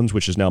Gates owns,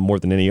 which is now more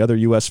than any other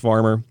U.S.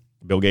 farmer.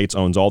 Bill Gates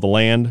owns all the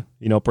land,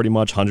 pretty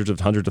much hundreds of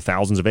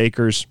thousands of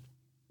acres,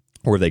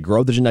 where they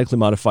grow the genetically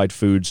modified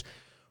foods,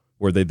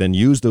 where they then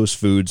use those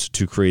foods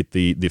to create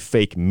the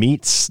fake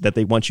meats that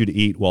they want you to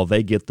eat while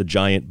they get the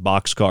giant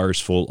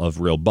boxcars full of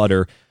real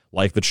butter,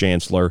 like the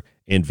Chancellor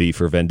in V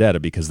for Vendetta,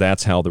 because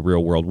that's how the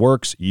real world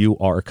works. You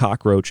are a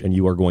cockroach, and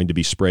you are going to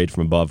be sprayed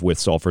from above with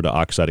sulfur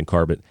dioxide and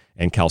carbonate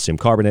and calcium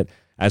carbonate,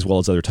 as well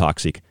as other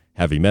toxic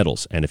heavy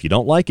metals. And if you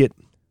don't like it,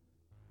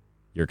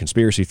 you're a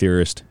conspiracy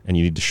theorist, and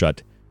you need to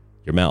shut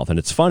your mouth. And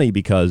it's funny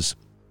because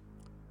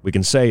we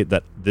can say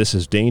that this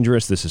is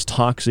dangerous, this is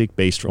toxic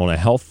based on a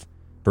health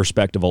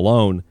perspective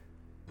alone,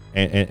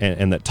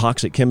 and that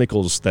toxic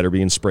chemicals that are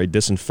being sprayed,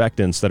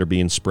 disinfectants that are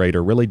being sprayed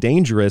are really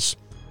dangerous,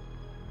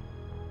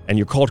 and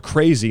you're called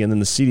crazy, and then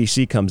the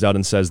CDC comes out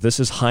and says, this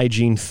is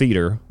hygiene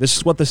theater. This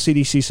is what the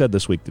CDC said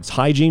this week. It's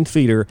hygiene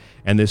theater,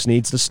 and this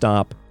needs to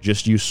stop.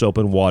 Just use soap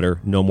and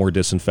water. No more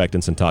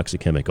disinfectants and toxic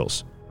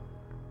chemicals.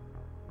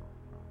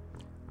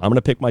 I'm going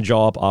to pick my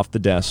jaw up off the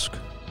desk,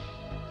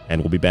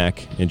 and we'll be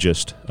back in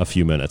just a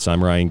few minutes.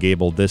 I'm Ryan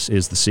Gable. This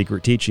is The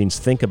Secret Teachings.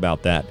 Think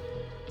about that.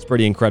 It's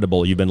pretty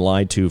incredible. You've been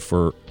lied to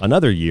for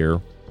another year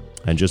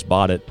and just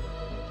bought it,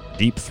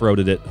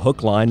 deep-throated it,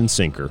 hook, line, and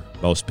sinker.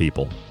 Most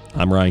people.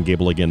 I'm Ryan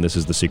Gable again. This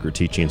is The Secret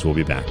Teachings. We'll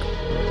be back.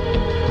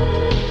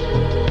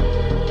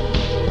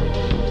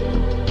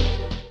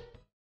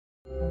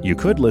 You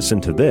could listen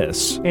to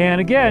this.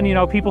 And again,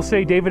 people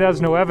say David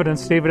has no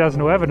evidence,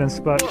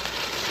 but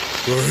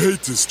I hate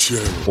this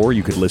channel. Or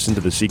you could listen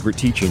to The Secret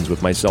Teachings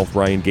with myself,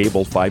 Ryan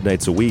Gable, 5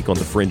 nights a week on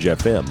The Fringe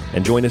FM,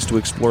 and join us to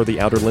explore the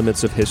outer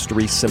limits of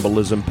history,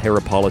 symbolism,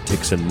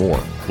 parapolitics, and more.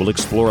 We'll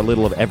explore a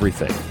little of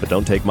everything, but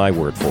don't take my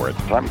word for it.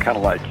 I'm kind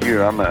of like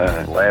you. I'm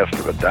the last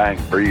of a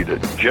dying breed, a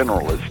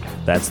generalist.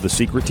 That's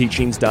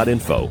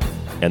thesecretteachings.info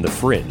and The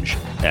Fringe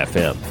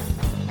FM.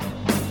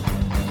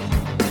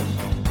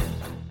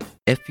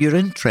 If you're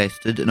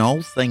interested in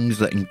all things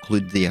that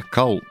include the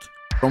occult,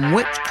 from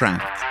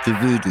witchcraft to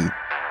voodoo,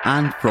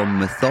 and from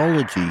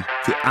mythology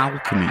to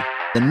alchemy,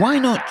 then why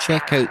not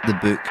check out the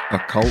book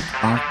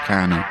Occult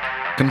Arcana,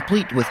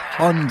 complete with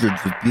hundreds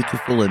of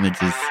beautiful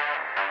images.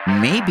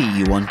 Maybe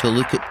you want to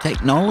look at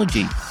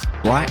technology,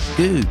 black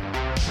goo,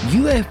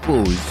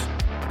 UFOs,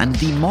 and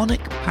demonic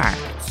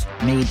pacts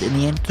made in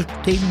the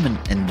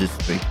entertainment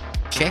industry.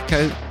 Check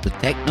out the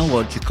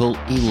technological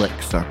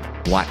elixir,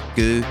 black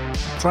goo,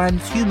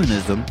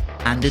 transhumanism,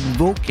 and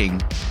invoking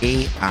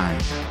AI.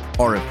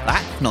 Or if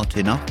that's not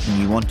enough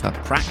and you want a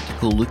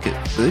practical look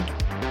at food,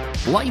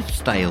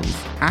 lifestyles,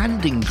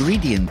 and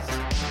ingredients,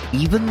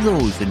 even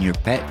those in your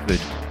pet food,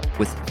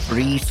 with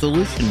free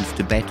solutions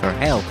to better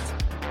health,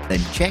 then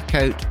check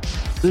out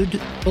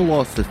Food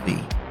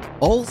Philosophy.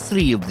 All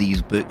 3 of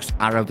these books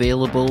are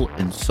available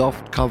in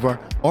softcover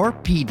or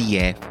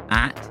PDF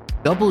at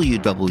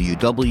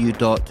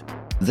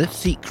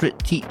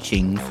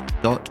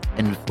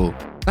www.thesecretteachings.info.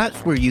 That's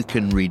where you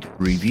can read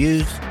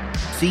reviews,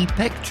 see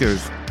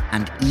pictures,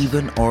 and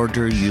even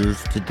order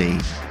yours today.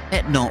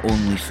 It not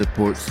only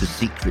supports the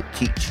Secret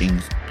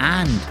Teachings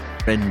and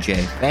Fringe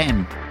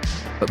FM,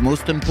 but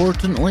most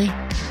importantly,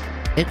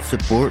 it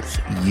supports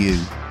you.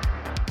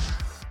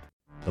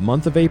 The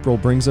month of April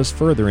brings us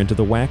further into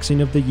the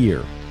waxing of the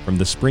year, from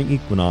the spring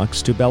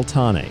equinox to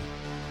Beltane.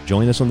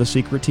 Join us on the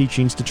Secret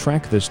Teachings to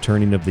track this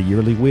turning of the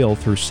yearly wheel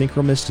through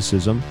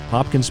synchromysticism,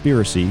 pop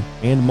conspiracy,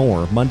 and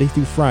more Monday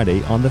through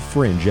Friday on the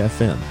Fringe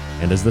FM.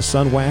 And as the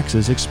sun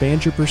waxes,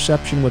 expand your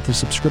perception with a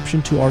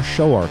subscription to our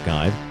show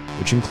archive,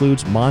 which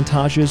includes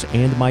montages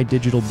and my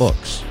digital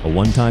books. A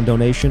one-time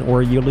donation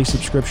or a yearly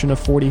subscription of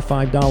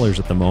 $45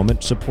 at the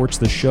moment supports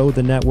the show,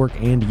 the network,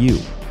 and you.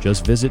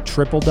 Just visit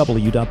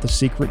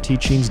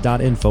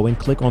www.thesecretteachings.info and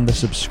click on the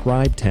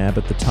subscribe tab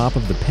at the top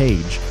of the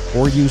page,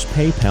 or use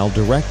PayPal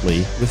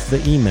directly with the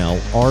email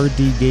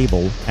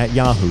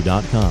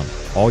rdgable@yahoo.com.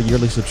 All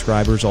yearly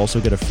subscribers also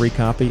get a free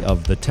copy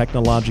of The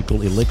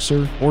Technological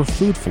Elixir or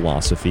Food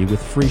Philosophy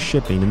with free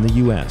shipping in the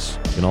U.S.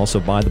 You can also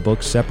buy the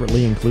books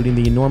separately, including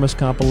the enormous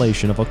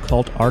compilation of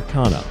occult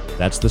arcana.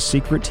 That's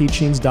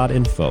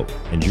thesecretteachings.info,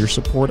 and your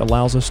support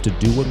allows us to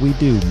do what we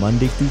do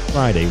Monday through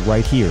Friday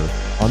right here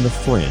on the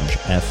Fringe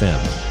FM.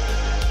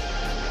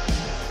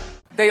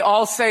 They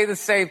all say the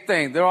same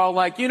thing. They're all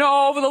like,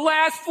 over the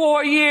last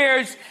 4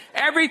 years,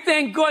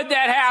 everything good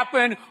that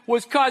happened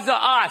was because of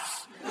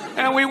us.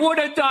 And we would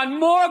have done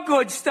more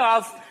good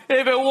stuff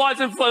if it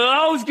wasn't for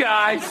those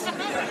guys.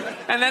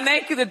 And then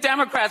the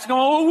Democrats go,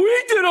 oh,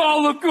 we did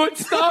all the good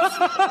stuff.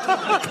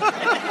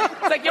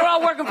 It's like you're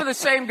all working for the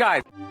same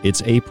guy.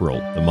 It's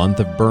April, the month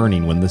of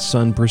burning, when the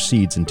sun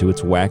proceeds into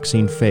its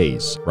waxing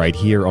phase, right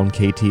here on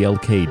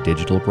KTLK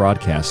Digital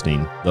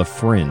Broadcasting, the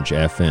Fringe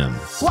FM.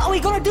 What are we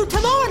going to do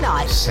tomorrow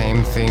night?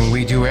 Same thing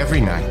we do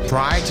every night.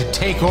 Try to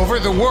take over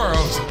the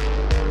world.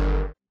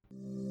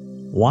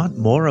 Want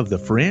more of The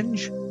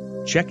Fringe?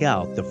 Check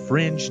out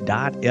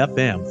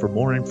thefringe.fm for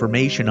more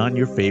information on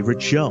your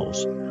favorite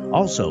shows.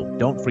 Also,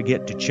 don't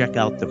forget to check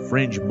out the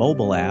Fringe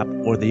mobile app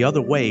or the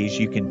other ways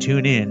you can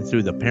tune in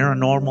through the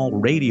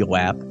Paranormal Radio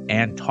app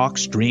and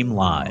TalkStream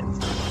Live.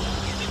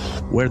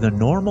 Where the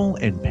normal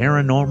and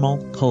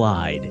paranormal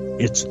collide,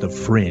 it's the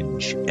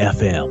Fringe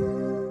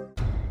FM.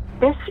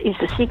 This is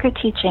The Secret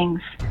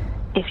Teachings.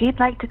 If you'd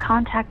like to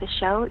contact the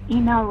show,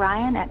 email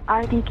Ryan at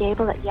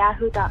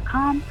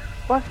rdgable@yahoo.com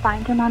or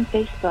find him on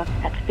Facebook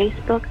at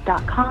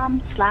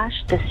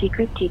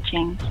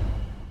facebook.com/thesecretteachings.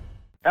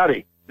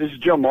 Howdy, this is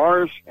Joe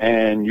Mars,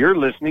 and you're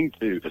listening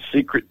to The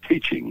Secret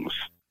Teachings.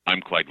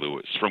 I'm Clyde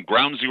Lewis from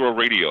Ground Zero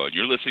Radio, and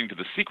you're listening to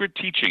The Secret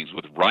Teachings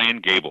with Ryan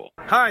Gable.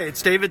 Hi,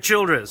 it's David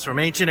Childress from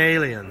Ancient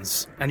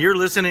Aliens, and you're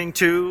listening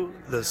to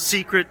The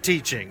Secret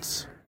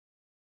Teachings.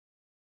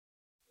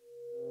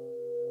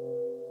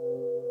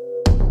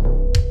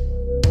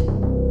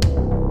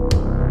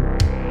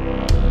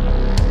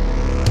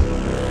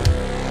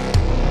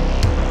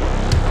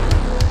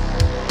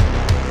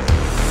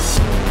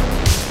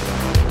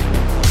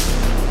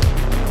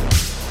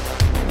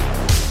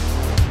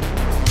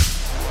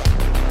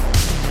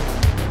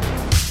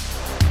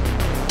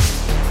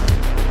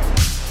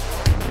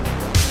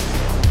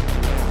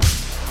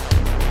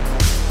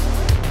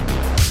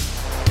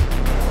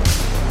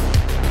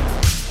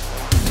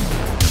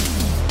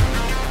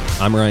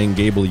 I'm Ryan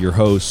Gable, your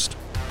host,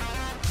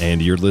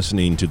 and you're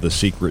listening to The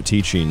Secret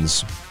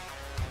Teachings.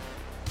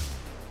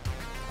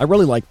 I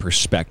really like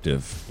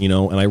perspective,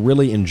 and I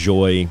really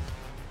enjoy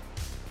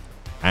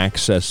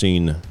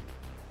accessing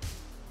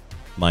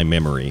my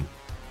memory.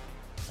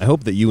 I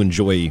hope that you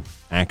enjoy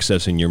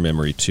accessing your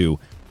memory too.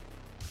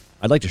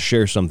 I'd like to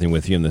share something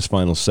with you in this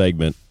final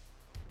segment.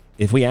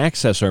 If we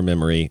access our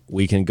memory,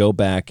 we can go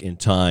back in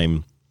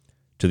time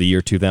to the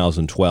year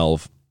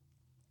 2012,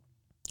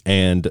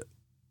 and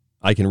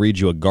I can read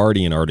you a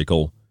Guardian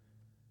article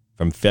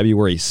from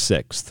February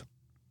 6th.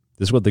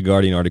 This is what the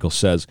Guardian article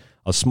says.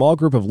 A small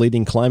group of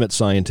leading climate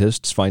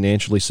scientists,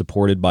 financially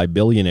supported by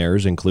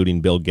billionaires, including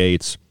Bill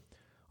Gates,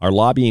 are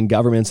lobbying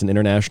governments and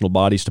international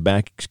bodies to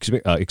back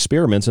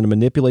experiments into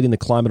manipulating the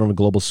climate on a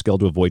global scale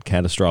to avoid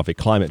catastrophic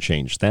climate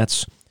change.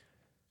 That's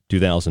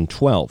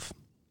 2012.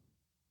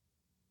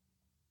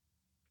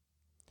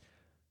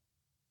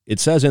 It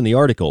says in the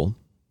article,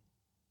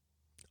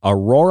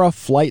 Aurora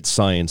Flight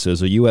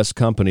Sciences, a U.S.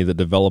 company that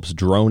develops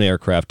drone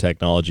aircraft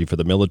technology for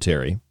the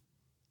military,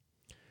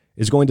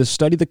 is going to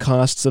study the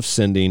costs of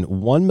sending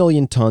 1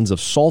 million tons of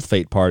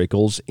sulfate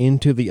particles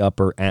into the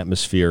upper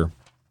atmosphere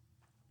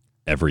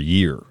every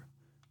year.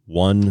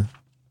 1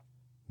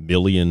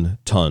 million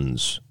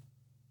tons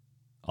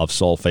of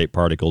sulfate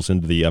particles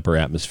into the upper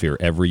atmosphere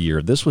every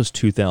year. This was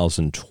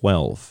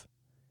 2012.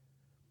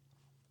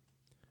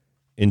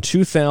 In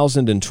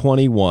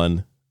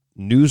 2021,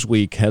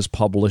 Newsweek has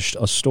published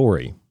a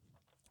story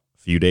a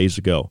few days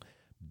ago.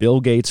 Bill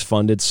Gates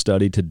funded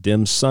study to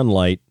dim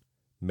sunlight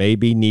may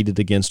be needed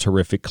against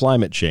horrific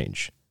climate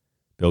change.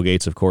 Bill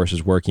Gates, of course,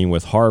 is working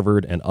with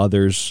Harvard and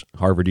others,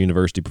 Harvard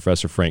University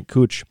professor Frank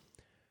Kuch,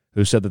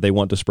 who said that they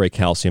want to spray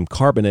calcium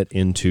carbonate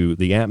into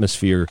the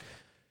atmosphere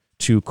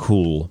to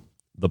cool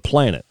the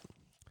planet.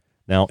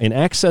 Now, in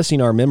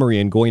accessing our memory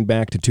and going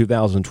back to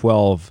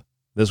 2012,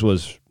 this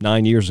was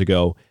 9 years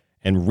ago,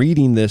 and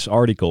reading this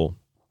article,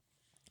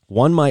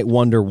 one might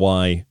wonder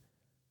why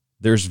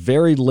there's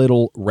very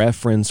little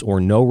reference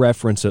or no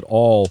reference at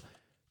all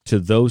to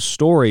those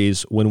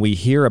stories when we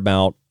hear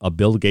about a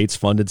Bill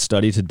Gates-funded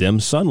study to dim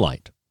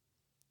sunlight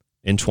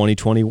in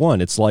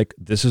 2021. It's like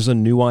this is a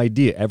new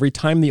idea. Every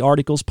time the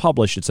article's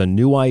published, it's a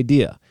new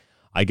idea.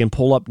 I can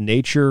pull up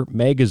Nature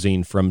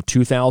magazine from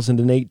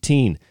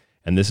 2018,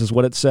 and this is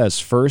what it says.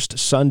 First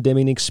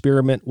sun-dimming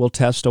experiment will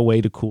test a way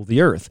to cool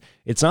the Earth.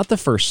 It's not the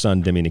first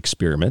sun-dimming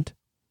experiment,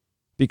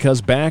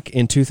 because back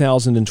in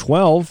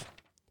 2012,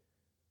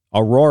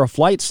 Aurora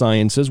Flight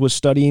Sciences was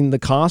studying the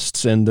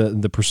costs and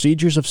the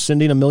procedures of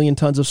sending 1 million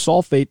tons of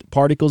sulfate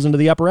particles into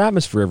the upper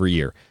atmosphere every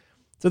year.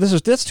 So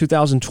that's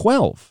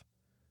 2012.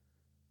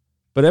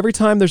 But every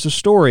time there's a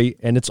story,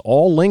 and it's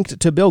all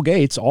linked to Bill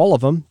Gates, all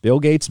of them, Bill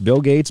Gates.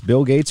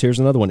 Here's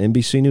another one,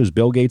 NBC News.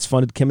 Bill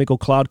Gates-funded chemical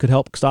cloud could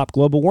help stop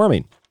global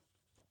warming.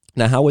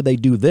 Now, how would they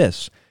do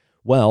this?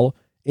 Well,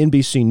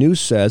 NBC News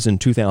says in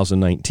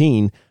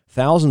 2019,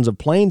 thousands of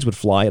planes would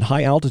fly at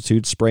high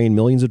altitude, spraying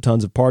millions of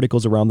tons of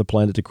particles around the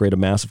planet to create a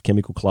massive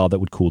chemical cloud that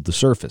would cool the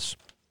surface.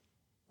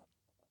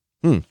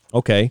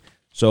 Okay,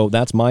 so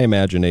that's my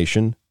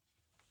imagination.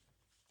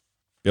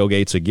 Bill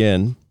Gates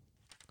again.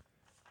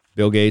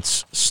 Bill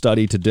Gates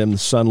study to dim the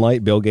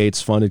sunlight. Bill Gates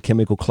funded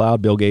chemical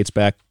cloud. Bill Gates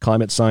backed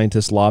climate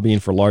scientists lobbying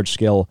for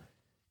large-scale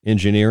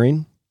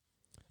engineering.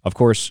 Of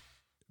course,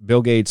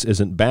 Bill Gates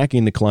isn't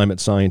backing the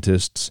climate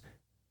scientists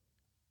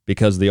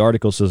because the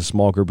article says a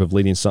small group of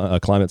leading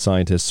climate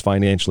scientists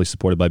financially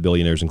supported by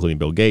billionaires, including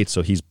Bill Gates,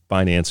 so he's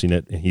financing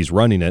it and he's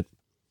running it.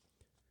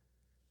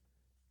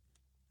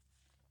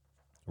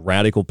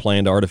 Radical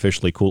plan to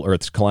artificially cool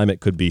Earth's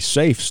climate could be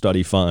safe,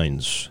 study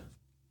finds.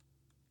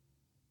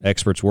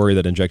 Experts worry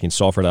that injecting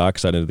sulfur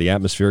dioxide into the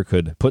atmosphere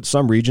could put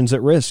some regions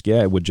at risk.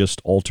 Yeah, it would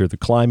just alter the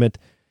climate,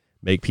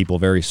 make people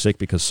very sick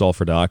because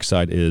sulfur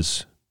dioxide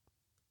is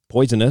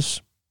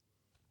poisonous,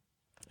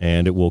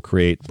 and it will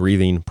create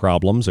breathing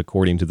problems,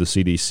 according to the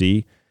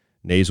CDC,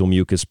 nasal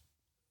mucus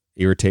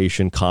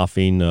irritation,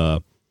 coughing,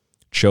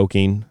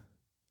 choking.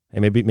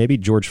 And maybe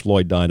George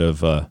Floyd died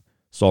of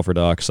sulfur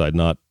dioxide,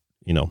 not,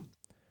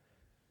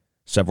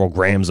 several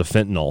grams of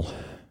fentanyl,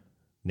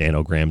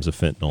 nanograms of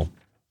fentanyl.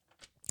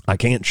 I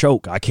can't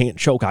choke.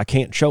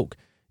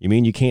 You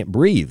mean you can't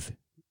breathe?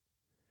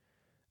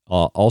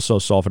 Also,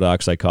 sulfur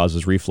dioxide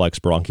causes reflex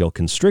bronchial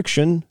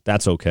constriction.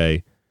 That's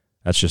okay.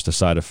 That's just a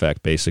side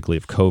effect, basically,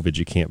 of COVID.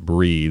 You can't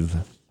breathe.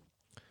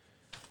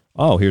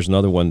 Oh, here's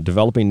another one.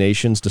 Developing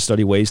nations to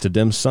study ways to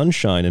dim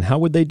sunshine. And how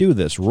would they do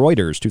this?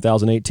 Reuters,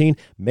 2018,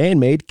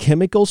 man-made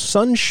chemical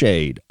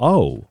sunshade.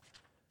 Oh,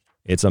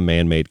 it's a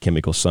man-made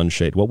chemical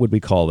sunshade. What would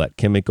we call that?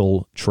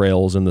 Chemical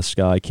trails in the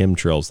sky?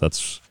 Chemtrails.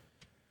 That's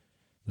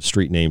the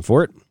street name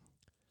for it.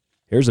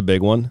 Here's a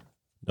big one.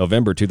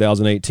 November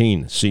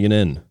 2018,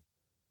 CNN.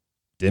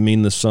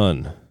 Dimming the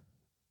sun.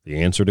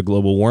 The answer to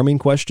global warming? ?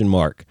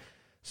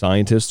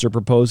 Scientists are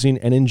proposing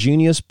an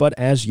ingenious but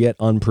as yet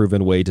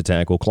unproven way to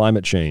tackle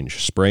climate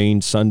change, spraying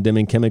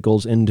sun-dimming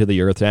chemicals into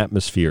the Earth's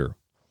atmosphere.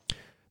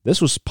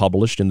 This was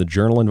published in the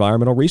journal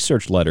Environmental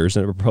Research Letters,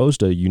 and it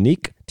proposed a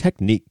unique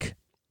technique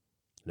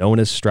known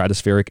as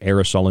stratospheric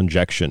aerosol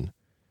injection.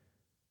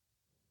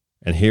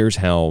 And here's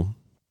how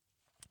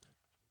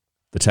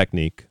the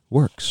technique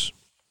works.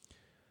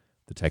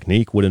 The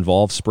technique would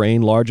involve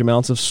spraying large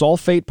amounts of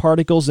sulfate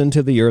particles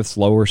into the Earth's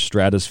lower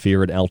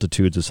stratosphere at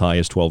altitudes as high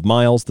as 12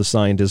 miles. The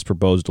scientists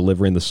proposed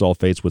delivering the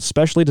sulfates with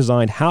specially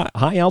designed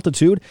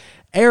high-altitude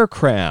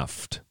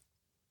aircraft.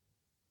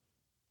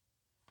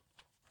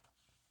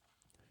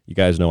 You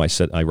guys know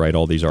I write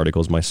all these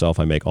articles myself.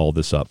 I make all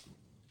this up.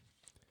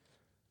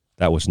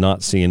 That was not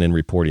CNN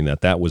reporting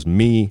that. That was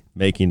me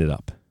making it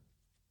up.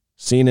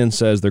 CNN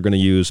says they're going to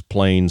use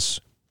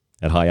planes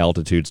at high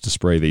altitudes to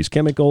spray these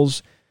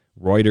chemicals.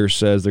 Reuters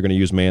says they're going to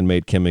use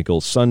man-made chemical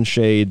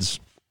sunshades.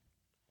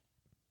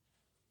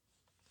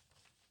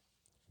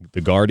 The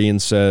Guardian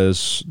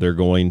says they're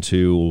going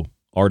to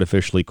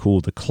artificially cool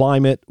the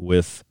climate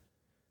with,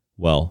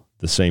 the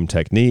same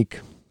technique.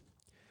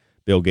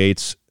 Bill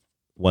Gates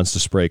wants to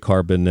spray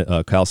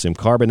calcium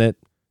carbonate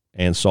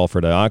and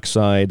sulfur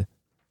dioxide.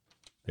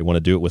 They want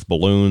to do it with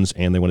balloons,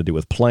 and they want to do it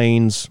with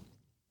planes.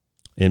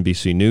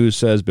 NBC News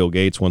says Bill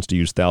Gates wants to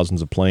use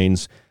thousands of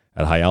planes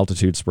at high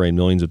altitude, spraying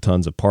millions of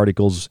tons of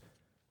particles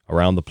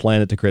around the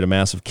planet to create a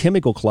massive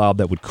chemical cloud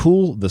that would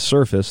cool the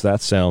surface. That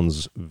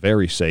sounds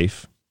very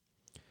safe.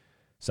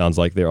 Sounds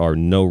like there are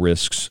no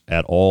risks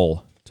at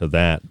all to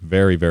that.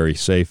 Very, very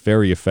safe,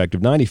 very effective,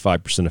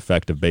 95%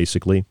 effective,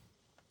 basically.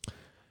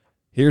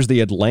 Here's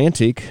the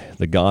Atlantic,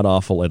 the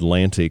god-awful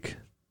Atlantic.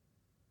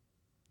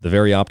 The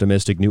very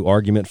optimistic new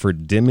argument for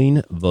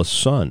dimming the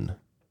sun.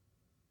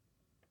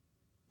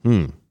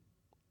 Dimming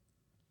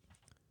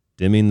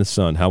the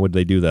sun. How would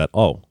they do that?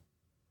 Oh,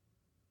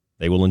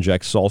 they will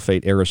inject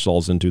sulfate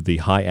aerosols into the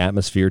high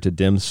atmosphere to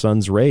dim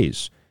sun's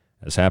rays,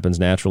 as happens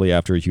naturally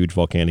after huge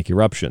volcanic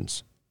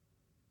eruptions.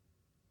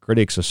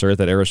 Critics assert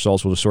that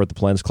aerosols will distort the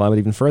planet's climate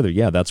even further.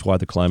 Yeah, that's why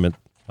the climate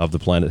of the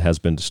planet has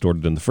been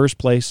distorted in the first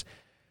place.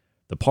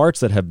 The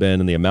parts that have been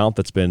and the amount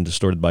that's been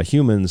distorted by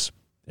humans,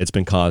 it's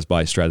been caused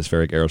by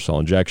stratospheric aerosol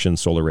injection,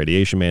 solar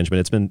radiation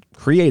management. It's been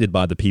created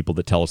by the people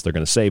that tell us they're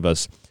going to save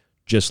us,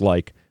 just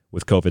like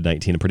with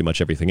COVID-19 and pretty much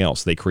everything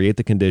else. They create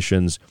the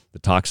conditions, the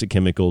toxic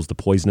chemicals, the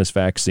poisonous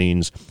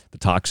vaccines, the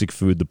toxic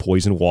food, the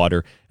poison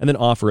water, and then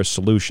offer us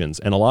solutions.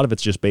 And a lot of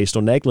it's just based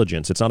on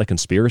negligence. It's not a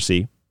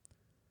conspiracy.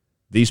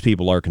 These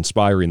people are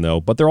conspiring, though,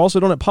 but they're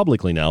also doing it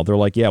publicly now. They're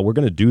like, yeah, we're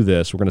going to do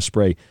this. We're going to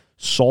spray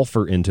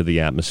sulfur into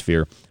the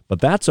atmosphere. But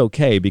that's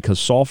okay because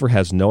sulfur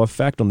has no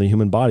effect on the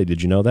human body.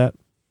 Did you know that?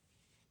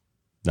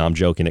 No, I'm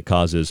joking. It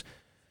causes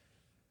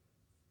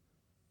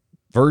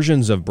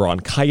versions of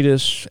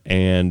bronchitis,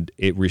 and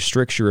it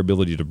restricts your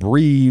ability to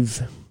breathe.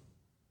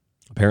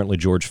 Apparently,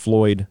 George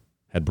Floyd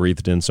had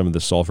breathed in some of the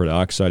sulfur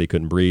dioxide. He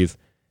couldn't breathe.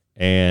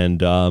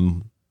 And,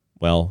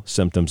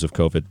 symptoms of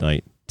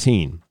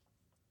COVID-19.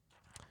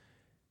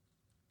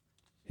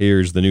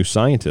 Here's the New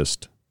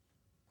Scientist.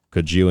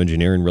 Could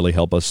geoengineering really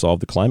help us solve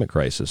the climate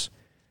crisis?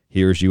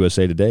 Here's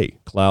USA Today.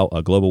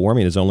 Global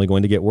warming is only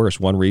going to get worse.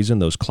 One reason,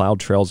 those cloud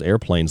trails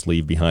airplanes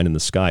leave behind in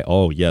the sky.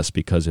 Oh, yes,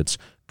 because it's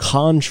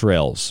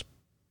contrails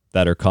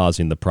that are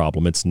causing the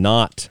problem. It's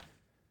not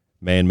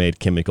man-made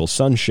chemical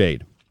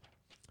sunshade.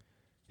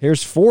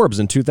 Here's Forbes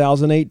in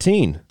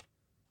 2018.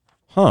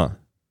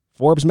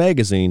 Forbes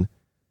magazine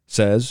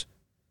says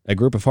a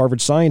group of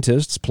Harvard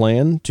scientists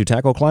plan to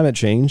tackle climate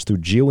change through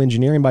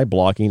geoengineering by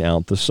blocking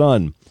out the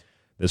sun.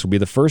 This will be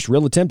the first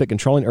real attempt at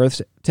controlling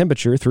Earth's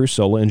temperature through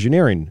solar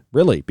engineering.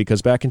 Really,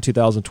 because back in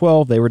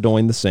 2012, they were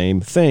doing the same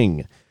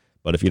thing.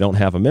 But if you don't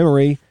have a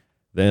memory,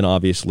 then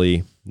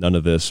obviously none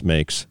of this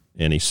makes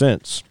any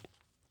sense.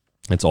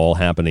 It's all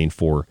happening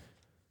for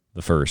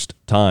the first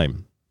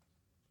time.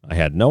 I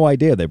had no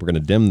idea they were going to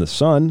dim the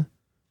sun.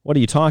 What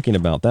are you talking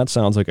about? That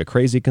sounds like a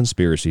crazy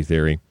conspiracy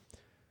theory.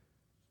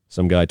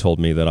 Some guy told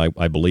me that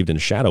I believed in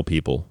shadow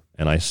people.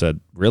 And I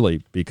said,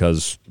 really?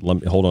 Because,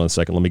 hold on a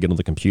second, let me get on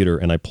the computer.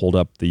 And I pulled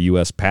up the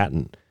U.S.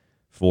 patent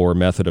for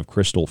method of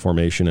crystal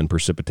formation and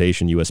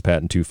precipitation, U.S.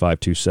 patent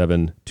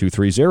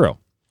 2527230.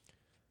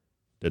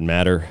 Didn't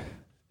matter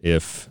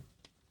if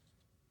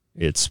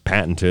it's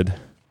patented.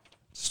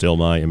 Still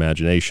my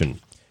imagination.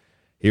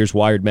 Here's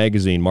Wired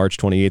Magazine, March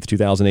 28th,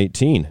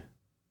 2018.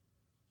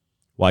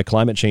 Why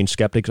climate change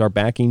skeptics are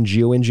backing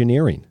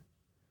geoengineering.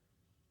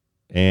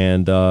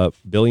 And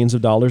billions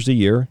of dollars a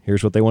year.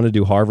 Here's what they want to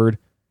do. Harvard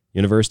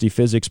University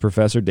physics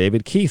professor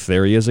David Keith.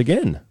 There he is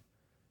again.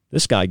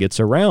 This guy gets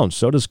around.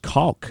 So does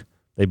Kalk.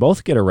 They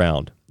both get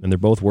around. And they're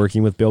both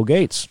working with Bill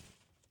Gates.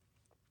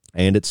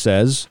 And it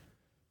says,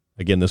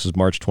 again, this is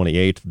March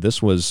 28th.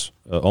 This was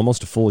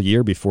almost a full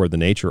year before the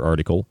Nature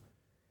article.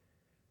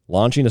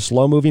 Launching a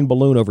slow-moving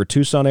balloon over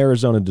Tucson,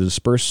 Arizona to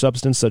disperse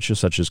substance such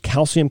as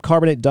calcium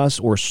carbonate dust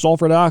or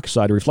sulfur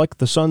dioxide to reflect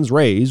the sun's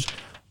rays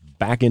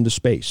back into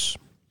space.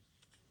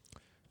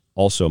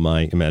 Also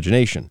my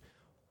imagination.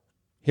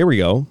 Here we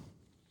go.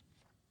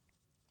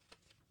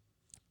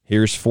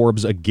 Here's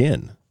Forbes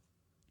again.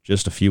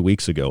 Just a few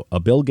weeks ago, a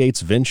Bill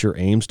Gates venture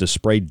aims to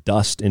spray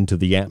dust into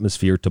the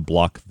atmosphere to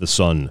block the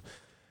sun.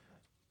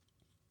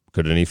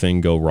 Could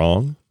anything go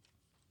wrong?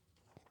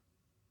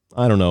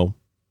 I don't know.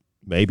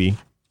 Maybe. A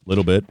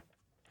little bit.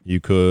 You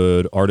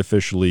could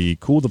artificially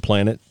cool the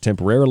planet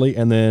temporarily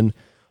and then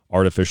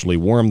artificially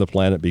warm the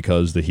planet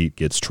because the heat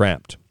gets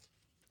trapped.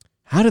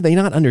 How do they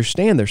not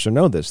understand this or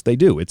know this? They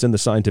do. It's in the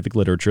scientific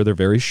literature. They're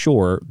very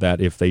sure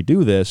that if they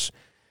do this,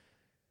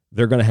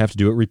 they're going to have to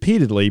do it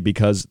repeatedly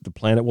because the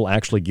planet will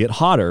actually get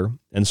hotter,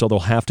 and so they'll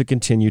have to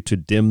continue to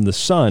dim the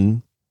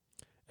sun.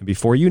 And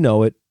before you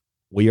know it,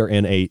 we are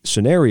in a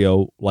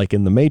scenario like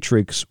in the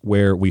Matrix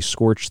where we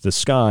scorch the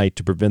sky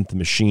to prevent the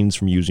machines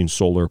from using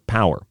solar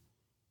power.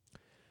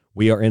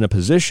 We are in a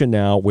position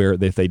now where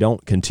if they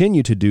don't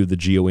continue to do the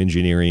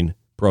geoengineering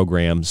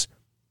programs,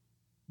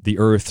 the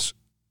Earth's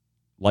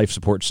life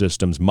support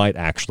systems might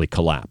actually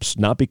collapse,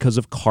 not because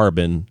of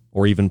carbon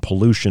or even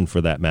pollution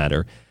for that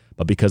matter,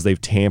 but because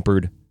they've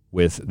tampered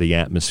with the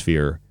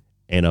atmosphere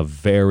in a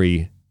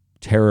very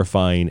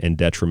terrifying and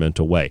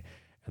detrimental way.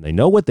 And they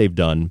know what they've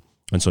done,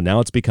 and so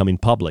now it's becoming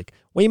public.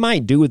 We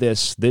might do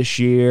this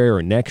year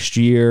or next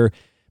year,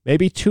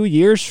 maybe 2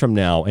 years from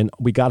now, and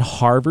we got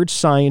Harvard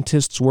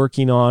scientists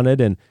working on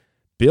it, and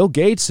Bill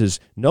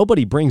Gates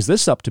nobody brings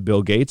this up to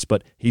Bill Gates,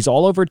 but he's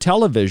all over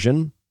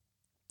television,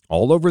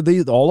 all over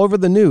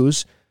the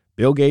news.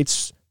 Bill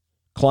Gates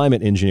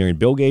climate engineering,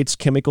 Bill Gates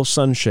chemical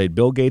sunshade,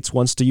 Bill Gates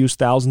wants to use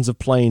thousands of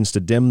planes to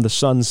dim the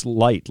sun's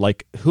light.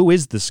 Like, who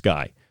is this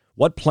guy?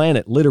 What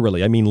planet,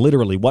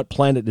 literally, what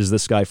planet is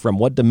this guy from?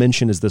 What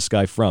dimension is this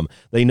guy from?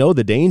 They know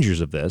the dangers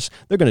of this.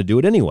 They're going to do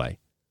it anyway.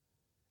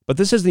 But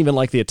this isn't even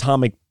like the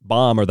atomic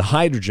bomb or the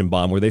hydrogen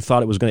bomb where they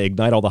thought it was going to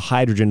ignite all the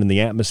hydrogen in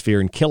the atmosphere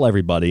and kill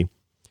everybody.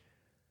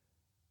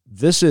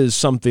 This is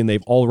something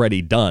they've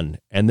already done,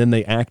 and then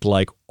they act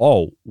like,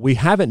 oh, we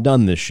haven't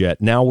done this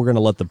yet. Now we're going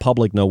to let the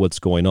public know what's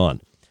going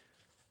on.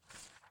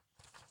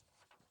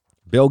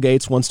 Bill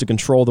Gates wants to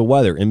control the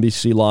weather.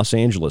 NBC Los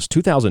Angeles,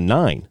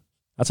 2009.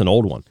 That's an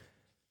old one.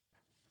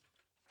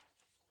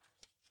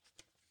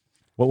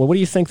 What do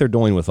you think they're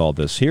doing with all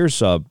this?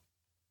 Here's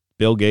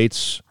Bill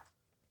Gates,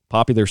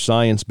 Popular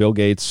Science, Bill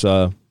Gates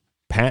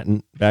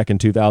patent back in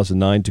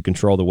 2009 to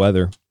control the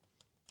weather.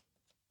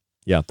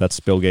 Yeah, that's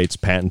Bill Gates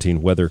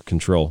patenting weather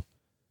control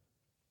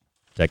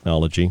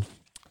technology.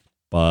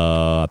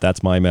 But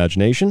that's my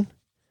imagination.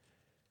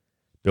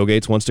 Bill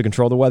Gates wants to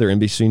control the weather,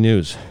 NBC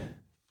News.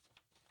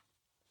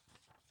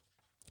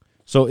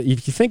 So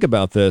if you think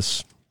about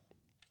this,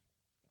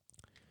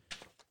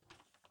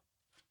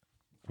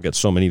 I've got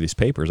so many of these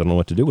papers, I don't know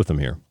what to do with them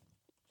here.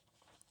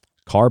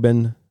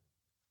 Carbon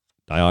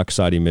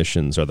dioxide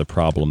emissions are the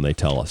problem, they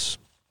tell us.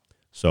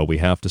 So we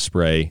have to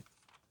spray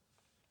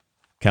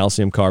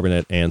calcium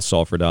carbonate and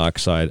sulfur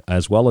dioxide,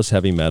 as well as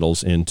heavy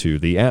metals, into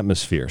the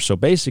atmosphere. So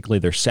basically,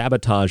 they're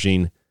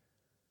sabotaging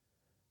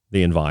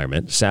the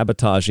environment,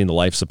 sabotaging the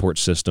life support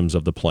systems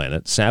of the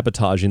planet,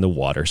 sabotaging the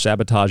water,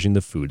 sabotaging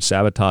the food,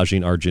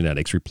 sabotaging our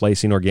genetics,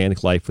 replacing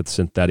organic life with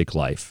synthetic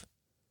life,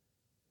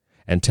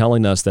 and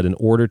telling us that in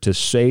order to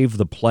save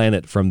the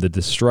planet from the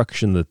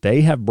destruction that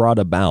they have brought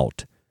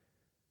about,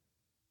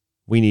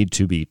 we need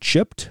to be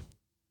chipped,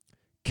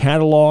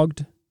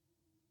 cataloged,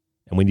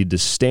 and we need to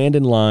stand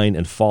in line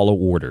and follow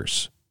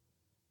orders.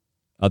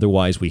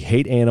 Otherwise, we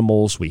hate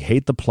animals, we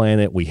hate the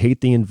planet, we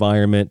hate the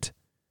environment,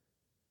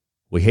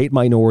 we hate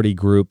minority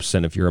groups,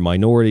 and if you're a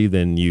minority,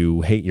 then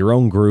you hate your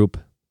own group.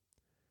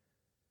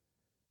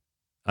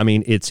 I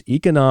mean, it's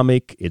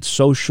economic, it's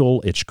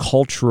social, it's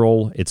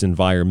cultural, it's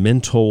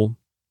environmental,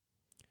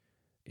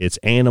 it's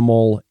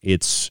animal,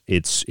 it's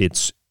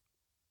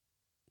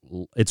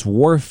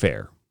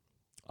warfare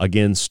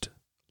against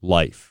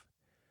life.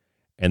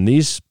 And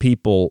these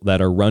people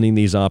that are running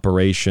these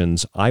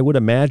operations, I would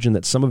imagine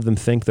that some of them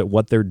think that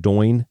what they're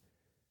doing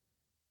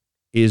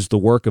is the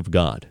work of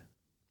God.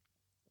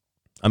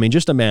 I mean,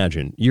 just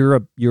imagine you're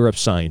a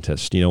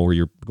scientist, where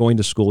you're going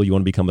to school, you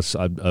want to become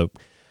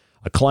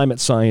a climate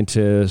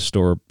scientist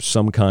or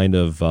some kind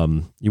of,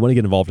 you want to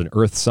get involved in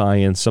earth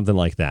science, something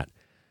like that.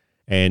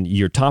 And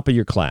you're top of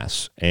your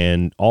class,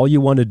 and all you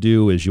want to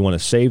do is you want to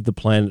save the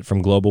planet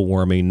from global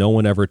warming. No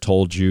one ever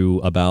told you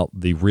about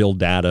the real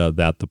data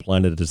that the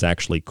planet is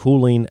actually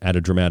cooling at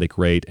a dramatic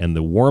rate, and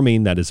the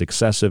warming that is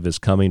excessive is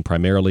coming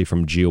primarily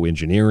from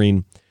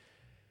geoengineering.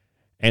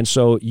 And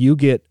so you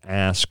get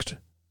asked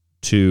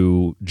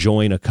to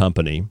join a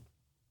company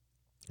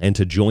and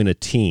to join a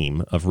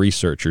team of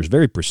researchers,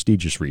 very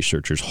prestigious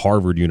researchers,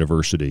 Harvard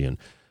University and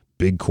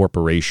big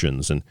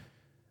corporations, and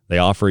they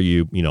offer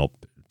you,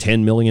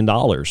 $10 million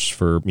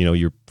for,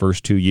 your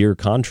first 2-year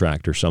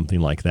contract or something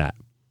like that.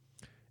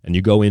 And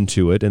you go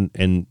into it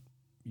and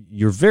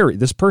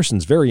this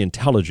person's very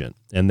intelligent,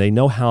 and they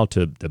know how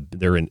to,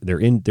 they're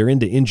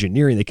into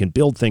engineering. They can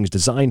build things,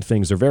 design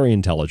things. They're very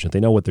intelligent.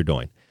 They know what they're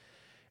doing.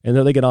 And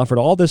then they get offered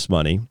all this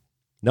money.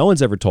 No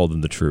one's ever told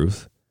them the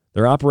truth.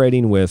 They're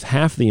operating with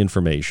half the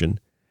information,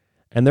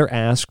 and they're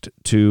asked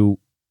to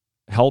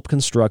help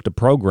construct a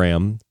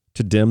program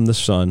to dim the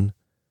sun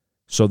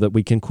so that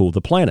we can cool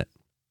the planet.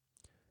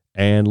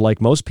 And like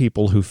most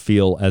people who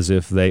feel as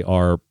if they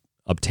are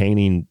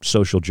obtaining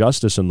social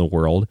justice in the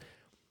world,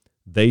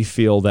 they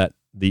feel that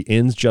the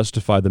ends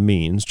justify the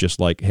means,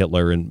 just like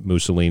Hitler and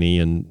Mussolini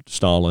and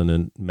Stalin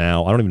and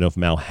Mao. I don't even know if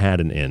Mao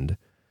had an end.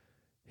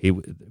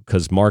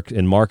 Because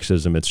in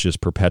Marxism, it's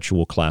just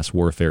perpetual class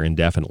warfare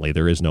indefinitely.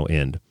 There is no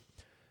end.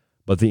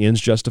 But the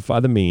ends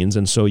justify the means,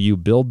 and so you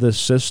build this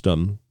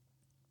system,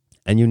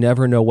 and you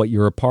never know what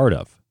you're a part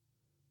of.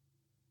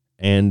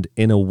 And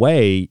in a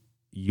way,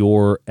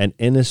 you're an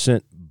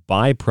innocent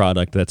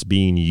byproduct that's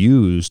being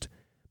used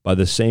by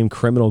the same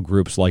criminal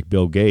groups like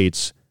Bill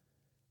Gates,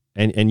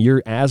 and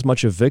you're as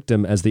much a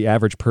victim as the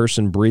average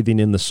person breathing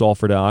in the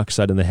sulfur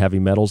dioxide and the heavy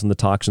metals and the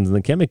toxins and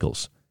the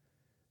chemicals.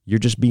 You're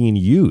just being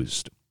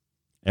used.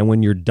 And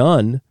when you're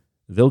done,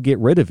 they'll get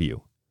rid of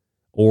you.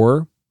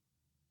 Or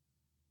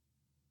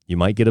you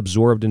might get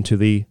absorbed into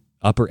the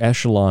upper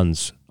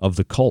echelons of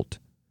the cult.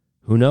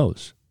 Who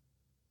knows?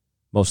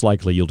 Most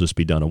likely you'll just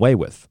be done away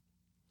with.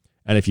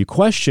 And if you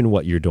question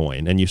what you're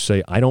doing and you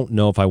say, I don't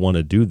know if I want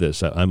to do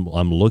this, I'm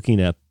looking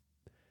at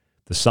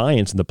the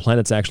science and the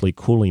planet's actually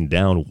cooling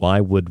down. Why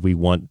would we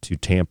want to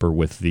tamper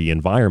with the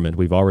environment?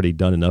 We've already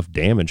done enough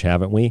damage,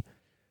 haven't we?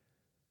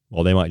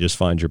 Well, they might just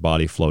find your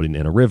body floating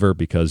in a river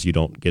because you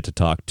don't get to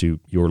talk to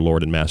your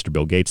Lord and Master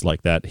Bill Gates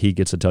like that. He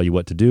gets to tell you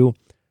what to do.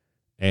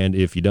 And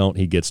if you don't,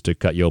 he gets to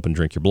cut you open and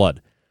drink your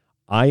blood.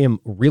 I am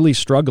really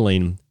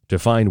struggling to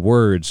find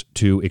words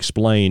to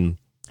explain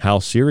how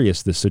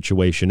serious this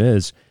situation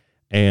is,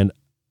 and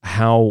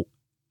how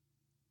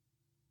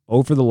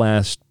over the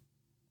last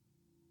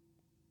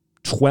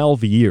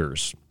 12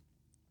 years,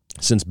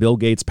 since Bill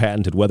Gates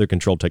patented weather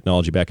control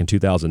technology back in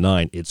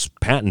 2009, it's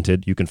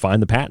patented, you can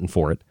find the patent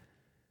for it,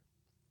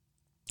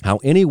 how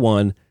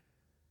anyone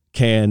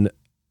can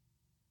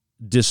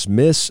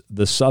dismiss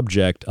the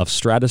subject of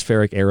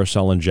stratospheric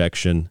aerosol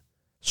injection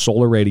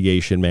solar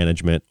radiation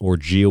management, or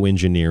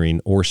geoengineering,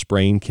 or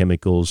spraying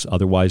chemicals,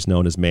 otherwise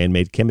known as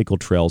man-made chemical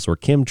trails or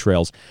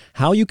chemtrails,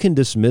 how you can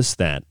dismiss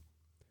that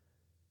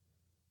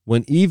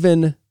when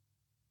even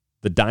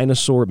the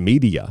dinosaur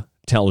media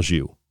tells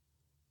you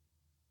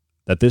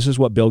that this is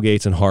what Bill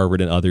Gates and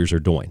Harvard and others are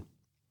doing.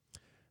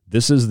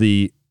 This is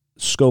the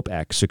Scope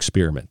X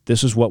experiment.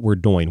 This is what we're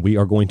doing. We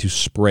are going to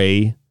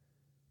spray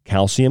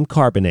calcium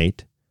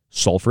carbonate,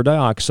 sulfur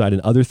dioxide,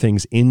 and other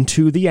things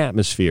into the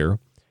atmosphere,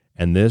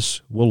 and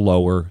this will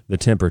lower the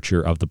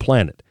temperature of the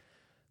planet.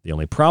 The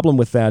only problem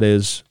with that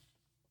is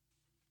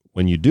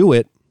when you do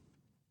it,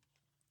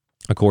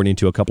 according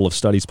to a couple of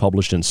studies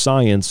published in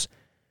Science,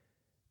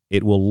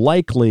 it will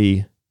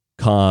likely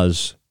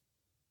cause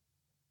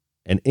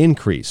an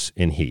increase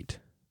in heat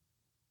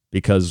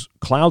because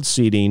cloud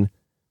seeding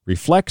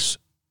reflects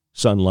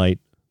sunlight,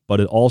 but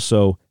it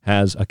also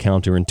has a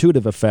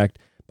counterintuitive effect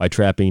by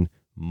trapping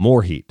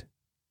more heat.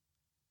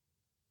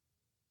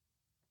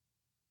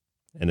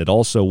 And it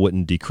also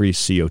wouldn't decrease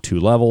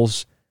CO2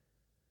 levels.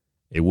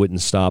 It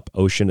wouldn't stop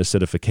ocean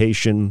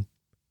acidification.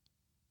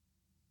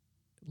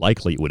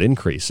 Likely it would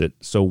increase it.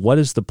 So what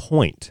is the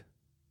point?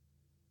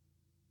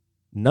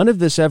 None of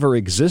this ever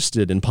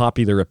existed in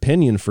popular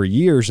opinion for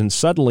years, and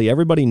suddenly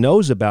everybody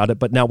knows about it,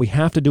 but now we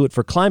have to do it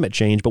for climate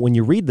change. But when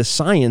you read the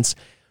science,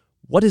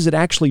 what does it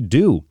actually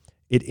do?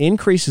 It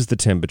increases the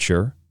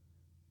temperature.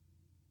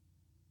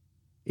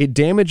 It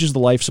damages the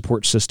life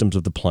support systems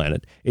of the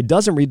planet. It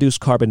doesn't reduce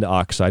carbon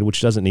dioxide,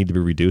 which doesn't need to be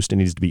reduced. It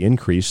needs to be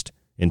increased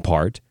in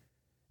part.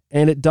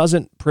 And it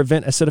doesn't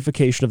prevent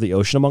acidification of the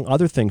ocean, among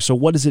other things. So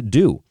what does it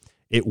do?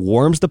 It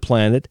warms the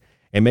planet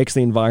and makes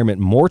the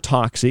environment more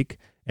toxic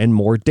and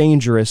more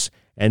dangerous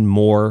and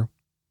more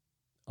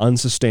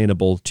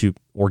unsustainable to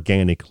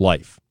organic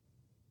life.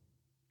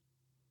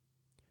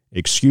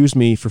 Excuse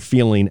me for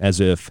feeling as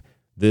if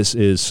this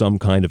is some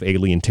kind of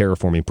alien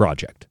terraforming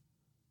project.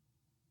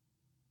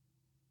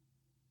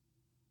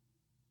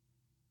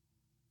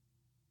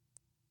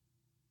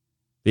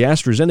 The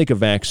AstraZeneca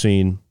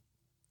vaccine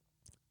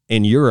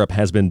in Europe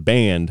has been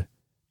banned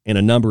in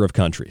a number of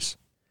countries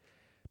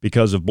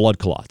because of blood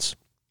clots.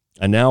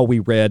 And now we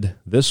read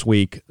this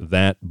week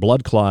that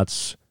blood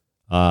clots,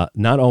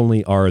 not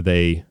only are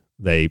they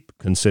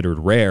considered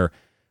rare,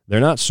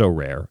 they're not so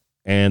rare.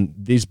 And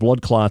these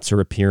blood clots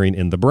are appearing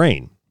in the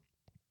brain.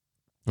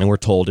 And we're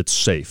told it's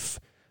safe.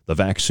 The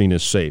vaccine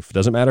is safe.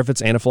 Doesn't matter if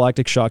it's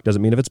anaphylactic shock.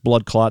 Doesn't mean if it's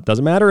blood clot.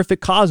 Doesn't matter if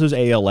it causes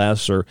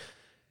ALS or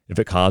if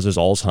it causes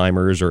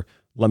Alzheimer's or,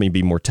 let me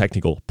be more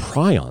technical,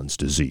 prions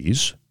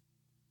disease.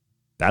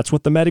 That's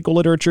what the medical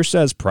literature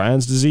says.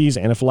 Prions disease,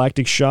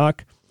 anaphylactic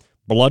shock,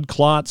 blood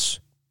clots,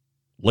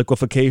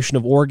 liquefaction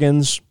of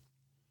organs,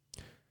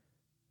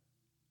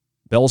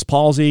 Bell's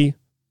palsy,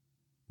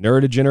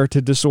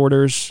 neurodegenerative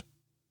disorders.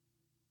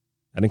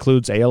 That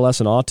includes ALS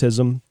and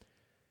autism.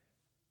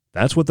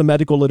 That's what the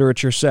medical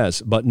literature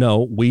says. But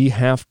no, we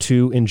have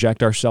to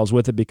inject ourselves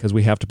with it because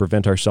we have to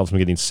prevent ourselves from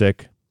getting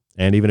sick.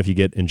 And even if you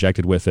get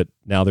injected with it,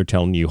 now they're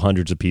telling you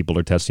hundreds of people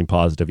are testing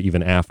positive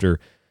even after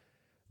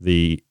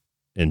the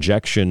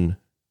injection,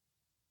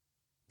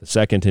 the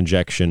second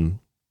injection,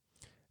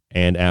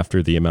 and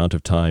after the amount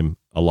of time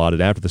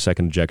allotted after the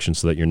second injection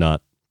so that you're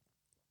not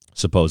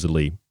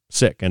supposedly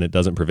sick. And it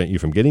doesn't prevent you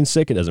from getting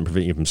sick. It doesn't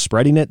prevent you from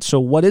spreading it. So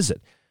what is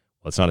it?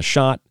 Well, it's not a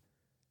shot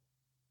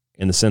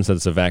in the sense that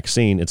it's a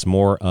vaccine. It's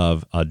more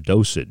of a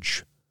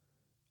dosage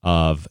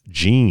of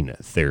gene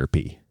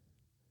therapy.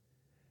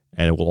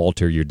 And it will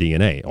alter your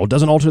DNA. Oh, it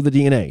doesn't alter the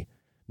DNA.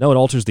 No, it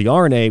alters the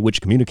RNA, which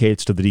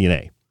communicates to the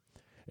DNA.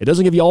 It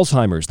doesn't give you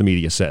Alzheimer's, the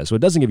media says. So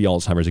it doesn't give you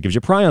Alzheimer's. It gives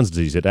you prions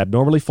disease. It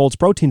abnormally folds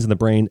proteins in the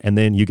brain, and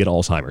then you get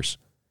Alzheimer's.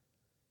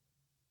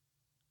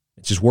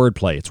 It's just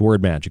wordplay. It's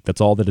word magic.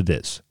 That's all that it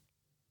is.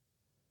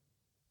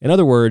 In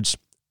other words,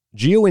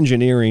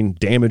 geoengineering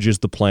damages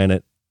the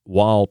planet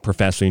while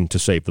professing to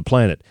save the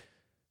planet.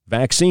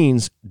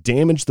 Vaccines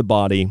damage the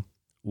body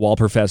while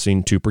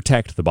professing to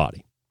protect the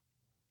body.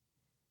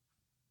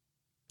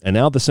 And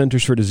now the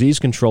Centers for Disease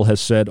Control has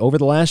said over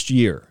the last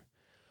year,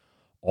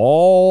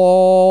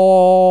 all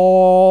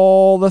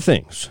the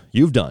things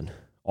you've done,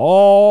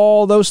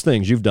 all those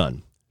things you've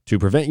done to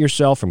prevent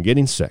yourself from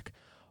getting sick,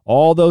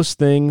 all those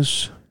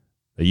things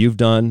that you've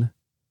done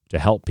to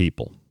help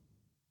people,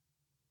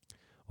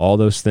 all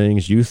those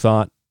things you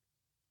thought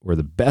were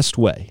the best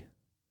way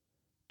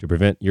to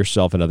prevent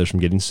yourself and others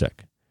from getting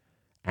sick,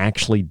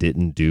 actually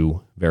didn't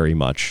do very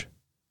much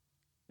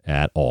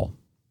at all.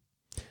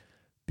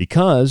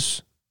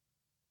 Because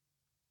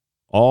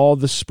all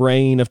the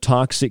spraying of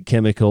toxic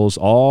chemicals,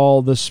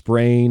 all the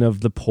spraying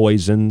of the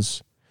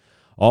poisons,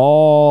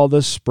 all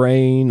the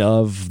spraying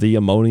of the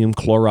ammonium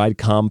chloride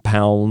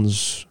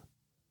compounds,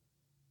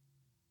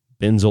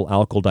 benzyl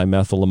alkyl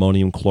dimethyl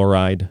ammonium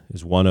chloride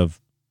is one of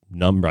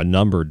a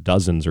number,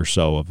 dozens or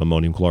so of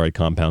ammonium chloride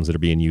compounds that are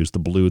being used. The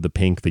blue, the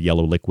pink, the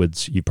yellow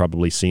liquids, you've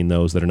probably seen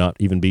those that are not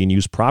even being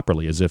used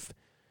properly, as if,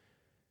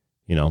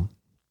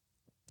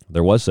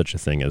 there was such a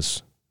thing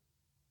as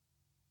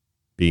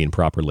being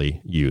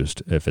properly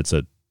used if it's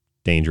a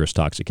dangerous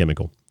toxic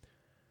chemical.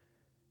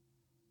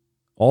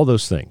 all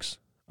those things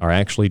are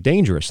actually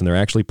dangerous and they're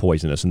actually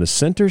poisonous. And the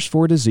Centers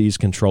for Disease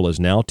Control is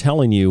now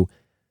telling you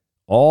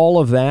all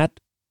of that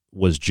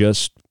was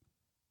just,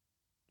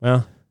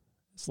 well,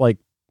 it's like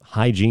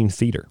hygiene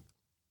theater.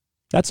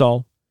 That's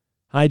all.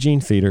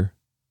 Hygiene theater.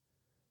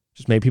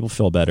 Just made people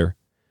feel better,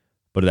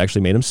 but it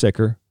actually made them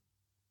sicker.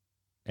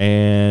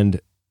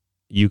 And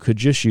you could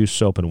just use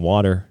soap and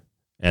water,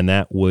 and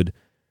that would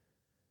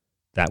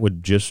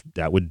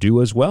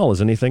do as well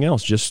as anything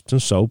else. Just some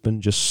soap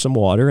and just some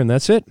water, and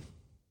that's it.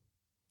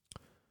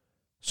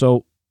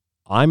 So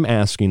I'm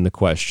asking the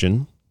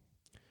question,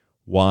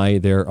 why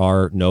there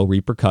are no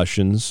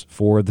repercussions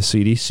for the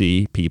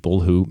CDC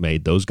people who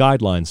made those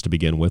guidelines to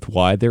begin with,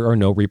 why there are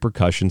no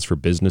repercussions for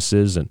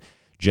businesses and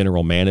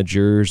general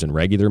managers and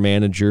regular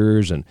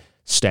managers and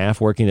staff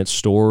working at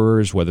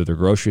stores, whether they're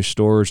grocery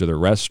stores or they're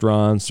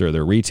restaurants or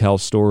they're retail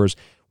stores,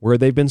 where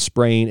they've been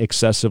spraying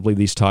excessively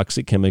these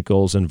toxic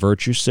chemicals and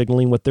virtue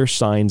signaling with their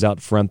signs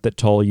out front that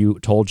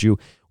told you,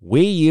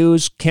 we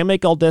use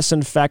chemical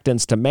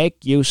disinfectants to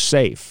make you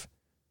safe.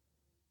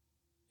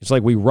 It's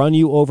like we run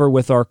you over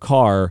with our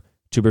car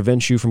to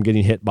prevent you from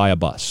getting hit by a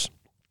bus.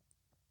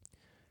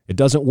 It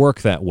doesn't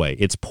work that way.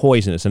 It's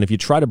poisonous. And if you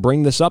try to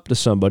bring this up to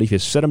somebody, if you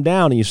sit them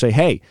down and you say,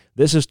 hey,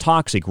 this is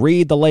toxic,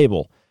 read the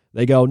label.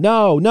 They go,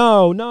 no,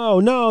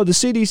 the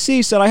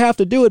CDC said I have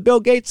to do it. Bill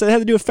Gates said I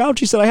have to do it.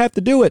 Fauci said I have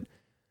to do it.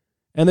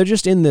 And they're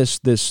just in this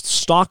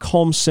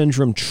Stockholm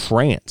Syndrome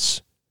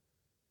trance.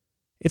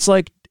 It's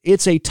like,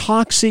 it's a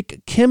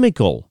toxic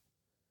chemical.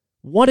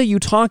 What are you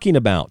talking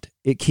about?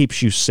 It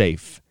keeps you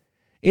safe.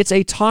 It's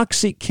a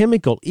toxic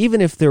chemical. Even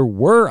if there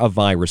were a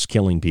virus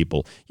killing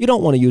people, you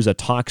don't want to use a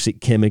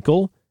toxic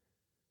chemical.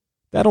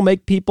 That'll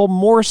make people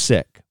more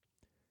sick.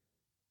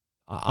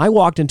 I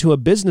walked into a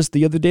business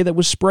the other day that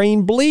was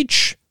spraying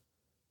bleach.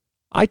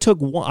 I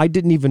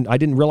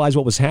didn't realize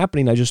what was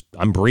happening.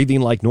 I'm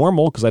breathing like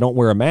normal because I don't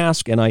wear a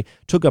mask, and I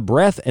took a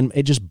breath and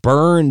it just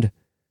burned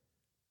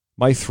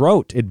my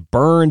throat. It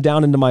burned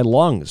down into my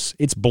lungs.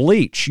 It's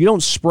bleach. You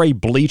don't spray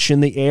bleach in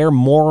the air,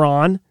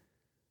 moron.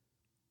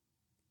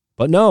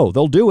 But no,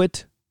 they'll do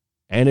it.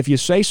 And if you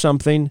say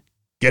something,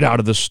 get out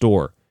of the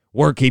store.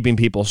 We're keeping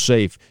people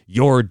safe.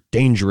 You're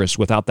dangerous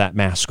without that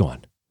mask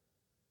on.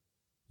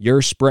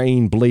 You're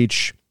spraying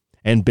bleach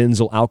and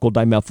benzyl alkyl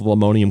dimethyl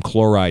ammonium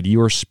chloride.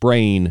 You're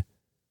spraying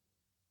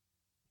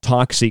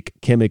toxic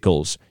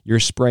chemicals. You're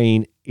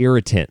spraying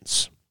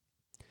irritants.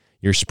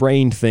 You're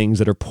spraying things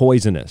that are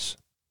poisonous.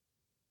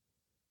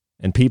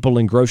 And people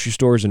in grocery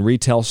stores and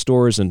retail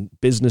stores and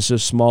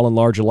businesses, small and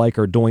large alike,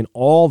 are doing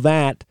all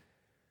that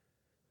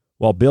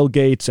while Bill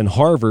Gates and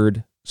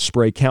Harvard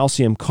spray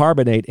calcium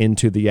carbonate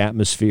into the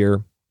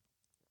atmosphere,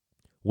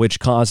 which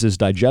causes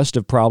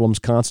digestive problems,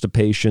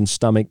 constipation,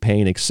 stomach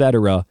pain,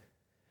 etc.,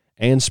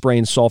 and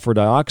spraying sulfur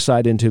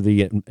dioxide into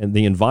the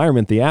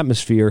environment, the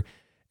atmosphere,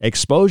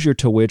 exposure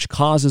to which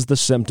causes the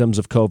symptoms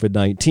of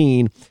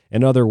COVID-19.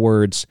 In other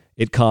words,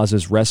 it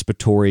causes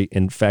respiratory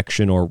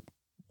infection, or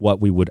what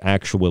we would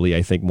actually,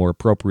 I think, more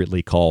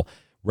appropriately call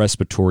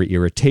respiratory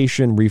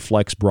irritation,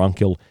 reflex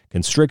bronchial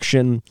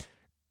constriction,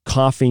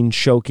 coughing,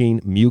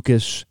 choking,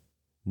 mucus,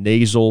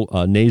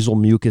 nasal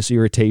mucus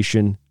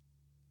irritation.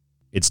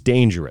 It's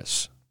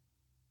dangerous.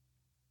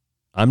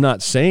 I'm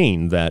not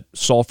saying that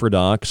sulfur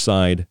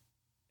dioxide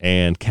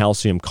and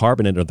calcium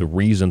carbonate are the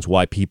reasons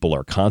why people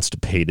are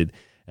constipated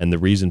and the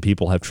reason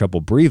people have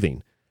trouble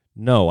breathing.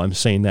 No, I'm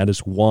saying that is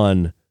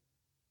one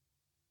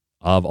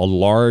of a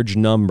large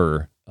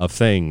number of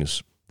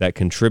things that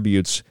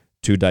contributes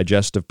to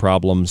digestive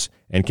problems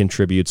and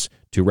contributes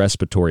to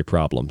respiratory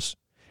problems.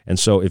 And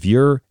so if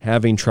you're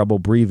having trouble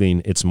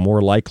breathing, it's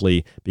more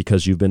likely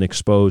because you've been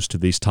exposed to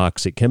these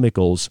toxic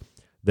chemicals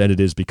than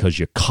it is because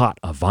you caught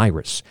a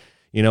virus.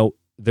 You know,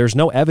 there's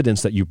no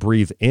evidence that you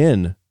breathe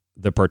in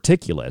the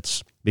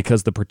particulates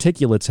because the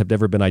particulates have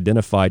never been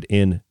identified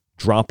in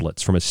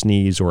droplets from a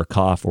sneeze or a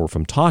cough or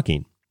from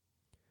talking.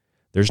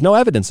 There's no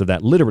evidence of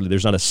that. Literally,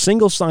 there's not a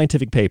single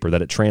scientific paper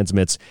that it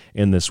transmits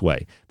in this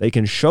way. They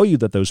can show you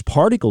that those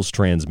particles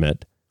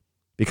transmit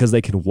because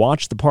they can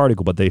watch the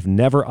particle, but they've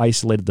never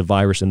isolated the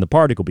virus in the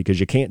particle because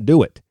you can't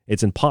do it.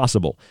 It's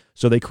impossible.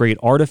 So they create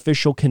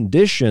artificial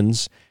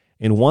conditions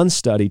in one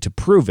study to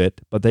prove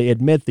it, but they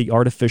admit the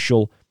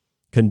artificial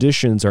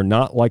conditions are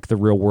not like the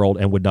real world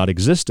and would not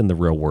exist in the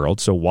real world.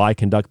 So why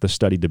conduct the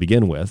study to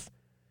begin with?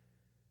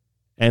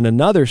 And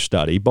another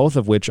study, both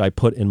of which I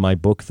put in my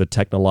book, The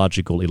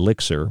Technological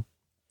Elixir.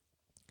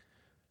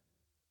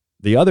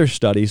 The other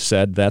study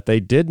said that they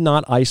did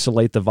not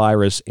isolate the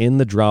virus in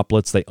the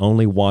droplets. They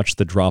only watched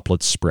the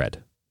droplets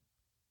spread.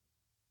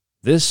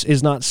 This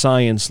is not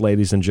science,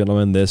 ladies and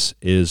gentlemen. This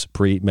is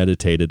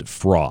premeditated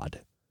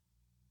fraud.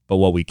 But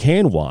what we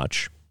can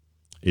watch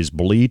is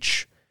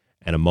bleach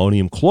and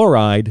ammonium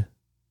chloride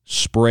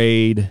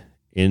sprayed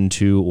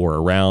into or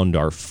around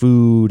our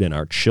food and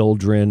our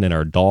children and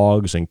our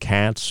dogs and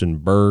cats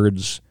and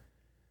birds,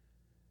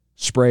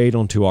 sprayed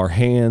onto our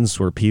hands,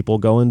 where people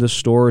go into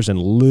stores and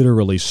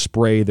literally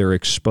spray their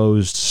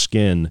exposed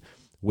skin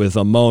with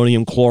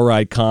ammonium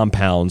chloride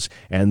compounds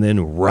and then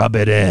rub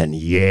it in.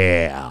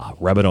 Yeah,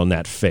 rub it on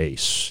that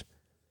face.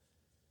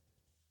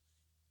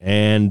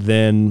 And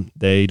then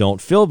they don't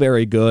feel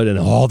very good,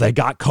 and they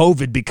got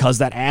COVID because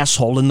that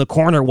asshole in the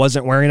corner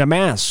wasn't wearing a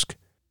mask.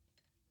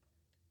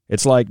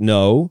 It's like,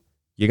 no,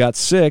 you got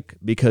sick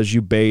because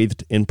you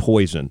bathed in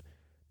poison.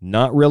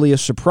 Not really a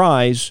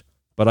surprise,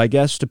 but I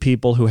guess to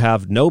people who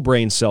have no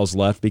brain cells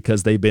left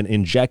because they've been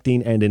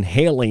injecting and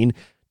inhaling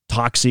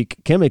toxic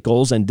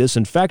chemicals and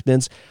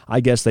disinfectants,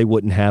 I guess they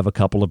wouldn't have a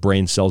couple of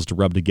brain cells to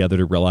rub together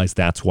to realize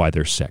that's why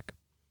they're sick.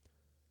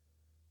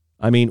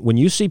 I mean, when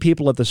you see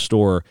people at the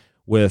store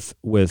with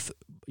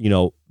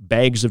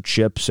bags of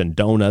chips and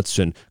donuts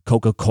and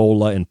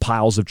Coca-Cola and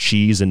piles of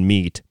cheese and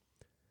meat,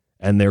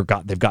 and they've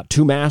got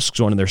 2 masks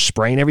on and they're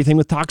spraying everything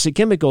with toxic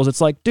chemicals,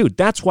 it's like, dude,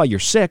 that's why you're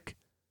sick.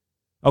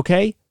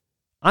 Okay?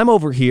 I'm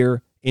over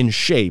here in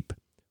shape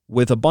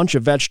with a bunch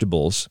of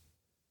vegetables.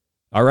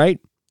 All right?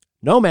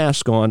 No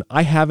mask on.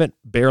 I haven't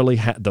barely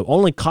had, the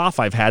only cough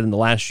I've had in the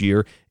last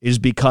year is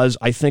because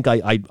I think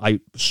I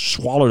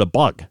swallowed a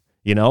bug,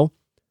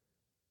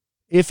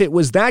 If it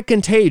was that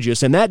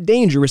contagious and that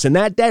dangerous and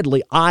that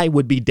deadly, I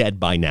would be dead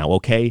by now,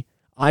 okay?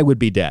 I would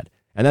be dead.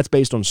 And that's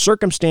based on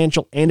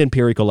circumstantial and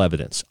empirical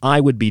evidence. I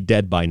would be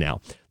dead by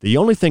now. The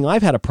only thing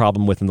I've had a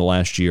problem with in the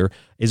last year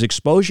is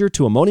exposure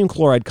to ammonium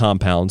chloride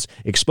compounds,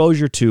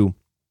 exposure to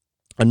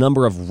a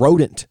number of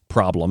rodent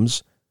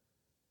problems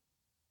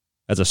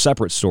as a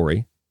separate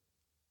story.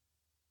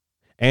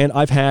 And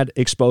I've had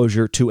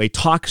exposure to a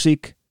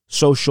toxic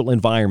social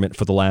environment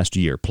for the last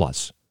year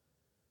plus.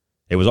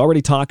 It was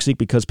already toxic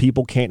because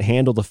people can't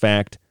handle the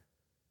fact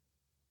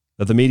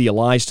that the media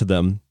lies to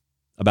them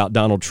about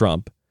Donald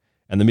Trump,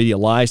 and the media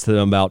lies to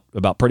them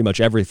about pretty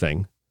much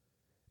everything.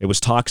 It was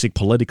toxic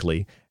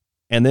politically.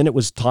 And then it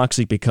was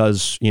toxic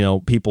because,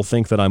 people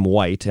think that I'm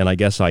white, and I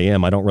guess I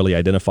am. I don't really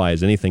identify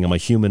as anything. I'm a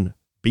human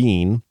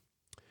being.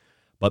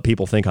 But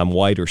people think I'm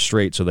white or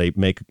straight, so they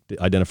make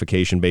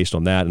identification based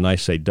on that. And I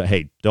say,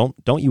 hey, don't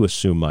you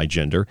assume my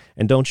gender,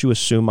 and don't you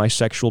assume my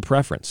sexual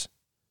preference.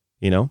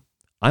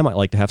 I might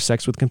like to have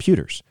sex with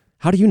computers.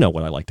 How do you know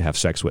what I like to have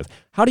sex with?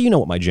 How do you know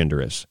what my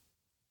gender is?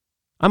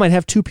 I might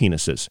have 2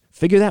 penises.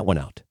 Figure that one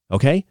out,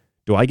 okay?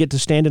 Do I get to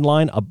stand in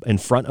line in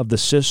front of the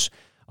cis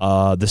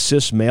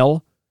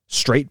male,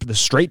 the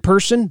straight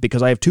person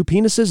because I have 2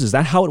 penises? Is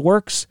that how it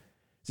works?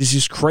 This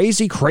is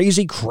crazy,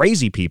 crazy,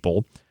 crazy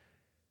people.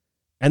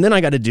 And then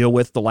I got to deal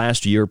with the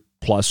last year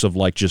plus of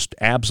just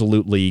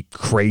absolutely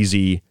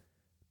crazy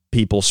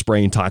people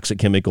spraying toxic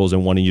chemicals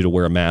and wanting you to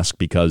wear a mask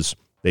because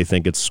they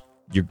think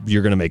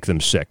you're going to make them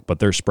sick, but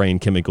they're spraying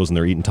chemicals and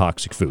they're eating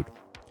toxic food.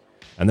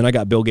 And then I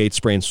got Bill Gates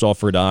spraying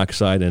sulfur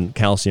dioxide and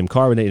calcium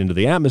carbonate into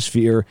the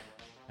atmosphere,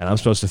 and I'm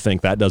supposed to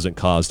think that doesn't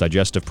cause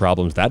digestive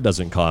problems, that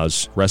doesn't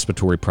cause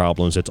respiratory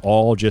problems. It's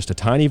all just a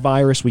tiny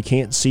virus we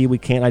can't see, we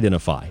can't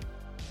identify.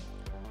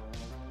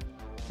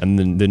 And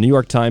then the New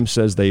York Times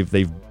says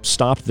they've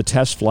stopped the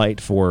test flight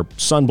for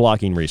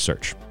sun-blocking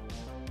research.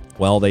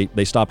 Well,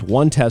 they stopped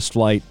one test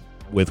flight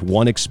with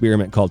one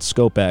experiment called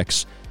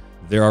ScopeX.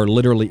 There are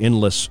literally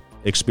endless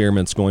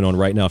experiments going on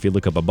right now if you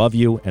look up above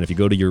you, and if you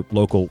go to your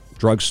local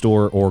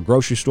drugstore or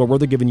grocery store where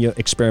they're giving you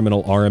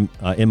experimental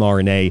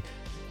mRNA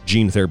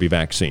gene therapy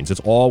vaccines. It's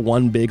all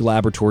one big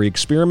laboratory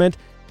experiment,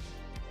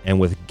 and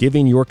with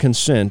giving your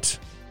consent,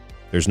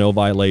 there's no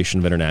violation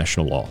of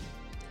international law.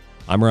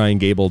 I'm Ryan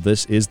Gable.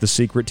 This is The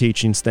Secret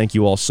Teachings. Thank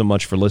you all so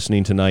much for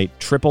listening tonight.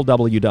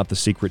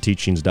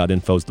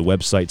 www.thesecretteachings.info is the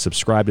website.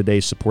 Subscribe today.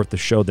 Support the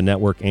show, the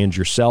network, and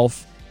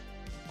yourself.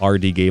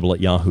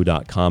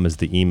 rdgable@yahoo.com is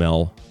the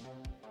email.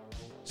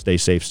 Stay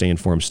safe, stay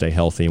informed, stay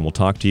healthy, and we'll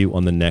talk to you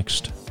on the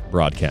next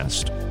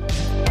broadcast.